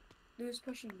though. Who's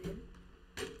pushing mid?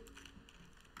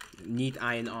 Need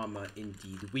iron armor,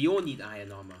 indeed. We all need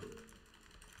iron armor.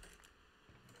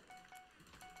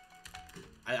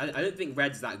 I don't think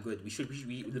red's that good.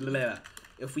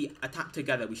 If we attack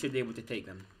together, we should be able to take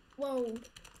them. Whoa.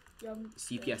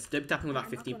 CPS. W tapping without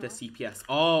 15 plus CPS.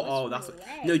 What's That's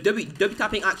red? no W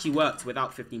tapping actually works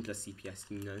without 15 plus CPS.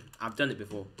 You know, I've done it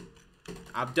before.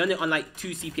 I've done it on like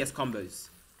 2 CPS combos.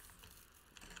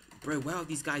 Bro, where are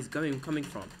these guys coming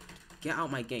from? Get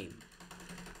out my game.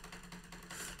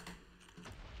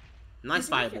 Nice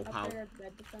fireball, pal.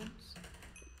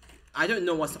 I don't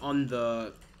know what's on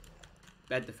the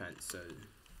bed defense, so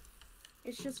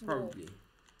it's just probably.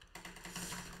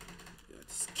 Yo,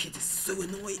 this kid is so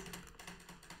annoying.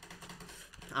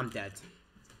 I'm dead.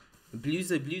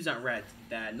 Blues at red.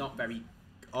 They're not very.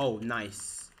 Oh,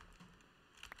 nice.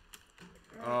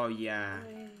 Oh yeah.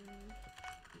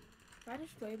 If I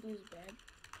destroy blue's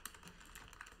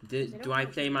bed. Do I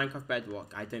play Minecraft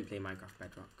Bedrock? I don't play Minecraft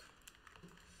Bedrock.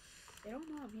 They don't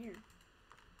know I'm here.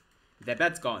 Their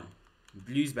bed's gone.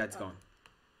 Blue's bed's gone.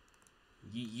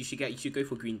 You should go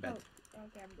for green bed. Oh,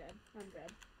 okay, I'm dead. I'm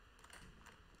dead.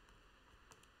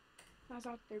 I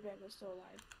thought their bed was still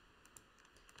alive.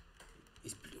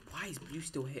 Why is blue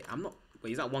still here? I'm not.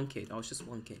 Wait, is that one kid? Oh, it's just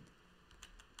one kid.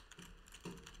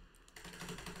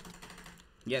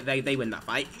 Yeah, they win that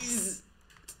fight.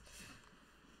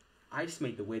 I just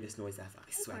made the weirdest noise ever.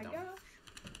 I swear down. Gosh.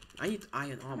 I need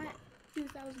iron armor.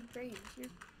 2,000 frames. Your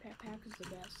pack is the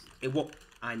best.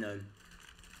 I know.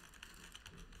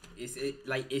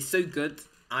 It's so good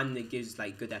and it gives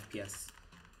like good FPS.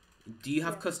 Do you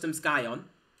have custom sky on?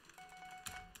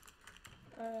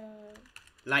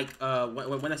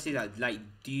 When I say that, like,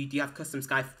 do you have custom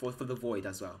sky for the void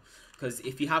as well? Because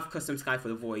if you have custom sky for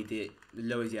the void, it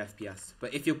lowers your FPS.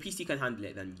 But if your PC can handle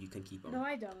it, then you can keep on. No,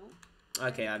 I don't.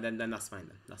 Okay, then that's fine.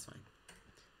 Then that's fine.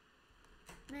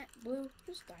 Man, blue,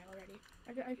 just die already.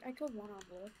 I killed one on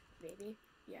blue, maybe.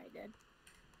 Yeah, I did.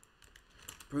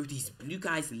 Bro, these blue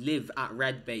guys live at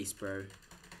red base, bro.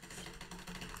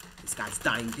 This guy's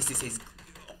dying. This is his.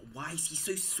 Oh, why is he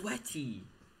so sweaty?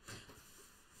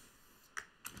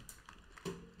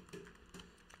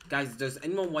 Guys, does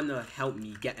anyone want to help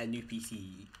me get a new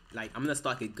PC? Like, I'm gonna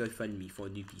start a GoFundMe for a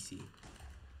new PC.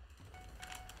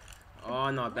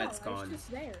 Oh no, bed's gone. It's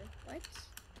just there. What?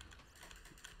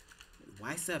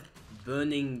 Why is there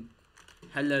burning?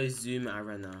 Hello, Zoom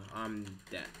Arena. I'm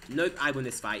dead. Nope, I win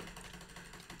this fight.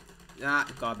 Ah,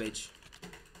 garbage.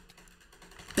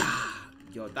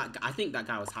 Yo, that guy, I think that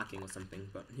guy was hacking or something,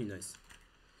 but who knows?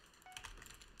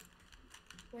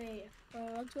 Wait,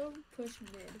 let's go push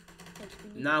mid.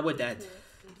 Nah, we're dead.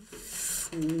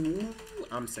 Ooh,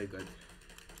 I'm so good.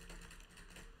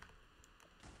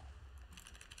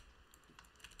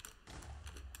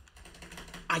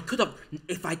 I could have,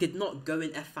 if I did not go in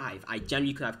F5, I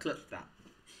genuinely could have clutched that.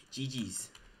 GG's.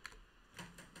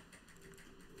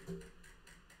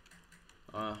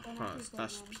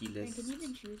 Slash P list. Can you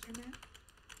even choose your map?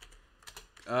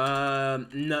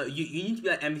 No, you need to be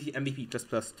like MVP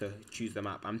plus to choose the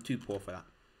map. I'm too poor for that.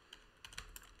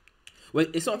 Well,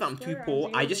 it's not that I'm too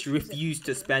poor. I just refuse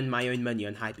to spend my own money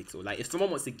on Hypixel. Like, if someone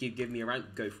wants to give me a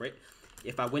rank, go for it.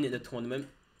 If I win in the tournament,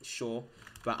 sure.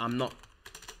 But I'm not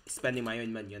spending my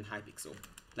own money on Hypixel.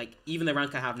 Like, even the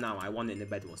rank I have now, I won it in the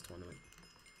bedwars tournament.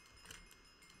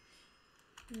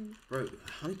 Bro,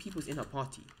 how many people's in our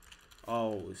party?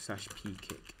 Oh, slash P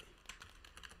kick.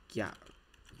 Yeah.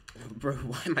 Bro,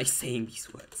 why am I saying these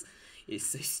words? It's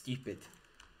so stupid.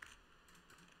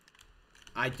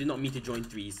 I do not mean to join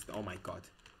threes. Oh my god.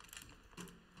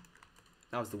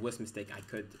 That was the worst mistake I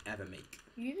could ever make.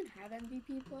 Do you even have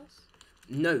MVP plus?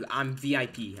 No, I'm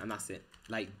VIP and that's it.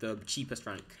 Like the cheapest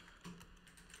rank.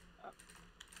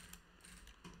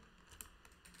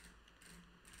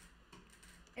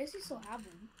 I guess you still have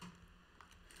them.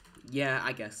 Yeah,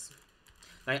 I guess.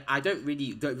 Like, I don't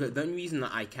really... The only reason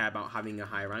that I care about having a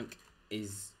high rank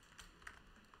is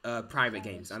private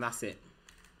games, and that's it.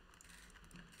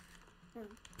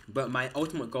 But my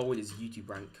ultimate goal is YouTube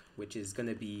rank, which is going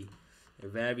to be a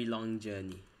very long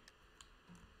journey.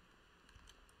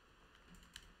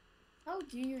 How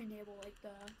do you enable, like, the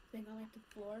thing on, like, the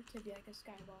floor to be, like, a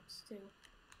skybox, too?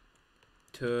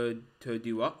 To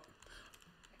do what?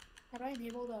 How do I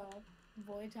enable the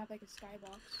void to have, like, a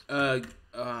skybox?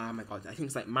 Oh my god, I think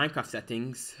it's like Minecraft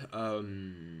settings,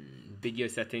 video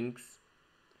settings,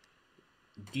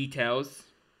 details.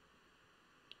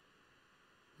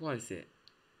 What is it?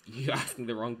 You're asking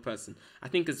the wrong person. I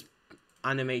think it's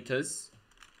animators.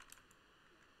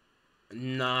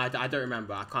 Nah, I don't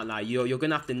remember. I can't lie. You're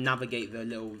gonna have to navigate the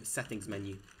little settings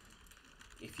menu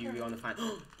if you want to find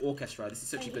orchestra. This is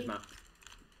such a good map.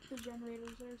 The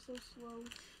generators are so slow.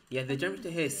 Yeah, the generator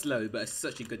here is slow, but it's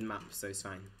such a good map, so it's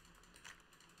fine.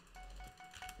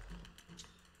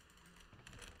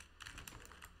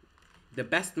 The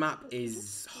best map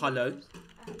is Hollow,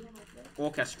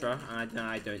 Orchestra, and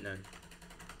I don't know.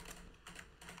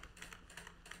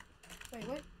 Wait,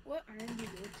 what iron do you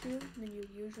go to when you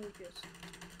usually just...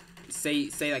 Say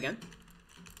that again?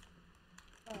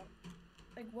 Oh.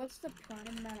 Like, what's the prime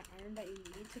amount of iron that you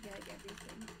need to get like,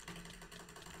 everything?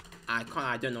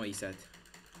 I don't know what you said.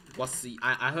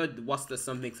 I heard what's the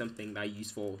something that you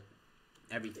use for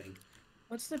everything.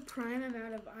 What's the prime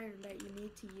amount of iron that you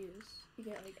need to use to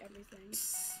get like everything?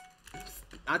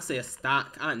 I'd say a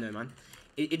stack. I don't know, man.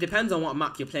 It depends on what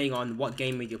map you're playing on, what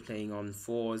game mode you're playing on,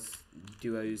 fours,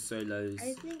 duos, solos,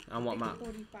 and what map.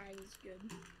 45 is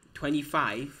good.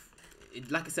 25.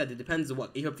 Like I said, it depends on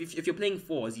what. If you're playing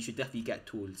fours, you should definitely get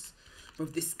tools. Bro,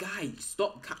 this guy,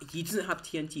 stop. He doesn't have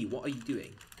TNT. What are you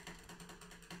doing?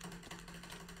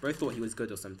 Bro thought he was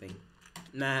good or something.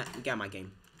 Nah, get out of my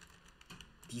game.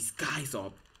 These guys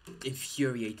are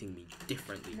infuriating me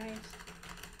differently. Nice.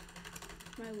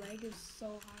 My leg is so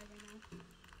high right now.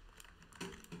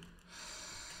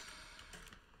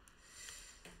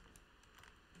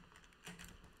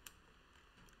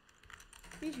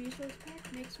 These resource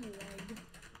pack makes me lag.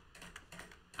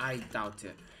 I doubt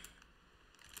it.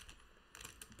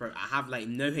 Bro, I have like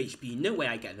no HP. No way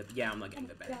I get the... Yeah, I'm not getting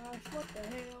the bed. Gosh, what the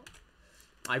hell?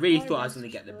 I really thought I was going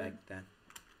to get the bed there.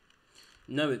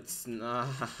 No, it's not.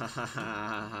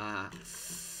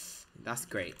 That's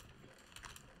great.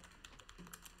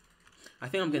 I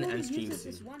think I'm going to end stream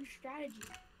soon. This one strategy.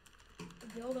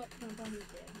 Build up on his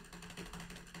dead.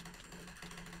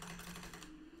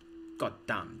 God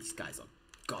damn, these guys are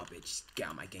garbage. Just get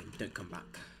out of my game. Don't come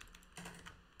back.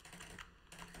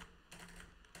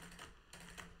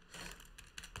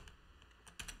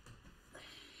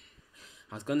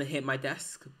 I was gonna hit my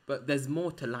desk, but there's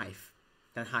more to life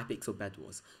than Hypixel Bed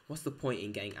Wars. What's the point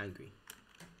in getting angry?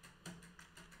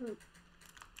 Wait,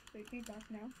 can you talk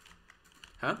now?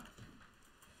 Huh?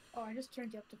 Oh, I just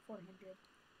turned you up to 400.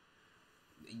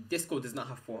 Discord does not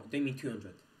have 4. Don't mean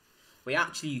 200. Wait,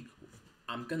 actually,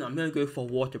 I'm gonna go for a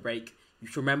water break. You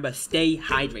should remember, stay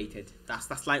hydrated.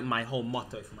 That's like my whole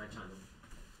motto for my channel.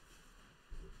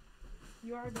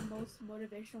 You are the most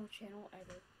motivational channel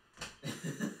ever.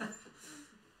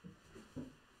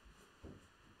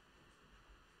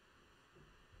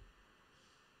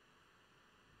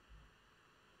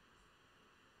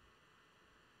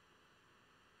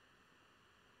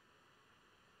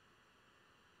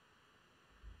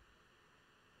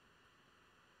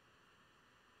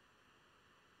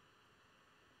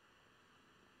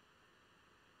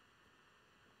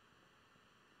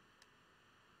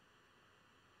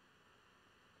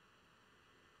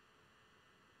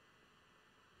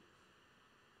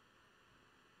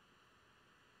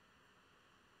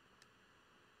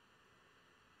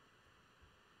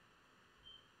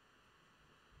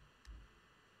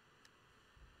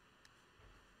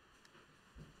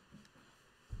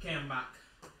 Okay, I'm back.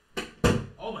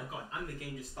 Oh my god, and the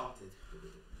game just started.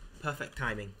 Perfect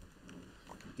timing.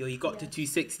 Yo, you got to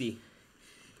 260.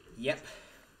 Yep.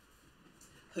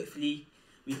 Hopefully,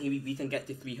 we can get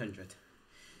to 300.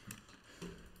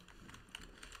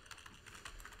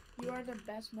 You are the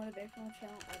best motivational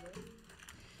channel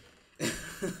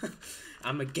ever.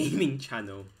 I'm a gaming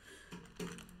channel.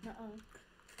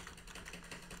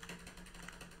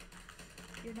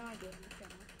 You're not a gaming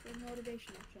channel. You're a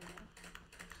motivational channel.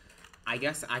 I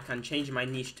guess I can change my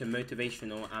niche to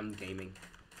motivational and gaming.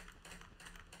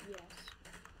 Yes.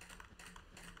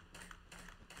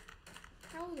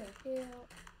 How the hell?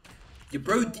 You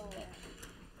bro,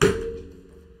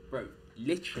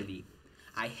 literally,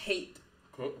 I hate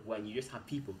when you just have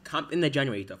people camp in the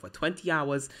generator for 20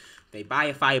 hours, they buy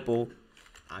a fireball,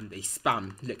 and they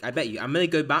spam. Look, I bet you, I'm gonna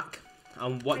go back,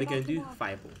 and what they're gonna do?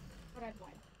 Fireball. But I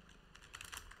won.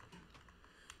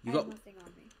 You got nothing on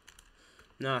me.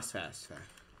 No, that's fair, that's fair.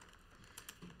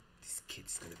 This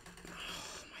kid's gonna...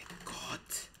 Oh my god.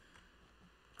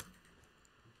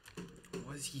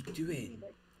 What is he doing?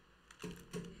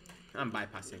 I'm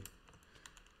bypassing.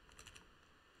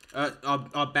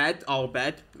 Our bed. Oh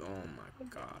my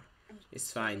god.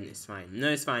 It's fine, it's fine. No,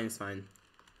 it's fine, it's fine.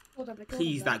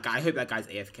 Please, that guy. I hope that guy's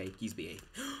AFK. Please be AFK.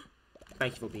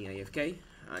 Thank you for being AFK.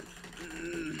 And...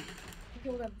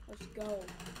 Let's go.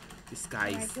 This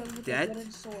guy's dead.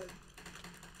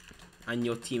 And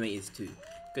your teammate is too.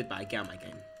 Goodbye, get out of my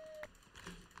game.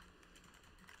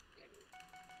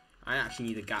 I actually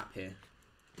need a gap here.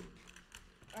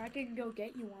 I can go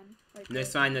get you one. Like, No,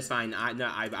 it's fine. It's fine. I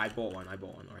bought one. I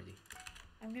bought one already.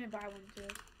 I'm gonna buy one too.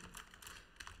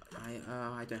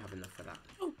 I don't have enough for that.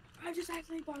 Oh, I just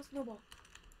accidentally bought a snowball.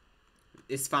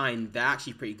 It's fine. They're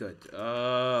actually pretty good.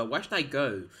 Where should I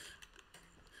go?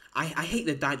 I hate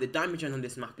the damage on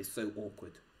this map is so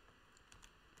awkward.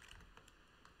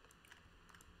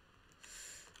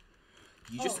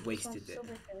 You just wasted it.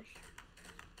 Silverfish.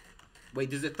 Wait,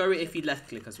 does it throw it if you left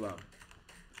click as well?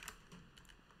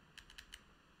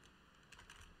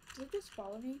 Does it just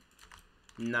follow me?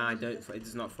 Nah, I don't. It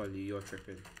does not follow you. You're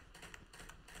tripping.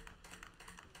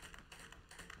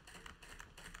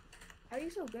 How are you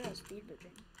so good at speed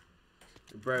bridging?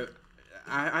 Bro,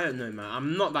 I don't know, man.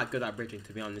 I'm not that good at bridging,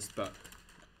 to be honest, but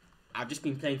I've just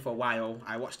been playing for a while.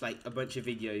 I watched, like, a bunch of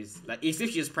videos. Like, it's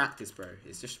literally just practice, bro.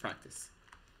 It's just practice.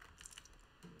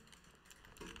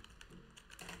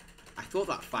 I thought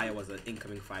that fire was an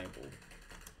incoming fireball.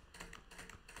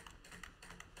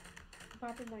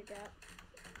 Popping my gap.